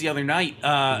movies the other night.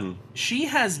 She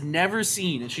has never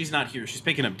seen, and she's not here. She's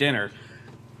picking up dinner.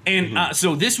 And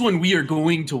so this one we are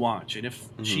going to watch, and if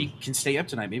she can stay up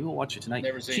tonight, maybe we'll watch it tonight.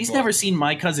 She's never seen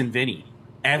My Cousin Vinny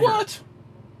ever. What?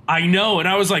 I know, and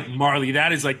I was like, Marley,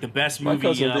 that is like the best movie. My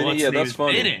Cousin Vinny, yeah, that's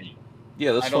funny. In.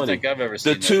 Yeah, that's I don't funny. think I've ever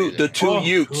seen the two Oh,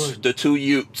 Utes, good. the two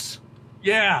Utes.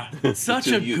 Yeah, such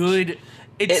two a Utes. good.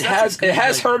 It's It such has a good,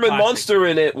 Herman classic. Munster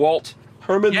in it, Walt.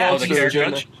 Herman Yeah, Munster. the is in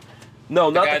character? it. No,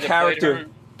 not guy the that played character.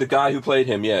 Herman? The guy who played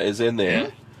him, yeah, is in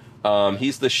there.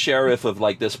 He's the sheriff of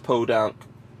like this podunk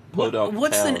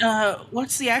What's town.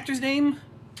 what's the actor's name?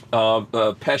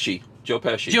 Pesci, Joe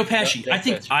Pesci. Joe Pesci. Joe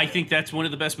I think Pesci. that's one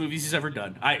of the best movies he's ever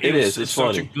done. It is. It's It's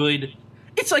such funny. a good.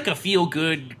 It's like a feel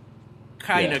good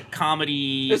kind of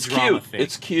comedy. It's drama cute. thing.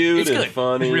 It's cute It's and good.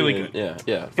 funny. It's really and- good. Yeah.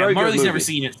 Yeah, Very good Marley's movie. never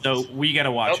seen it, so we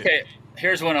gotta watch it. Okay,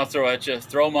 here's one I'll throw at you.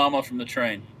 Throw Mama from the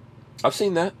Train. I've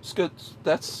seen that. It's good. That's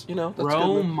that's Throw good.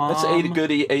 That's an Mom.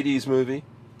 good 80s movie.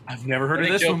 I've never heard I of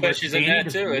think this Joe one. but Pesci's in Danny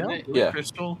that too, DeVito, isn't he? Billy Yeah.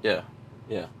 Crystal. Yeah.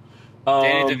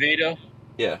 Danny DeVito.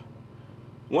 Yeah.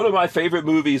 One of my favorite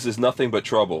movies is Nothing But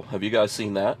Trouble. Have you guys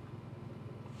seen that?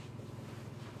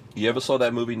 You ever saw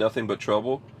that movie, Nothing But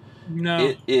Trouble? No,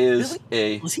 It is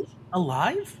was he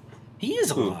alive? He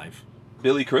is Who? alive.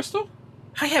 Billy Crystal?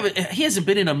 I haven't. He hasn't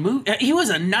been in a movie. He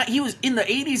was He was in the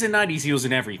 80s and 90s. He was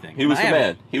in everything. He was I the haven't-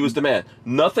 man. He was the man.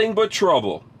 Nothing But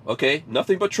Trouble. Okay?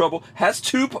 Nothing But Trouble. Has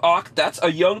Tupac. That's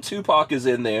a young Tupac is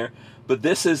in there. But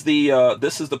this is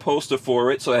the poster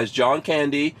for it. So it has John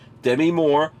Candy, Demi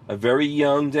Moore, a very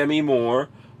young Demi Moore,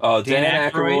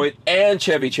 Dan Aykroyd, and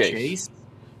Chevy Chase.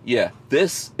 Yeah,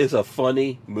 this is a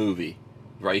funny movie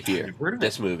right here. I've heard of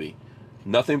This movie.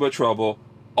 Nothing But Trouble.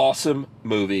 Awesome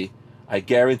movie. I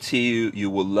guarantee you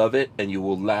will love it and you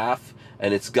will laugh.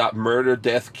 And it's got murder,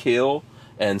 death, kill,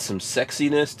 and some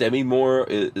sexiness. Demi Moore,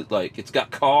 it's got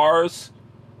cars.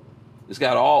 It's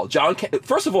got all.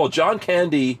 First of all, John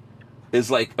Candy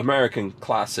is like American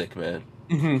classic, man.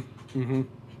 Mm-hmm.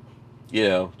 You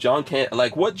know,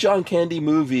 what John Candy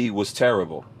movie was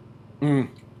terrible?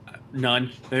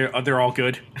 None. They're all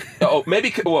good. Oh,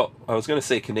 maybe. Well, I was gonna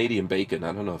say Canadian Bacon.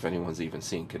 I don't know if anyone's even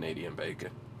seen Canadian Bacon.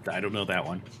 I don't know that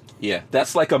one. Yeah,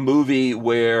 that's like a movie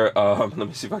where. Let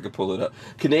me see if I can pull it up.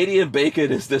 Canadian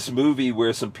Bacon is this movie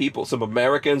where some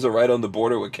Americans are right on the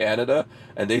border with Canada,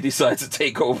 and they decide to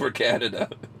take over Canada.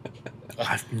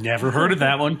 I've never heard of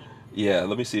that one. Yeah,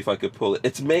 let me see if I could pull it.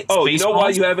 It's made. Oh, you know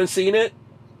why Spaceballs? you haven't seen it?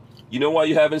 You know why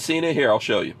you haven't seen it? Here, I'll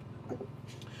show you.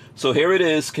 So here it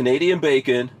is, Canadian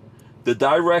Bacon. The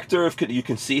director of you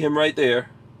can see him right there.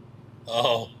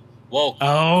 Oh, whoa.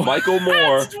 Oh, Michael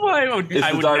Moore That's why I would is the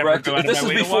never go director. out of This my is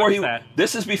way to before watch he. that.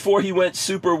 This is before he went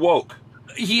super woke.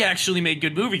 He actually made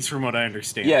good movies, from what I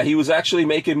understand. Yeah, he was actually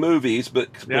making movies, but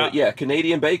Yeah. yeah,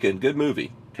 Canadian Bacon, good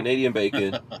movie. Canadian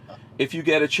Bacon. If you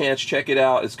get a chance, check it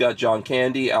out. It's got John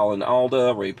Candy, Alan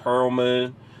Alda, Ray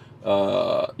Perlman.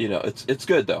 It's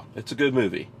good though. It's a good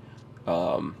movie.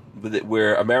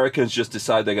 Where Americans just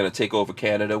decide they're going to take over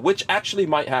Canada, which actually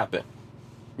might happen.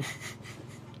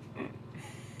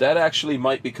 That actually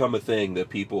might become a thing that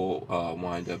people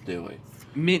wind up doing.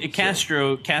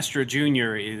 Castro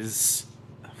Jr. is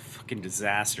a fucking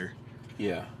disaster.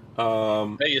 Yeah.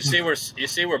 Hey, you see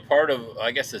where part of,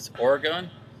 I guess it's Oregon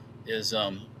is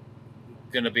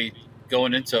going to be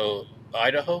going into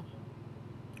Idaho.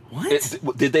 What?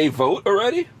 Did they vote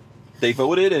already? They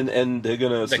voted and they're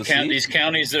going to secede? These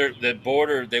counties that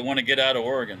border, they want to get out of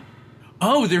Oregon.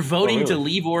 Oh, they're voting really? to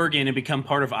leave Oregon and become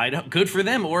part of Idaho. Good for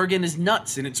them. Oregon is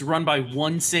nuts, and it's run by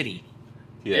one city.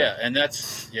 Yeah, and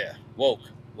that's woke.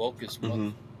 Woke is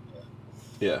one.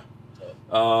 Yeah.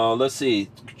 Let's see.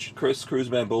 Chris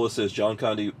Cruzman Bullis says John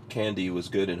Candy was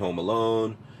good in Home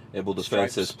Alone. Able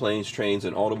Defense says Planes, Trains,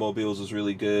 and Automobiles was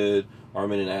really good.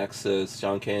 Armin and Axe says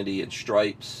John Candy in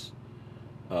Stripes.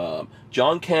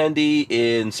 John Candy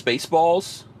in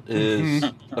Spaceballs is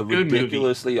a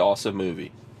ridiculously awesome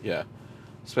movie. Yeah.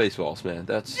 Spaceballs, man.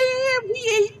 That's...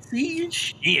 we ain't seeing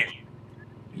shit.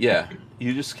 Yeah.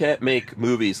 You just can't make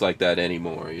movies like that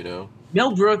anymore, you know?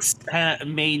 Mel Brooks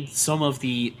made some of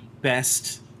the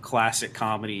best classic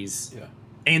comedies,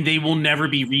 and they will never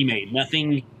be remade.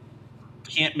 Nothing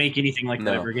can't make anything like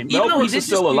that ever again. Mel Brooks is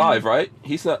still alive, right?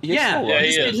 He's not. He's still alive. he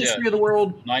is, History of the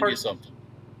World. 90-something.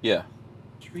 Yeah.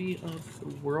 History of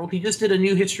the World. He just did a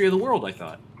new History of the World, I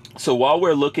thought. So while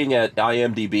we're looking at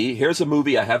IMDb, here's a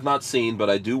movie I have not seen, but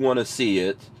I do want to see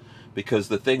it because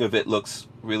the thing of it looks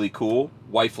really cool.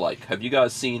 Wifelike. Have you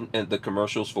guys seen the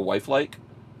commercials for Wifelike?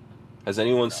 Has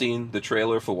anyone seen the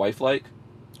trailer for Wifelike?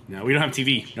 No, we don't have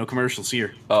TV. No commercials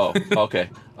here. Oh, okay.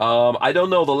 I don't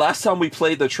know. The last time we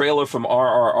played the trailer from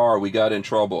RRR, we got in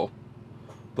trouble.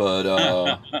 But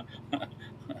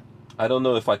I don't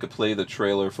know if I could play the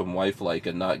trailer from Wifelike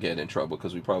and not get in trouble,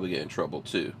 because we probably get in trouble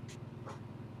too.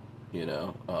 You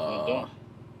know.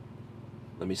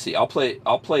 Let me see. I'll play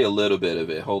a little bit of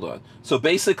it. Hold on. So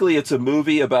basically, it's a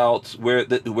movie about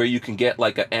where you can get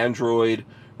like an Android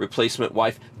replacement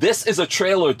wife. This is a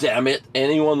trailer, damn it.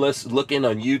 Anyone looking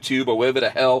on YouTube or wherever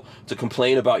the hell to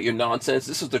complain about your nonsense,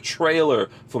 this is the trailer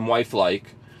from Wifelike.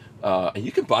 And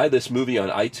you can buy this movie on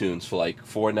iTunes for like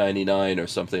 $4.99 or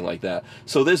something like that.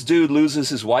 So this dude loses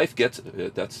his wife, that's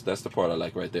the part I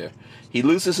like right there. He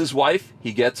loses his wife,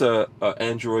 he gets a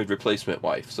Android replacement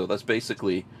wife. So that's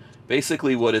basically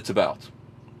what it's about.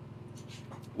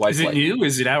 Wifelike. Is it new?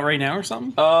 Is it out right now or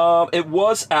something? It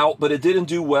was out, but it didn't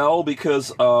do well because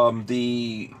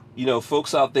the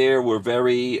folks out there were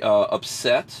very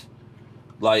upset.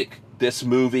 Like this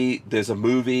movie, there's a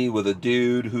movie with a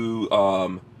dude who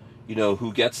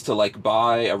who gets to like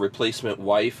buy a replacement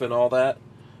wife and all that.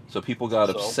 So people got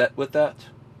upset with that.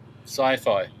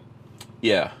 Sci-fi.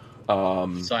 Yeah.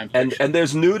 And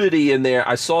there's nudity in there.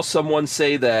 I saw someone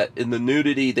say that in the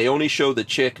nudity they only show the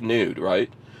chick nude,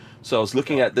 right? So I was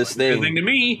looking at this thing. Good thing to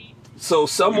me. So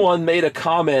someone made a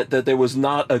comment that there was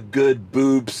not a good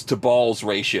boobs to balls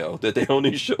ratio, that they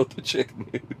only showed the chick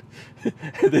nude.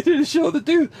 They didn't show the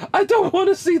dude. I don't want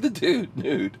to see the dude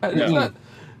nude.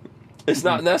 It's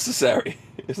not necessary.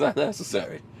 It's not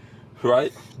necessary.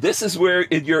 Right? This is where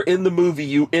you're in the movie,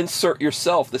 you insert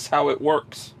yourself. This is how it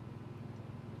works.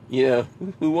 Yeah,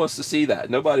 who wants to see that?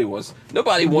 Nobody wants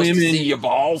to see your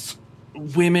balls.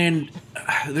 Women,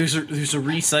 there's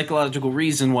a psychological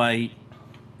reason why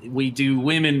we do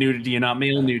women nudity and not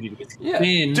male nudity. Yeah.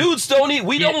 Dudes don't eat.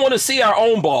 We don't want to see our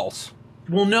own balls.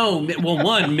 Well, no. Well,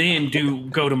 one, men do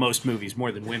go to most movies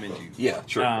more than women do. Yeah,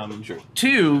 true. True.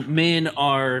 Two, men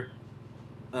are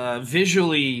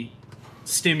visually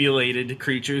stimulated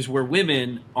creatures, where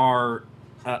women are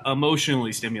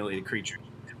emotionally stimulated creatures.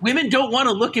 Women don't want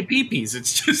to look at peepees.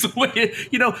 It's just the way,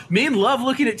 men love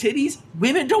looking at titties.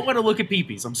 Women don't want to look at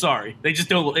peepees. I'm sorry. They just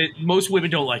don't. Most women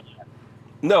don't like that.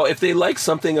 No, if they like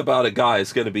something about a guy,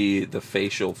 it's going to be the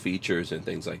facial features and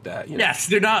things like that. Yes,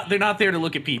 they're not there to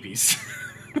look at peepees.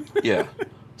 Yeah.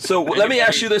 So let me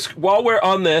ask you this. While we're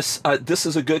on this, this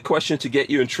is a good question to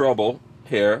get you in trouble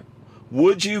here.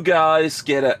 Would you guys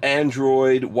get an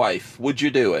Android wife? Would you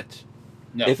do it?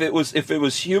 No. If it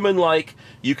was human-like,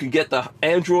 you can get the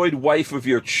Android wife of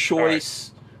your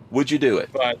choice. Right. Would you do it?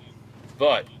 But,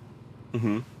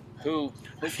 who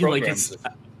programs it?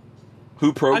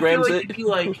 Who programs it? It'd be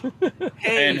like,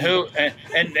 hey.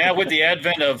 And now with the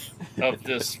advent of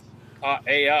this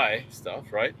AI stuff,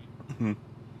 right? Mm-hmm.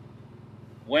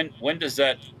 When does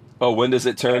that? Oh, when does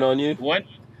it turn on you? When?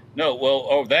 No, well,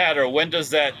 or that, or when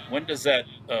does that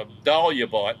doll you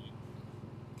bought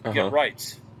get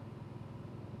rights?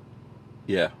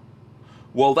 Yeah.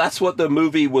 Well, that's what the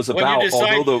movie was about.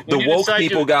 Although the woke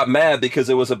people got mad because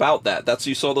it was about that.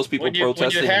 You saw those people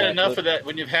protesting. When you've had enough of that,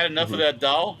 when you've had enough of that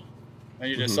doll, and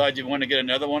you decide you want to get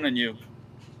another one, and you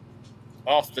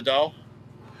off the doll.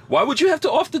 Why would you have to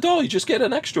off the doll? You just get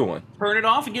an extra one. Turn it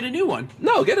off and get a new one.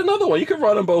 No, get another one. You can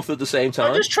run them both at the same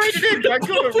time. Just trade it in. I got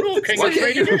a rule. Can you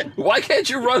trade it in? Why can't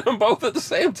you run them both at the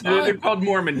same time? They're called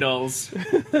Mormon dolls.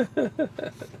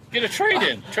 Get a trade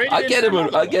in. I get them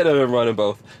and run them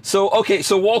both. So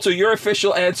Walter, your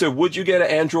official answer: would you get an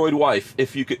Android wife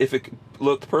if it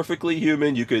looked perfectly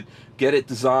human? You could get it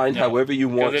designed however you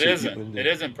want. It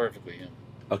isn't perfectly human.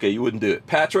 Okay, you wouldn't do it,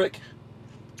 Patrick.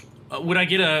 Would I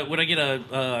get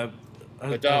a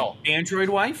doll Android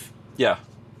wife? Yeah.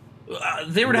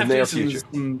 There would have to be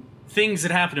some things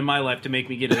that happen in my life to make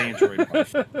me get an Android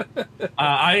wife.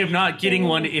 I am not getting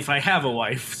one if I have a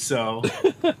wife. So.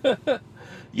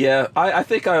 Yeah, I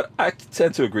think I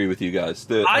tend to agree with you guys.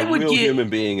 A real human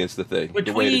being is the thing.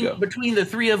 The way to go. Between the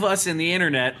three of us and the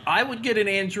internet, I would get an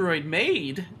Android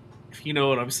maid. If you know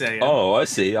what I'm saying. Oh, I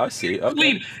see.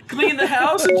 Okay. Clean the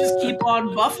house and just keep on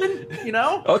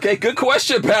buffing, Okay, good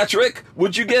question, Patrick.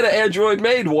 Would you get an Android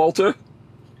maid, Walter?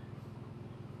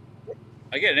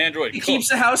 I get an Android cook. Keeps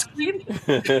the house clean?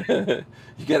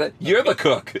 You get it? You're the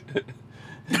cook.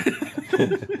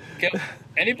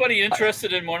 Anybody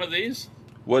interested in one of these?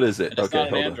 What is it? It's not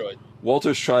an Android.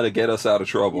 Walter's trying to get us out of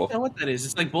trouble. You know what that is?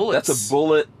 It's like bullets. That's a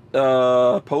bullet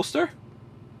poster?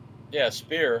 Yeah,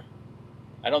 spear.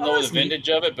 I don't Oh, know the that's neat. vintage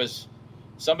of it, but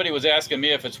somebody was asking me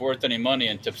if it's worth any money,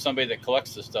 and to somebody that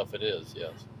collects this stuff, it is.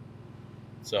 Yes.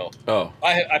 So Oh.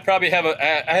 I probably have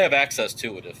I have access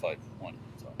to it if I want.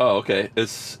 So. Oh, okay.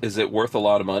 Is it worth a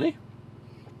lot of money?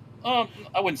 I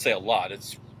wouldn't say a lot.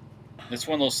 It's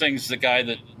one of those things. The guy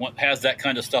that has that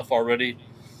kind of stuff already.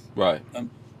 Right.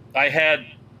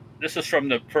 This is from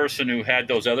the person who had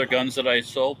those other guns that I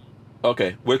sold.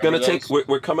 Okay, we're Remember gonna take. those?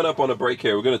 We're coming up on a break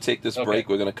here. We're gonna take this Okay. break.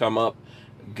 We're gonna come up,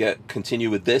 continue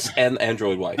with this and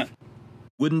Android Wife.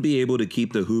 Wouldn't be able to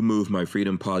keep the Who Moved My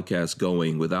Freedom podcast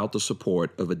going without the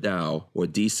support of a DAO or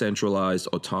decentralized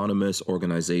autonomous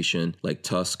organization like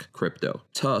Tusk Crypto.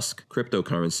 Tusk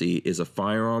cryptocurrency is a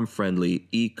firearm-friendly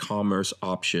e-commerce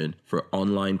option for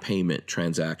online payment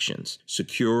transactions,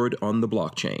 secured on the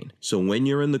blockchain. So when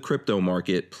you're in the crypto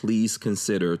market, please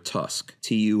consider Tusk,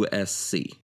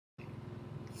 T-U-S-C.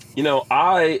 You know,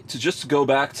 just to go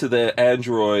back to the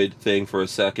Android thing for a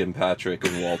second, Patrick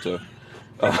and Walter.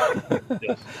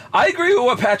 Yes. I agree with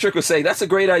what Patrick was saying. That's a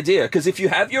great idea, because if you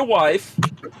have your wife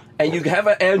and you have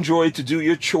an Android to do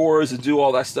your chores and do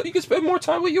all that stuff, you can spend more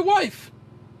time with your wife.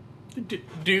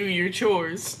 Do your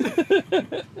chores.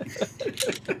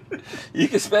 You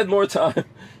can spend more time.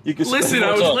 You can spend Listen, more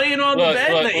I was time. laying on the Look,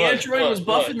 bed, look, and the look, Android was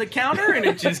look. buffing the counter, and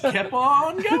it just kept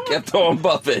on going. Kept on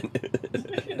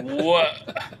buffing.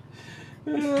 What?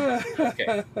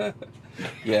 Okay.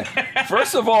 Yeah.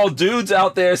 First of all, dudes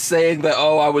out there saying that,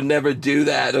 oh, I would never do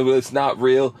that, it's not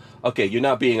real. Okay, you're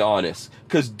not being honest.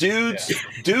 Because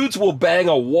dudes will bang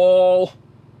a wall.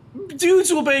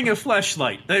 Dudes will bang a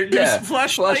fleshlight. There's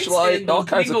fleshlights, Fleshlight, and all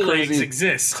kinds of legs crazy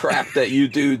exist. crap that you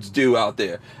dudes do out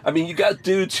there. I mean, you got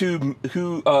dudes who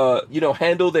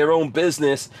handle their own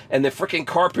business, and they're freaking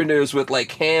carpenters with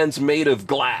like hands made of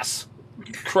glass,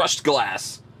 crushed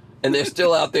glass, and they're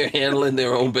still out there handling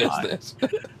their own business.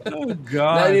 Oh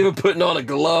God! Not even putting on a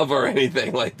glove or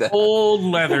anything like that. Old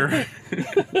leather.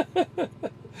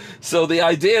 So the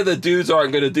idea that dudes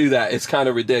aren't going to do that is kind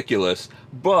of ridiculous.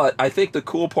 But I think the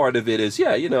cool part of it is,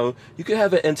 you could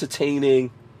have an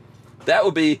entertaining. That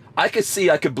would be. I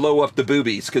could blow up the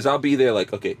boobies, because I'll be there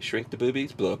like, okay, shrink the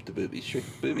boobies, blow up the boobies, shrink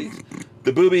the boobies.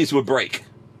 The boobies would break.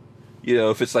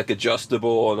 If it's like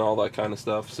adjustable and all that kind of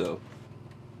stuff. So,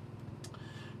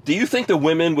 do you think the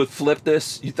women would flip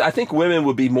this? I think women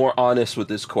would be more honest with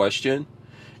this question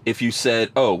if you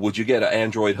said, oh, would you get an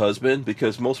Android husband?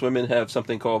 Because most women have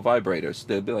something called vibrators.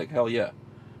 They'd be like, hell yeah.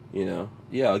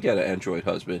 Yeah, I'll get an Android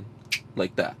husband.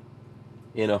 Like that.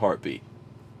 In a heartbeat.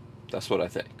 That's what I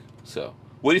think. So,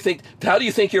 what do you think? How do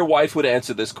you think your wife would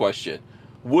answer this question?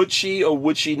 Would she or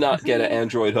would she not get an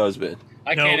Android husband?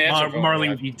 I can't answer. for Marley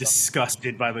her. would be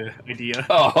disgusted by the idea.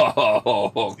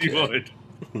 Oh, He okay.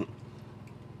 would.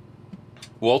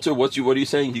 Walter, what are you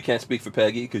saying? You can't speak for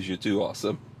Peggy because you're too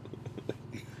awesome.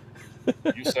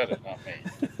 You said it, not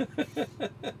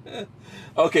me.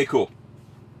 Okay, cool.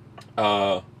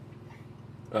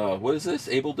 What is this?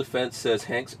 Able Defense says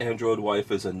Hank's Android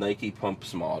wife is a Nike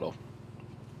pumps model.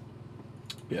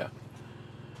 Yeah.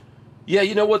 Yeah,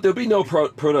 you know what? There'll be no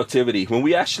productivity. When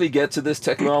we actually get to this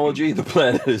technology, the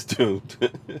planet is doomed.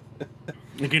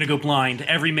 You're gonna go blind.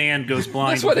 Every man goes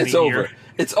blind. That's what within it's a over. year.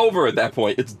 It's over at that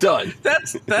point. It's done.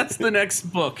 That's the next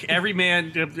book. Every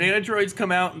man, the androids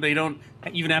come out and they don't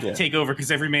even have to take over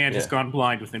because every man has gone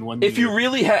blind within 1 year. If you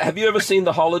really have you ever seen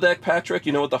the holodeck, Patrick?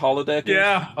 You know what the holodeck is?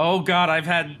 Yeah. Oh God,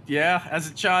 as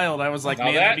a child, I was like, Now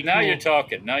man, that'd be now cool. you're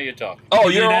talking. Now you're talking. Oh,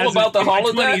 And you're then all about the in my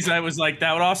holodeck? 20s, I was like,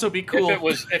 that would also be cool.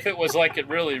 If it was like it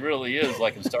really, really is,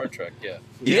 like in Star Trek, yeah.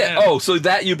 Yeah. Oh, so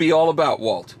that you'd be all about,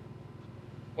 Walt.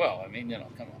 Well, I mean,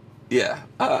 come on. Yeah.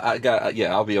 I'll be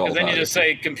all Because about then you it. just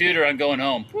say, computer, I'm going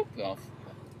home. Whoop, off.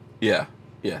 Yeah.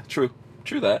 Yeah. True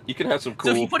that. You can have some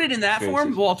cool. So if you put it in that form,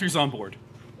 experiences. Walter's on board.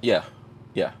 Yeah.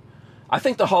 I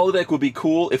think the holodeck would be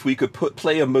cool if we could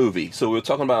play a movie. So we were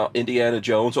talking about Indiana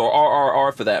Jones or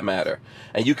RRR for that matter.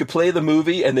 And you could play the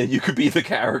movie and then you could be the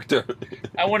character.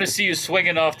 I want to see you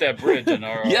swinging off that bridge in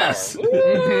RRR. Yes.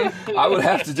 I would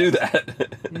have to do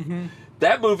that.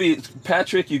 That movie,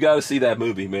 Patrick, you got to see that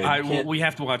movie, man. We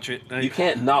have to watch it. You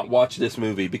can't not watch this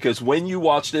movie, because when you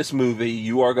watch this movie,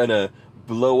 you are going to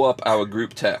blow up our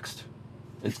group text.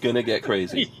 It's going to get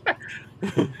crazy.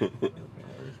 It's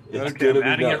Okay, I'm gonna be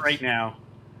adding it nuts. right now.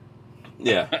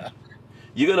 Yeah.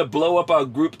 You're going to blow up our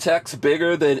group text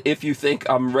bigger than if you think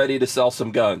I'm ready to sell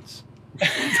some guns.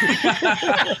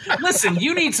 Listen,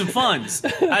 you need some funds.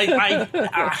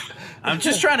 I'm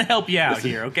just trying to help you out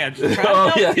here, okay? I'm just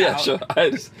trying to help you out. Sure.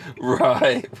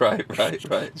 Right.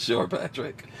 Sure,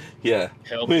 Patrick. Yeah.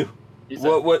 Help.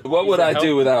 What would I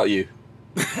do without you?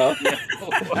 Huh?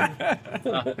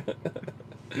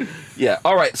 Yeah.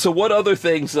 All right. So what other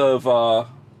things have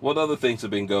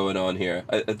been going on here?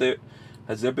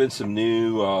 Has there been some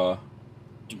new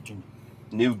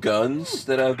guns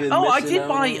that have been? Oh, I missing did out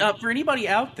buy on? for anybody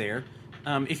out there.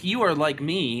 If you are like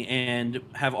me and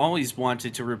have always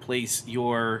wanted to replace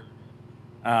your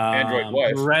Android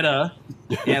wife. Beretta,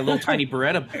 little tiny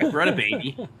Beretta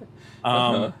baby.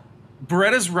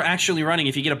 Beretta's actually running.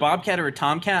 If you get a Bobcat or a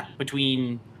Tomcat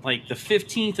between like the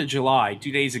 15th of July,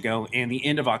 2 days ago, and the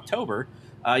end of October,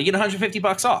 you get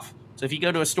 $150 off. So if you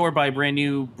go to a store, buy a brand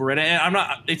new Beretta, and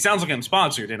it sounds like I'm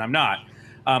sponsored, and I'm not.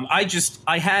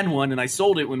 I had one and I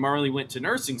sold it when Marley went to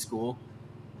nursing school,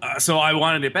 so I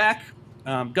wanted it back.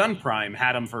 Gun Prime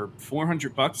had them for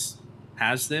 $400.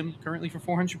 Has them currently for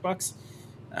 $400.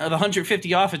 The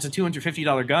 150 off. It's a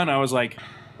 $250 gun. I was like,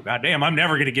 God damn, I'm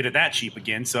never gonna get it that cheap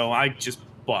again. So I just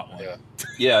bought one.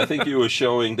 Yeah, I think you were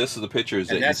showing. This is the pictures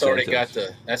And that that's you already sent got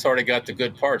us. that's already got the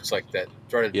good parts like that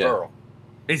threaded burl.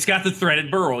 It's got the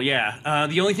threaded burl. Yeah.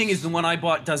 The only thing is the one I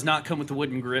bought does not come with the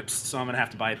wooden grips, so I'm gonna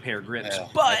have to buy a pair of grips. Yeah,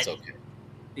 but that's okay.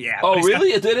 yeah. Oh, but really?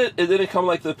 It didn't come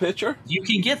like the picture? You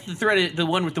can get the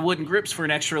one with the wooden grips for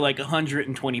an extra like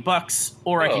 $120,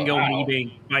 or I can go on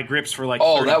eBay buy grips for like.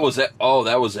 Oh, $30. that was it. Oh,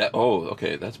 that was that. Oh,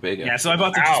 okay, that's big. Yeah, so I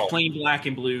bought the just plain black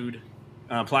and blued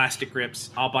plastic grips.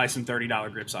 I'll buy some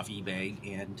 $30 grips off eBay,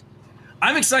 and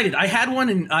I'm excited. I had one,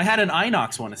 and I had an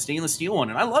Inox one, a stainless steel one,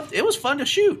 and I loved it. It was fun to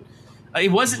shoot.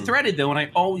 It wasn't threaded though, and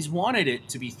I always wanted it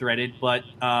to be threaded. But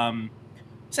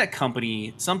what's that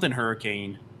company? Something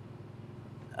Hurricane.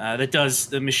 That does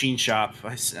the machine shop.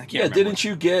 I can't remember. Didn't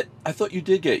you get? I thought you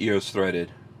did get yours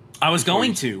threaded. I was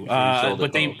going to,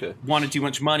 but they okay. wanted too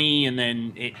much money, and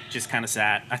then it just kind of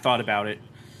sat. I thought about it,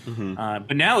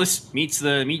 but now this meets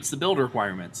the build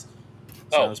requirements.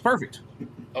 So it's perfect.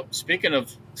 Oh, speaking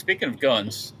of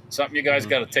guns, something you guys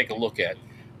got to take a look at.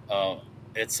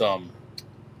 It's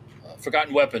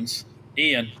Forgotten Weapons.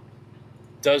 Ian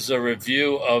does a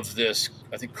review of this.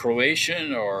 I think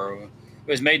Croatian or. It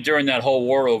was made during that whole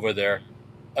war over there.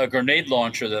 A grenade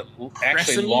launcher that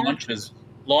actually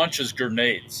launches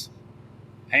grenades.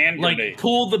 Hand grenades. Like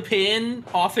pull the pin,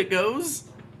 off it goes?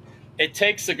 It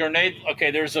takes the grenade. Okay,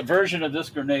 there's a version of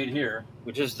this grenade here,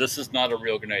 this is not a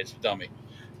real grenade, it's a dummy.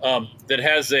 That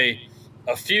has a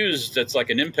fuse that's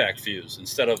like an impact fuse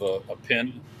instead of a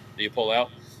pin that you pull out.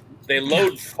 They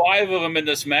load 5 of them in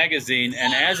this magazine,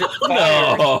 and as it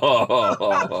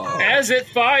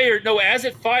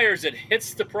fires, it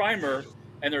hits the primer,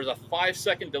 and there's a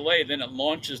 5-second delay. Then it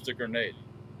launches the grenade.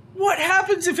 What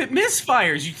happens if it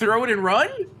misfires? You throw it and run?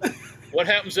 What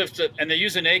happens and they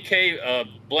use an AK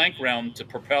blank round to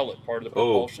propel it, part of the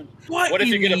propulsion. What if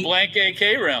you get a blank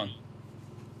AK round?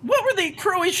 What were the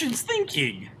Croatians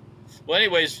thinking? Well,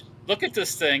 anyways, look at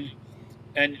this thing.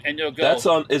 And you'll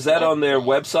go. Is that on their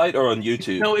website or on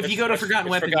YouTube? No, if you go to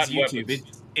Forgotten Weapons YouTube,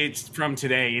 Weapons. It's from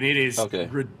today, and it is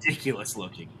ridiculous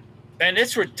looking. And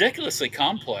it's ridiculously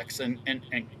complex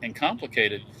and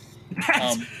complicated.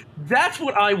 That's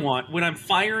what I want when I'm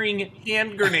firing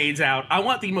hand grenades out. I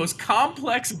want the most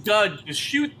complex gun to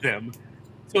shoot them,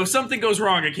 so if something goes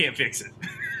wrong, I can't fix it.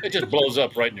 It just blows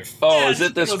up right in your face. Oh, is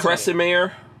it this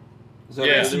Kresimir?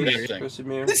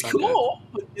 Kresimir. It's cool,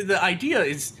 but the idea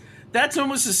is... That's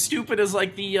almost as stupid as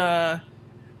like the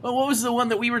what was the one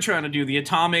that we were trying to do? The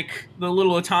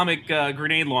little atomic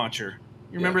grenade launcher.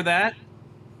 You remember that?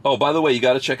 Oh, by the way, you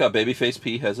got to check out Babyface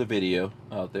P has a video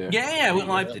out there. Yeah, I went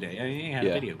live today. I had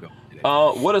a video going today.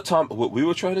 What we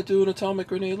were trying to do an atomic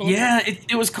grenade launcher? Yeah,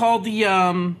 it was called the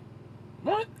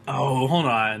What? Oh, hold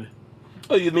on.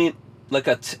 Oh, you mean like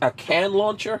a can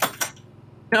launcher?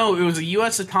 No, it was a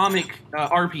U.S. atomic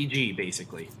RPG,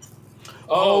 basically.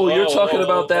 Oh, you're talking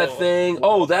about that thing.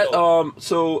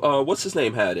 So what's his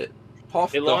name had it?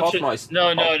 It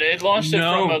launched it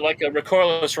from a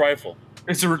recoilless rifle.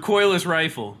 It's a recoilless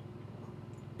rifle,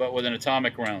 but with an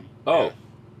atomic round. Oh,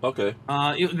 okay.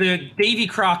 The Davy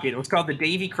Crockett. It was called the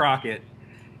Davy Crockett,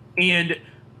 and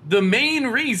the main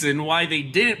reason why they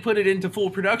didn't put it into full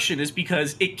production is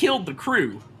because it killed the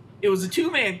crew. It was a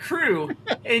 2-man crew,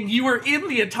 and you were in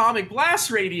the atomic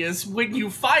blast radius when you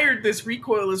fired this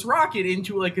recoilless rocket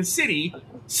into like a city,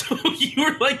 so you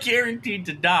were like guaranteed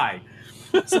to die.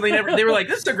 So they were like,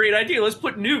 this is a great idea. Let's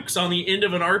put nukes on the end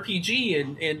of an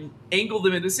RPG and angle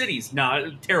them into cities. Nah,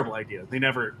 terrible idea. They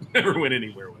never went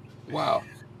anywhere with it. Wow.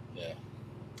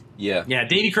 Yeah. Yeah,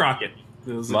 Davy Crockett.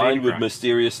 Mine would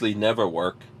mysteriously never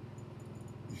work.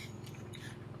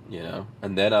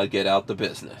 And then I'd get out the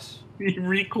business.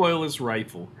 Recoilless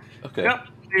rifle. Okay. Yep.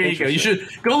 There you go. You should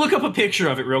go look up a picture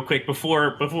of it real quick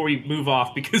before we move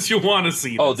off because you'll want to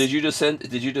see this. Oh, did you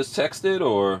just text it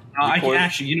or? I can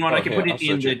actually. You know what? I can put it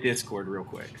in the it. Discord real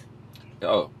quick.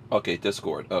 Oh, okay,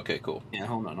 Discord. Okay, cool. Yeah,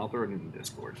 hold on. I'll throw it in the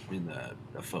Discord in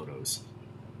the photos.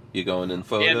 You going in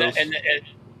photos? Yeah,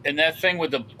 and that thing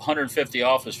with the 150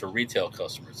 off is for retail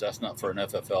customers. That's not for an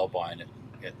FFL buying it.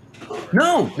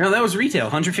 No, that was retail.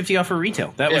 150 off for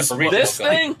retail. That was for retail this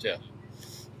thing.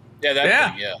 Yeah,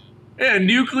 that thing. Yeah. Yeah,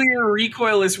 nuclear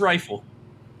recoilless rifle.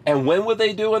 And when were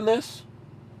they doing this?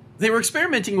 They were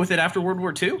experimenting with it after World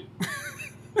War II.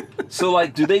 So,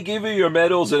 like, do they give you your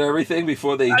medals and everything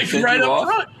before they send right you up off?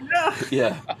 front.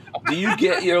 Yeah. Do you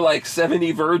get your, like,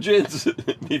 70 virgins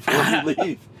before you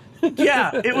leave?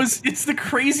 Yeah, it's the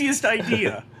craziest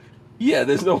idea. Yeah,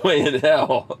 there's no way in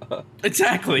hell.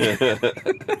 Exactly.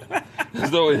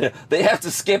 There's no way in hell. They have to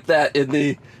skip that in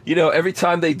the, every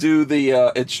time they do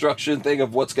the instruction thing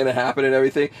of what's going to happen and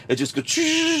everything, it just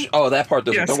goes, oh, that part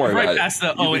doesn't, don't worry about past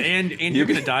it. And you're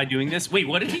going to die doing this? Wait,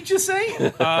 what did he just say?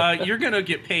 You're going to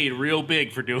get paid real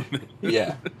big for doing this.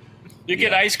 Yeah. You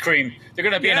get ice cream. They're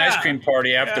going to be an ice cream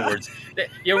party afterwards.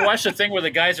 You ever watch the thing where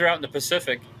the guys are out in the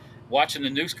Pacific watching the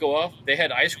nukes go off? They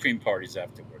had ice cream parties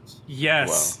afterwards.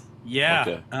 Yes. Wow. Yeah.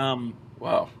 Okay.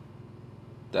 Wow.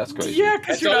 That's crazy. Yeah,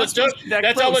 because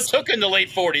That's all it took in the late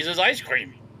 40s is ice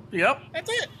cream. Yep.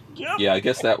 That's it. Yep. Yeah, I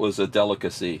guess that was a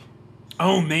delicacy.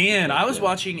 Oh, man. I was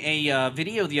watching a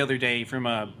video the other day from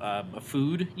a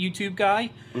food YouTube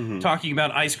guy talking about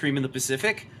ice cream in the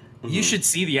Pacific. Mm-hmm. You should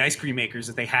see the ice cream makers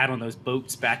that they had on those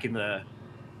boats back in the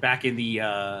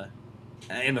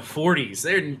 40s.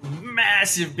 They're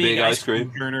massive, big ice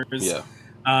cream churners. Yeah.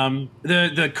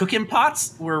 The cooking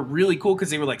pots were really cool because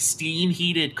they were like steam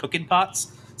heated cooking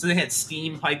pots. So they had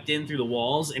steam piped in through the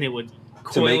walls, and it would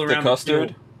coil to make around the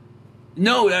custard.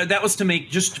 No, that was to make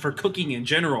just for cooking in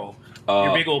general.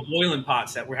 Your big old boiling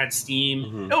pots that had steam.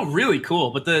 Mm-hmm. Oh, really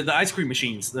cool. But the ice cream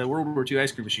machines, the World War II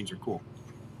ice cream machines, were cool.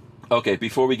 Okay,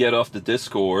 before we get off the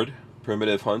Discord,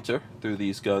 Primitive Hunter threw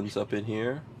these guns up in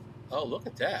here. Oh, look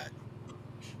at that.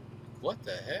 What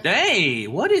the heck? Hey,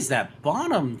 what is that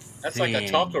bottom That's thing? like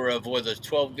a Tokarev with a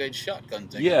 12-gauge shotgun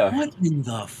thing. Yeah. What in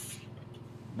the...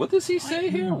 What does he say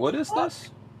here? What is this?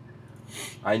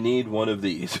 I need one of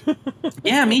these.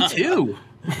 Yeah, me too.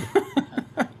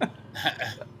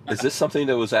 Is this something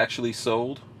that was actually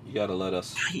sold? You gotta let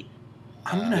us...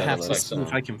 I'm going to have to see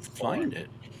if I can find it.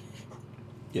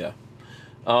 Yeah.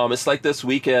 It's like this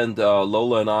weekend,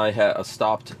 Lola and I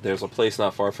stopped. There's a place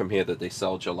not far from here that they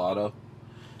sell gelato.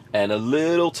 And a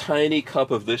little tiny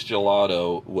cup of this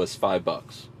gelato was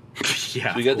 $5.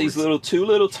 Yeah, so we got these two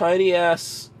little tiny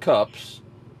ass cups,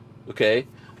 okay,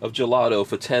 of gelato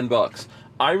for $10.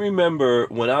 I remember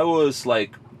when I was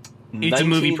like 19... It's a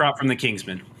movie prop from The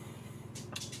Kingsman.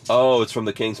 Oh, it's from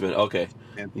The Kingsman. Okay.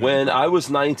 When I was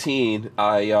 19,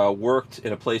 I worked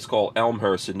in a place called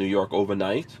Elmhurst in New York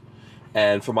overnight.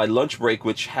 And for my lunch break,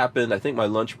 which happened, I think my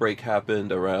lunch break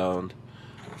happened around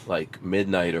like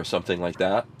midnight or something like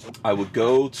that, I would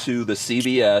go to the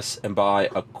CVS and buy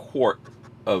a quart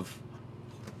of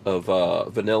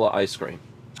vanilla ice cream.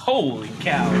 Holy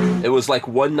cow. It was like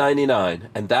 $1.99,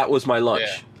 and that was my lunch.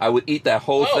 Yeah. I would eat that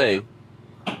whole thing.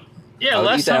 Yeah, I would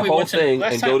last eat time that we whole went thing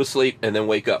and go to sleep and then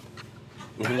wake up.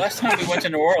 Last time we went to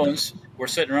New Orleans, we're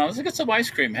sitting around. Let's get some ice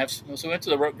cream. So we went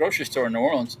to the grocery store in New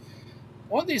Orleans.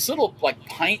 One of these little like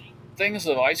pint things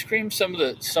of ice cream, some of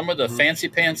the fancy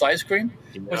pants ice cream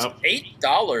was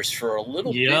 $8 for a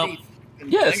little bitty.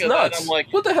 Yeah, it's nuts. I'm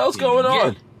like, what the hell's going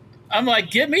on? I'm like,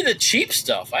 give me the cheap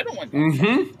stuff. I don't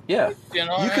want. Yeah,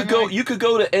 you could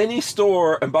go to any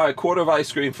store and buy a quart of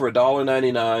ice cream for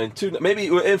 $1.99. Maybe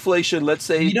inflation, let's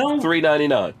say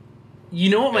 $3.99. You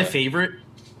know what my favorite?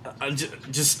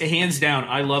 Just hands down,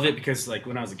 I love it because like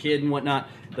when I was a kid and whatnot,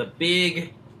 the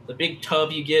big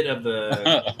tub you get of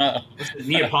the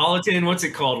Neapolitan, what's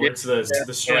it called? What's the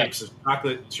stripes of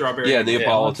chocolate strawberry? Yeah,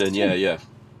 Neapolitan. Yeah.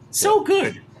 So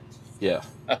good. Yeah.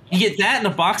 You get that in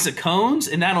a box of cones,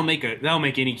 and that'll make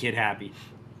any kid happy.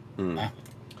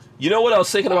 You know what I was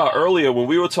thinking about earlier when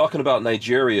we were talking about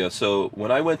Nigeria? So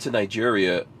when I went to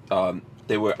Nigeria,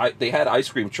 they had ice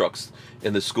cream trucks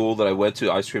in the school that I went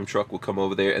to. Ice cream truck would come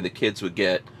over there, and the kids would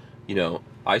get,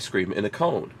 ice cream in a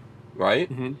cone,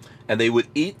 right? Mm-hmm. And they would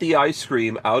eat the ice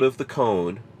cream out of the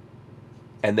cone,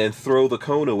 and then throw the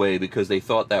cone away because they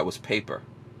thought that was paper.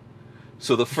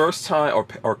 So the first time,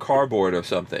 or cardboard or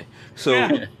something.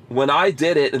 So when I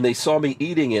did it and they saw me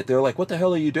eating it, they were like, "What the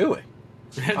hell are you doing?"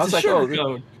 I was like,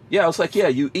 I was like, "Yeah,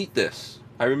 you eat this."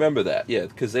 I remember that,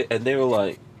 because they were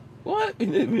like, "What?"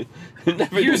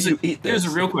 Never you eat this. Here's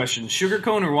a real question: sugar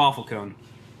cone or waffle cone?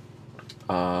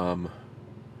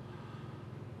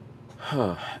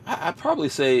 Huh. I'd probably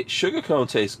say sugar cone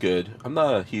tastes good. I'm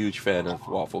not a huge fan of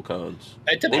waffle cones.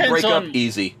 It They break up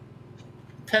easy.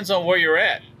 depends on where you're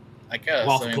at, I guess.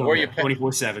 Waffle I mean, cone, where you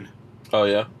 24/7. Oh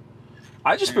yeah.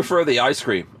 I just prefer the ice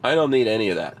cream. I don't need any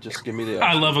of that. Just give me the ice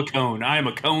I cream. love a cone. I am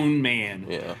a cone man.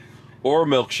 Yeah. Or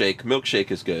milkshake. Milkshake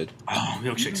is good. Oh,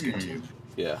 milkshake's good too.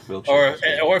 Yeah, milkshake. Or is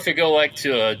good. or if you go like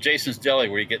to Jason's Deli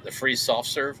where you get the free soft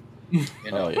serve. You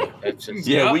know, Oh, yeah. that's just,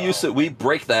 Yeah, we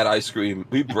break that ice cream.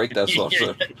 We break that soft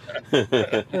serve.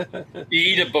 You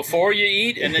eat it before you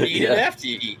eat, and then you eat it Yeah. after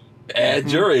you eat. And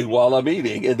during while I'm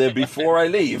eating, and then before I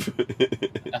leave.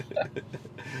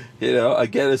 I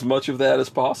get as much of that as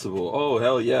possible. Oh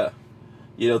hell yeah.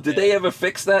 Did they ever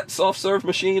fix that soft serve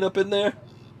machine up in there?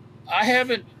 I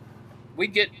haven't. We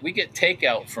get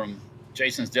takeout from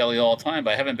Jason's Deli all the time,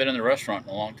 but I haven't been in the restaurant in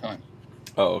a long time.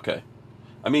 Oh, okay.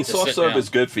 I mean, Just soft sit serve down. is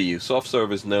good for you. Soft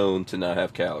serve is known to not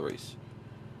have calories.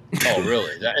 Oh,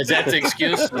 really? Is that the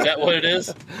excuse? Is that what it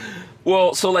is?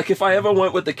 Well, so like if I ever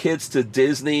went with the kids to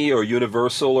Disney or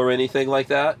Universal or anything like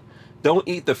that, don't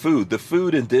eat the food. The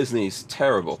food in Disney's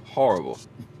terrible, horrible.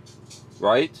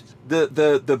 Right?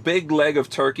 The big leg of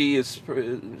turkey is,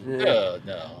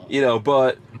 No.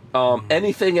 But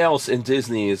anything else in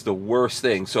Disney is the worst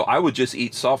thing. So I would just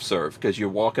eat soft serve because you're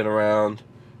walking around,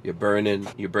 you're burning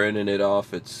it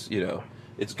off. It's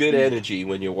it's good energy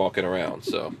when you're walking around.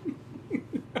 So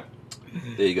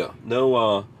there you go.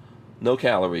 No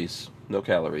calories. No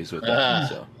calories with that.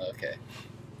 So Okay.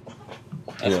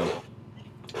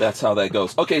 that's how that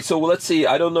goes. Okay, so let's see.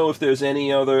 I don't know if there's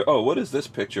any other. Oh, what is this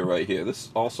picture right here? This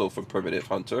is also from Primitive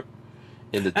Hunter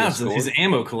in the Discord. His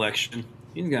ammo collection.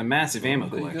 He's got a massive ammo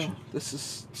There you go. collection. This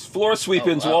is floor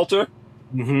sweepings, Oh, wow. Walter.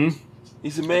 Mm-hmm.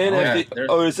 He's a man. Oh, yeah.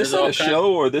 Is this There's at all a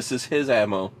show or this is his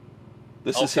ammo?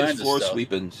 This All is his kinds of floor stuff.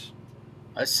 sweepings.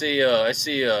 I see. What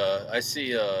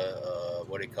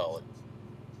do you call it?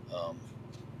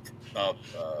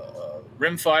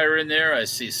 Rimfire in there. I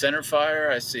see centerfire.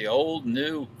 I see old,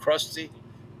 new, crusty.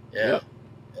 Yeah.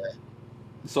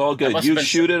 It's all I good. must You have been-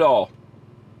 shoot it all.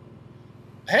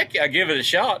 Heck, I give it a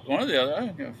shot. One or the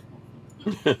other.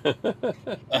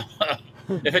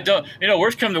 If it don't,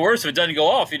 worst come to worst, if it doesn't go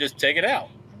off, you just take it out.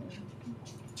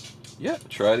 Yeah,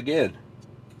 try it again.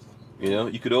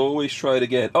 You could always try it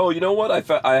again. Oh, you know what?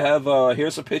 I have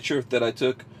here's a picture that I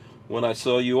took when I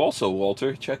saw you also,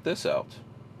 Walter. Check this out.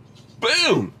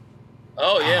 Boom!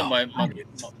 Oh yeah,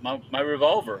 Oh, my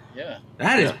revolver. Yeah,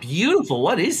 That is beautiful.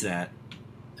 What is that?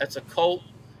 that's a Colt.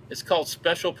 It's called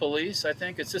Special Police. I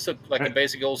think it's just like a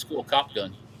basic old school cop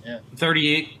gun. Yeah.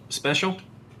 38 special?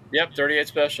 Yep, 38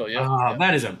 Special. Yeah. Ah, yeah.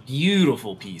 that is a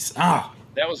beautiful piece. Ah,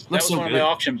 That was looks so one of good. my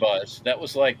auction buys. That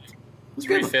was like It's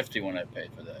good. $350 when I paid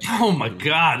for that. oh my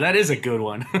god, that is a good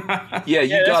one. Yeah, Yeah, you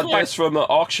that's got why- this from the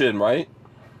auction, right?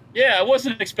 Yeah, I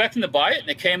wasn't expecting to buy it, and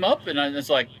it came up, and I was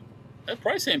like, "That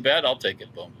price ain't bad. I'll take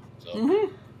it." Boom. So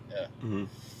Mhm. Mm-hmm.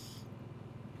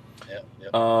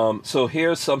 yeah. So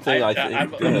here's something I think. I'm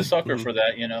Go a ahead. sucker Mhm. for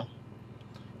that.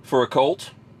 For a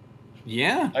Colt?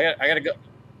 Yeah. I gotta go.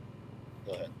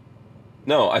 Go ahead.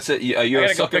 No, I said you're I a gotta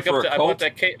go sucker pick for up. a I bought Colt.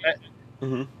 that.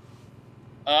 Mm-hmm.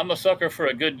 I'm a sucker for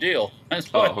a good deal.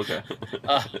 That's what. Oh, okay.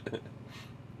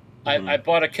 I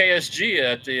bought a KSG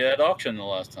at auction the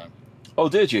last time. Oh,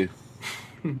 did you?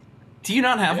 Do you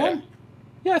not have Yeah. one?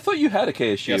 Yeah, I thought you had a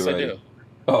KSG Yes, already. I do.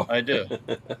 Oh, I do.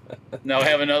 Now I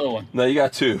have another one. no, you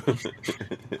got two.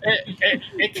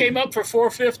 It came up for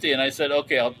 $450, and I said,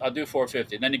 okay, I'll do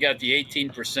 $450. And then you got the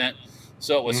 18%,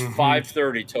 so it was Mhm.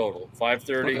 $530 total.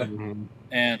 $530, Okay. Mhm.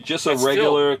 and Just a that's still-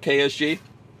 regular KSG.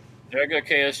 regular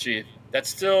KSG. That's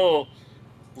still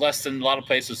less than a lot of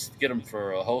places get them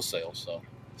for wholesale. So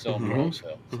sell them for Mhm.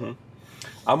 wholesale. Mhm.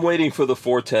 I'm waiting for the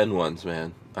 410 ones,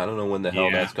 man. I don't know when the hell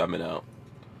Yeah. that's coming out.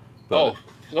 But, Oh,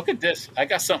 look at this! I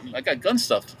got something. I got gun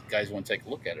stuff. You guys want to take a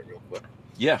look at it real quick?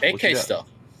 yeah. what you AK got? stuff.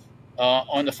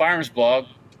 On the Firearms blog,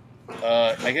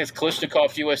 I guess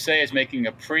Kalishnikov USA is making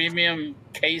a premium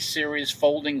K series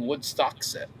folding wood stock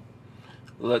set.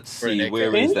 Let's For an see. AK.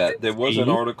 Where is that? There was an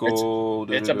article.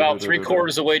 It's about 3/4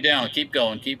 of the way down. Keep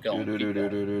going. Keep going. Keep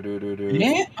going.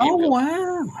 Yeah. Oh going.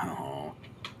 wow.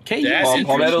 Okay. That's yeah. it.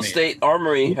 Palmetto intrigues me. State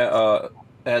Armory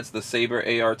adds the Saber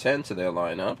AR-10 to their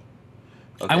lineup.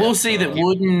 I will say that uh,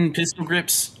 wooden pistol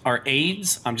grips are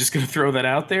aids. I'm just going to throw that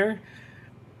out there.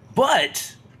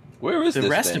 But where is the this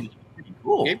rest thing? of it's pretty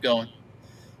cool. Keep going.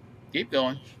 Keep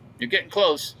going. You're getting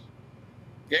close.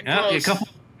 Getting Yeah, close. a couple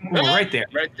right there.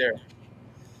 Right there.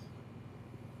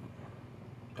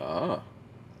 Ah,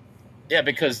 Yeah,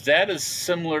 because that is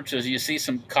similar to you see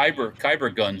some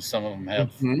Kyber guns. Some of them have.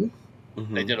 Mhm.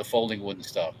 They did a folding wooden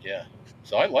stock. Yeah.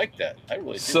 So I like that. I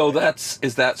really do. So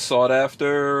is that sought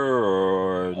after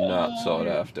or not sought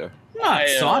after? Not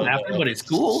sought after, but it's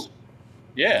cool.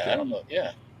 Yeah, I don't know.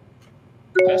 Yeah.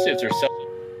 Especially if they're selling.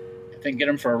 If they can get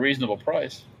them for a reasonable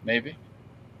price, maybe.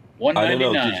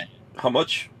 $199. How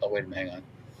much? Oh, wait a minute.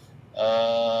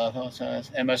 Hang on.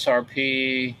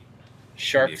 MSRP,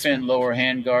 shark fin lower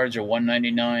hand guards are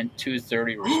 $199,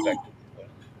 $230 respectively.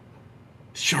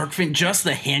 Shark fin, just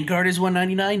the handguard is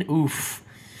 $199. Oof.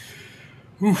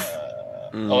 You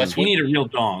need a real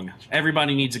dong.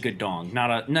 Everybody needs a good dong.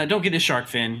 No. Don't get a shark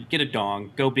fin. Get a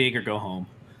dong. Go big or go home.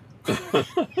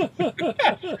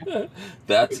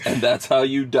 That's how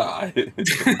you die.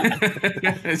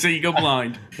 So you go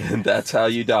blind. And that's how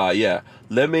you die. Yeah.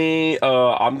 Let me.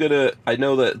 I'm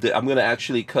gonna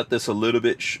actually cut this a little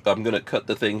bit. I'm gonna cut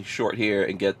the thing short here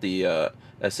and get the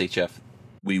SHF.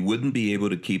 We wouldn't be able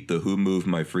to keep the Who Moved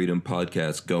My Freedom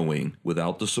podcast going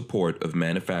without the support of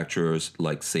manufacturers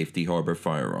like Safety Harbor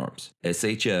Firearms.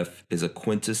 SHF is a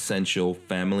quintessential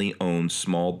family-owned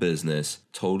small business,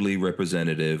 totally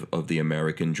representative of the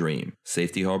American dream.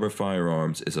 Safety Harbor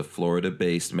Firearms is a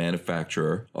Florida-based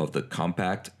manufacturer of the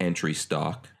compact entry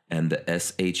stock and the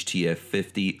SHTF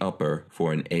 50 upper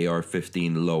for an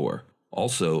AR-15 lower.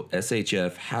 Also,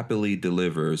 SHF happily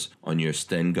delivers on your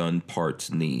Sten gun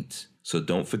parts needs. So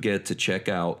don't forget to check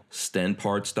out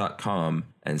stenparts.com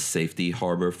and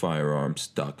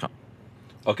safetyharborfirearms.com.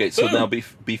 Okay, so now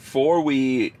before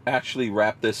we actually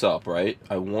wrap this up, right,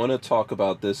 I want to talk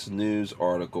about this news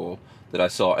article that I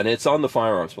saw, and it's on the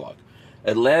Firearms blog.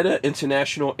 Atlanta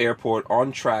International Airport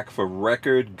on track for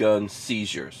record gun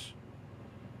seizures.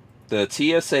 The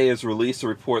TSA has released a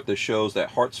report that shows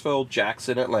that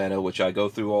Hartsfield-Jackson, Atlanta, which I go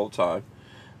through all the time,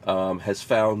 has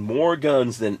found more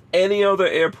guns than any other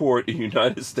airport in the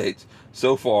United States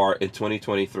so far in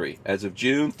 2023. As of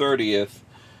June 30th,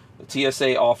 the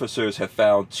TSA officers have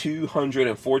found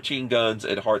 214 guns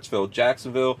at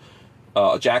Jackson,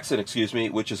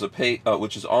 which is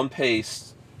on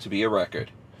pace to be a record.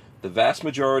 The vast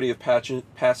majority of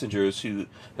passengers who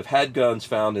have had guns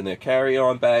found in their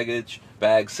carry-on bags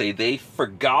say they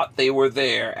forgot they were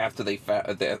there after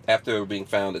being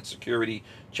found at security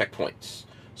checkpoints.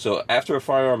 So after a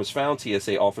firearm is found,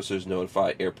 TSA officers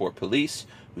notify airport police,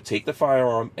 who take the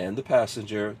firearm and the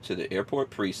passenger to the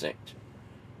airport precinct.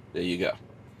 There you go.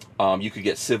 You could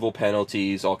get civil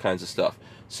penalties, all kinds of stuff.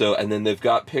 So, and then they've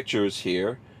got pictures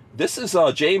here. This is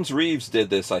James Reeves did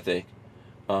this, I think.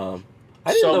 I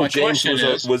didn't know James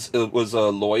was a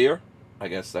lawyer. I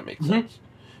guess that makes sense.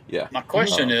 Yeah. My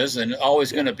question is, and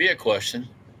always going to be a question,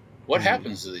 what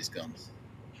happens to these guns?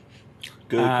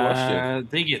 Good question.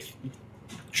 They get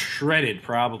shredded,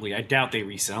 probably. I doubt they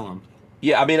resell them.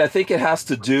 Yeah, I mean, I think it has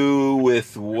to do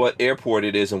with what airport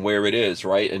it is and where it is,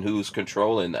 right? And who's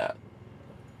controlling that.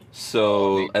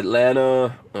 So,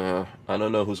 Atlanta, I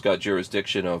don't know who's got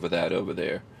jurisdiction over that over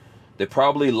there. They're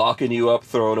probably locking you up,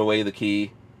 throwing away the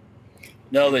key.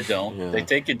 No, they don't. Yeah. They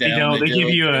take you down. They give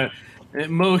you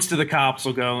most of the cops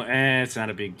will go, it's not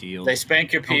a big deal. They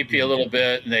spank your pee-pee a little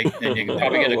bit, and you can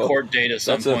probably get a court date at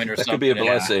some point or something. That could be a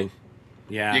blessing.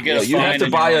 Yeah. You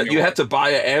have to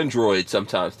buy an Android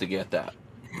sometimes to get that.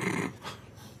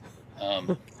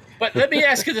 But let me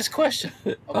ask you this question.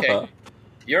 Okay.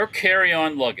 Your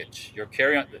carry-on luggage,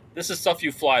 this is stuff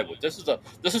you fly with. This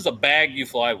is a bag you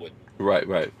fly with.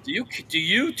 Right. Do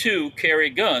you too carry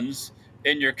guns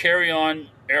in your carry-on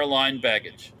airline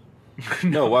baggage?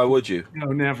 No, why would you? No,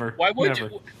 never. Why would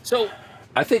you? So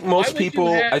I think most people.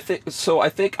 I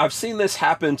think I've seen this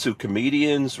happen to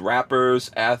comedians,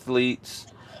 rappers, athletes.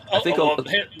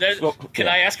 Can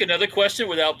I ask another question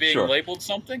without being labeled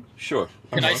something? Sure.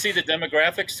 Can I see the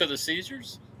demographics to the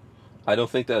seizures? I don't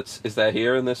think is that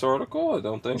here in this article? I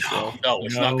don't think so. No,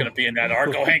 it's not going to be in that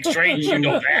article. Hank Strange, you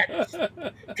know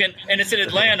that. And it's in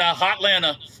Atlanta,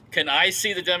 Hotlanta. Can I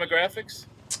see the demographics?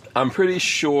 I'm pretty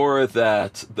sure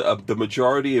that the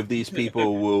majority of these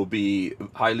people will be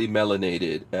highly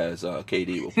melanated, as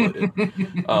KD will put it.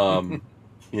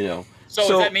 So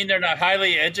does that mean they're not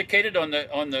highly educated on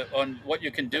what you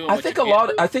can do? And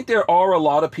I think there are a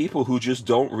lot of people who just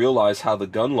don't realize how the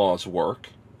gun laws work.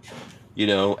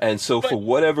 And so for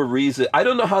whatever reason, I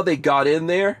don't know how they got in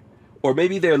there, or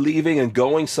maybe they're leaving and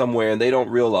going somewhere and they don't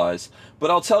realize.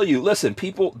 But I'll tell you, listen,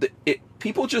 people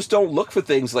just don't look for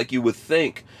things like you would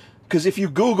think. Because if you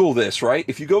Google this, right,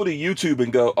 if you go to YouTube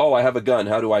and go, oh, I have a gun,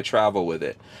 how do I travel with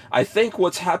it? I think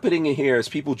what's happening in here is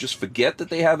people just forget that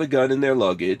they have a gun in their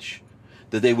luggage.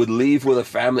 that they would leave with a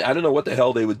family. I don't know what the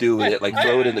hell they would do with it, like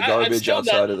throw it in the garbage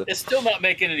outside of the. It's still not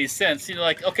making any sense. You know,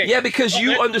 like okay. Yeah, because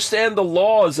you understand the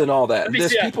laws and all that.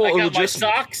 There's people who are just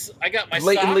socks. I got my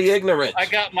blatantly socks, ignorant. I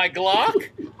got my Glock.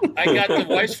 I got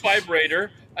the wife's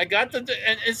vibrator. I got and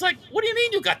it's like, what do you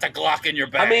mean you got the Glock in your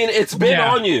bag? I mean, it's been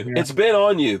on you. Yeah. It's been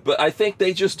on you. But I think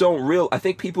they just don't I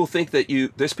think people think that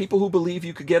there's people who believe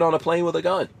you could get on a plane with a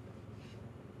gun.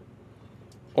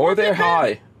 Or they're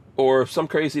high. Or some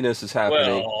craziness is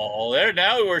happening. Well,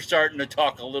 now we're starting to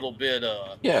talk a little bit.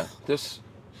 Yeah,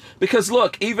 because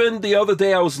look, even the other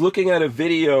day I was looking at a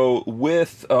video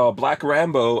with Black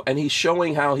Rambo, and he's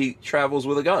showing how he travels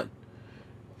with a gun,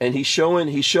 and he's showing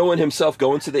himself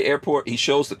going to the airport. He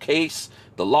shows the case,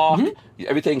 the lock,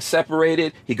 everything's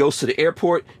separated. He goes to the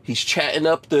airport. He's chatting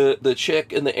up the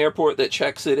chick in the airport that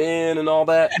checks it in and all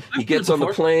that. He gets on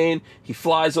the plane. He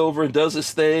flies over and does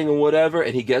his thing and whatever,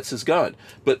 and he gets his gun.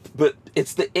 But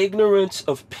it's the ignorance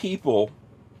of people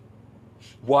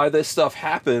why this stuff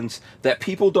happens, that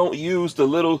people don't use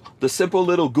the simple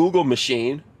little Google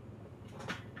machine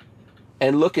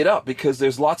and look it up, because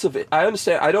there's lots of it. I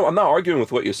understand. I'm not arguing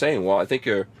with what you're saying. Well, I think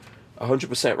you're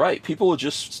 100% right. People are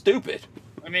just stupid.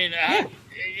 I mean,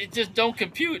 it just don't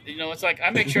compute. You know, it's like I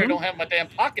make sure I don't have my damn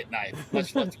pocket knife.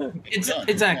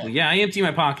 Exactly. Yeah, I empty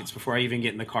my pockets before I even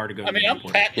get in the car to go. I mean, I'm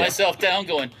patting myself down,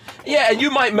 going. Yeah, and you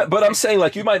might, but I'm saying,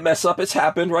 like, you might mess up. It's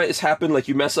happened, right? It's happened. Like,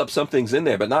 you mess up, something's in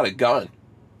there, but not a gun.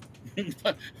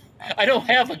 I don't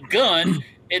have a gun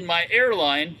in my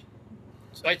airline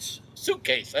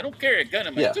suitcase. I don't carry a gun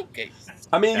in my suitcase.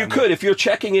 I mean, you could, if you're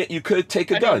checking it, you could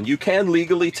take a gun. You can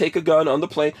legally take a gun on the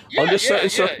plane under certain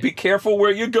circumstances. Be careful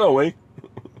where you're going.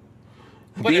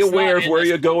 Be aware of where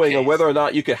you're going and whether or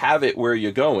not you could have it where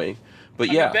you're going. But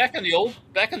I mean, back in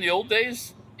the old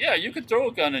days, yeah, you could throw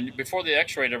a gun in before they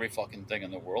X-rayed every fucking thing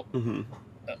in the world. Mm-hmm.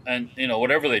 And you know,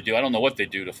 whatever they do, I don't know what they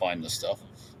do to find this stuff.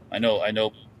 I know.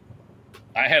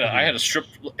 I had a strip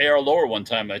AR-lower one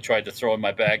time I tried to throw in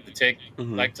my bag to take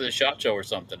back to the SHOT Show or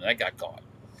something, and I got caught.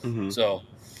 Mm-hmm. So,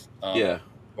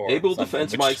 Able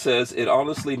Defense Mike says, it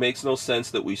honestly makes no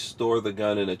sense that we store the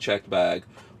gun in a checked bag.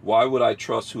 Why would I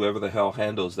trust whoever the hell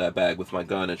handles that bag with my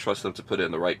gun and trust them to put it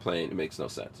in the right plane? It makes no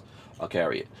sense. I'll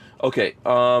carry it. Okay.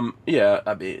 Yeah.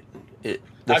 I mean,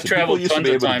 I've traveled tons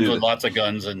of times with lots of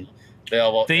guns, and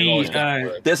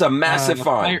there's a massive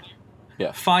fine.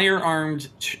 Firearms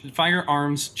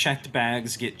checked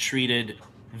bags get treated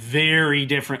very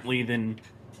differently than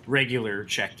regular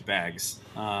checked bags.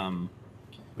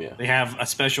 They have a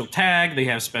special tag. They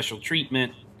have special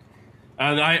treatment.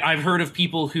 I've heard of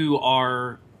people who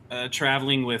are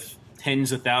traveling with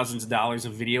tens of thousands of dollars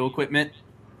of video equipment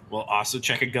will also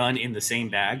check a gun in the same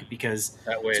bag, because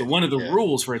one of the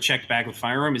rules for a checked bag with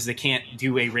firearm is they can't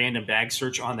do a random bag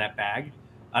search on that bag.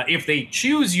 If they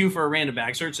choose you for a random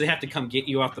bag search, they have to come get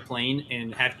you off the plane,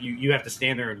 and you have to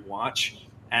stand there and watch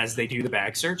as they do the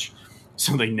bag search.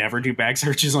 So they never do bag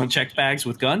searches on checked bags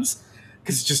with guns,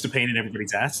 because it's just a pain in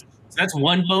everybody's ass. So that's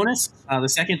one bonus. The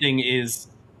second thing is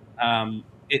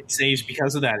it saves,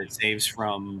 because of that, it saves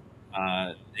from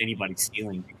anybody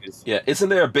stealing. Because isn't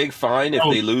there a big fine if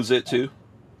they lose it too?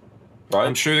 Right?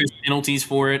 I'm sure there's penalties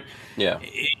for it. Yeah,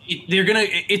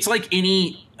 it's like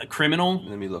any criminal.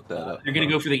 Let me look that up. They're gonna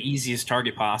go for the easiest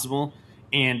target possible,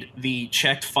 and the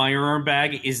checked firearm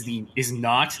bag is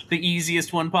not the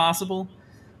easiest one possible,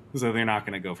 so they're not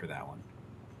gonna go for that one.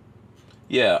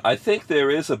 Yeah, I think there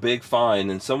is a big fine,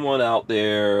 and someone out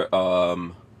there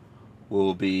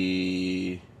will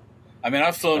be. I mean,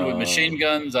 I've flown with machine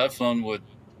guns. I've flown with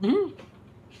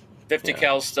 50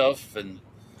 cal stuff, and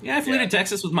I flew to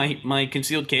Texas with my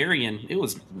concealed carry, and it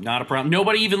was not a problem.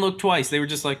 Nobody even looked twice. They were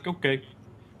just like, okay,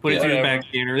 put it through the bag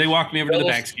scanner. They walked me over to the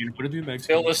bag scanner, put it through the bag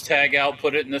scanner. Fill this tag out,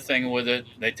 put it in the thing with it.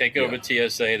 They take it over to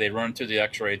TSA. They run through the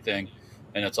X-ray thing,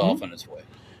 and it's off on its way.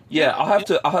 Yeah,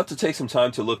 I'll have to take some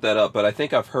time to look that up. But I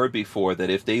think I've heard before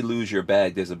that if they lose your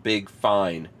bag, there's a big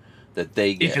fine that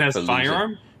they get. If it has a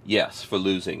firearm? Yes, for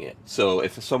losing it. So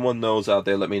if someone knows out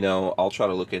there, let me know. I'll try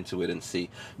to look into it and see.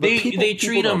 But they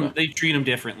treat them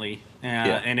differently,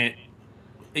 and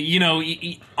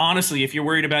it. Honestly, if you're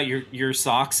worried about your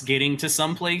socks getting to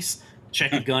someplace,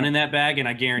 check a gun in that bag, and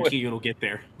I guarantee you it'll get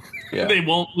there. Yeah. They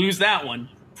won't lose that one.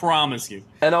 Promise you.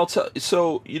 And I'll tell.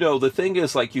 So the thing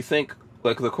is, like, you think.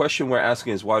 Like, the question we're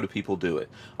asking is, why do people do it?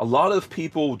 A lot of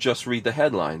people just read the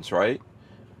headlines, right?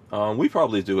 We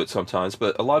probably do it sometimes,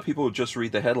 but a lot of people just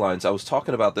read the headlines. I was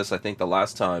talking about this, I think, the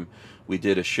last time we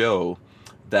did a show,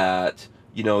 that,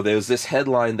 there's this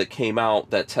headline that came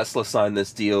out that Tesla signed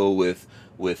this deal with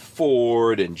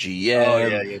Ford and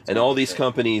GM and all these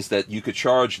companies that you could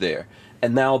charge there.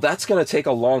 And now that's going to take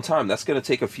a long time. That's going to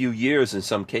take a few years in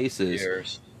some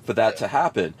cases for that to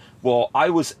happen. Well, I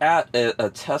was at a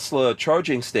Tesla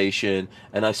charging station,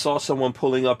 and I saw someone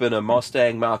pulling up in a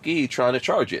Mustang Mach-E trying to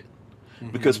charge it.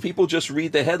 Because people just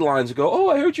read the headlines and go, oh,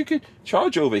 I heard you could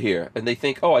charge over here. And they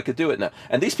think, oh, I could do it now.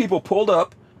 And these people pulled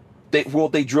up.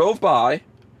 They drove by.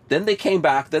 Then they came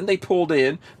back. Then they pulled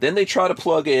in. Then they tried to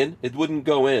plug in. It wouldn't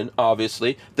go in,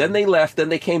 obviously. Then they left. Then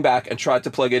they came back and tried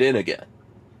to plug it in again.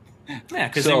 Yeah,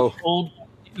 because they were told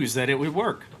that it would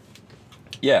work.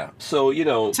 Yeah, so, you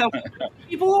know. That's how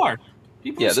people are.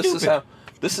 People are stupid.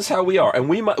 This is how we are, and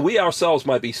we ourselves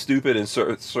might be stupid in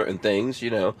certain things,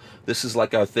 you know. This is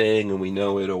like our thing, and we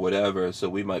know it or whatever, so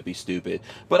we might be stupid.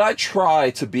 But I try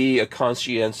to be a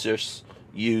conscientious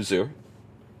user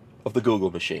of the Google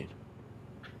machine.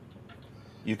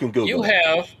 You can Google.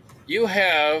 You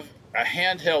have a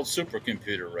handheld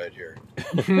supercomputer right here.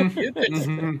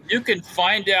 You can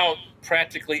find out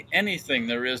practically anything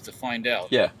there is to find out.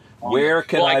 Yeah. Where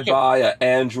can I buy an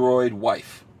Android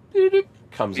wife?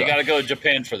 Comes you up. got to go to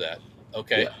Japan for that.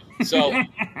 Okay, so you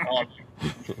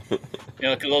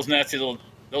know, those nasty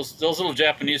those little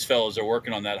Japanese fellows are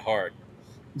working on that hard.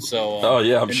 So oh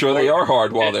yeah, I'm sure they are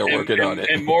hard while they're working on it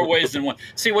in more ways than one.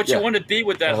 See, what you want to be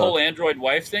with that whole Android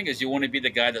wife thing is you want to be the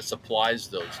guy that supplies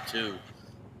those to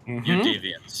you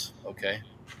deviants. Okay,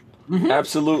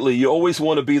 absolutely. You always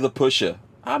want to be the pusher.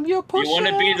 I'm your pusher. You want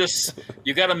to be this.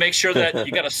 You got to make sure that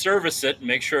you got to service it and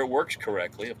make sure it works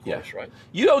correctly. Of course, right?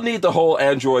 You don't need the whole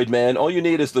Android, man. All you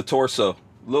need is the torso,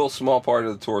 little small part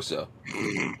of the torso.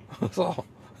 That's all.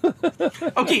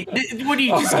 Okay, what do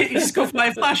you just get? You just go buy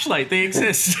a flashlight. They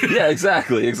exist. Yeah,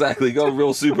 exactly. Go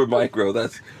real super micro.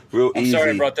 That's real easy. I'm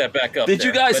sorry I brought that back up. Did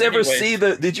you guys ever see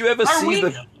the? Did you ever see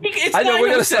the? It's I know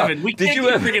we're gonna stop. We can't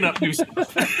keep bringing up new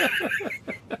stuff.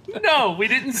 No, we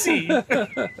didn't see.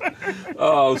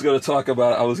 Oh, I was going to talk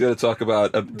about.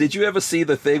 Did you ever see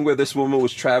the thing where this woman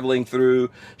was traveling through?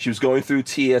 She was going through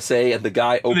TSA, and the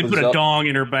guy opens up. They put a dong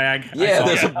in her bag. Yeah,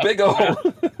 there's a big old.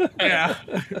 Yeah.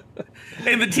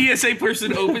 And the TSA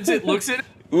person opens it, looks at it,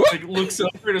 like, looks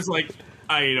over, and is like,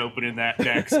 I ain't opening that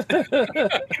next.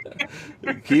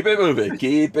 Keep it moving.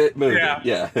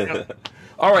 Yeah. Yep.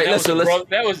 All right,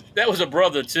 that was a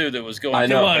brother too that was going. I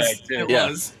know. It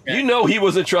was. Yeah. You know he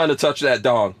wasn't trying to touch that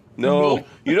dong. No,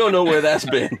 you don't know where that's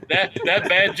been. that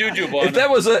bad juju ball. If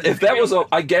that was a,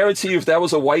 I guarantee you, if that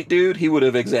was a white dude, he would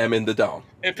have examined the dong.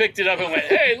 It picked it up and went,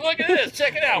 "Hey, look at this!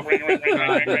 Check it out!" Ring, ring, ring,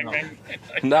 ring, ring, ring.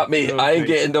 Not me. I ain't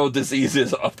getting no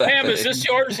diseases off that. Ma'am, thing. is this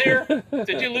yours here?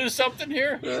 Did you lose something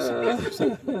here?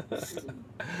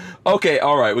 Okay,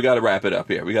 all right. We got to wrap it up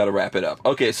here.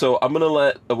 Okay, so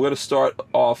we're gonna start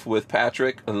off with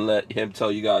Patrick and let him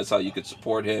tell you guys how you could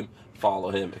support him,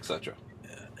 follow him, etc.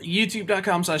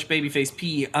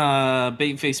 YouTube.com/babyfaceP,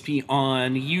 babyfaceP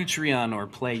on Utreon or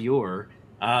Playor,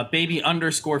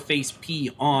 baby_faceP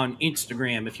on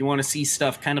Instagram. If you want to see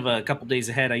stuff kind of a couple days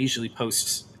ahead, I usually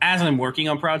post, as I'm working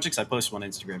on projects, I post them on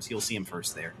Instagram, so you'll see them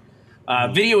first there.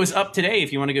 Video is up today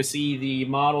if you want to go see the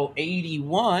Model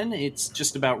 81. It's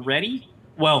just about ready.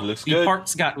 Well, the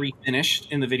parts got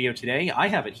refinished in the video today. I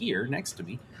have it here next to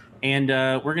me, and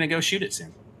we're going to go shoot it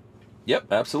soon.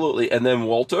 Yep, absolutely. And then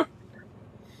Walter?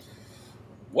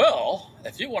 Well,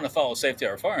 if you want to follow Safety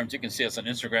Hour Farms, you can see us on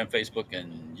Instagram, Facebook,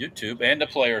 and YouTube, and the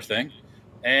Player thing,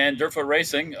 and Dirtfoot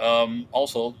Racing,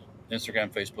 also Instagram,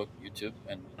 Facebook, YouTube,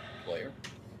 and Player.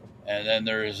 And then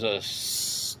there's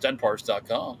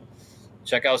stenparts.com.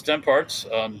 Check out Stenparts.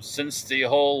 Since the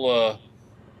whole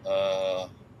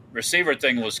receiver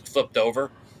thing was flipped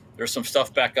over, there's some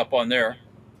stuff back up on there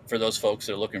for those folks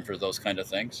that are looking for those kind of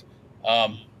things.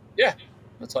 Yeah.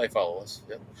 That's how you follow us.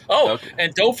 Yep. Oh, okay.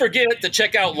 And don't forget to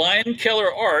check out Lion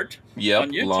Keller Art on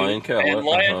YouTube Lion Keller, and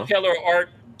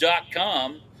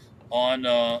LionKellerArt.com on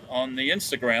the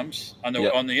Instagrams on the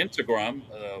Instagram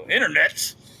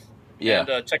internets. Yeah,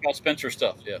 and check out Spencer's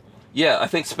stuff. Yeah. Yeah, I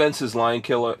think Spencer's Lion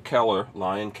Keller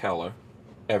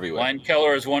everywhere. Lion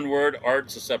Keller is one word.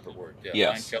 Art's a separate word. Yeah.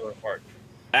 Yes. Lion Keller Art.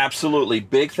 Absolutely.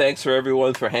 Big thanks for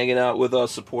everyone for hanging out with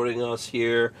us, supporting us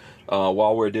here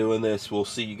while we're doing this. We'll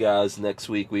see you guys next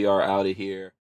week. We are out of here.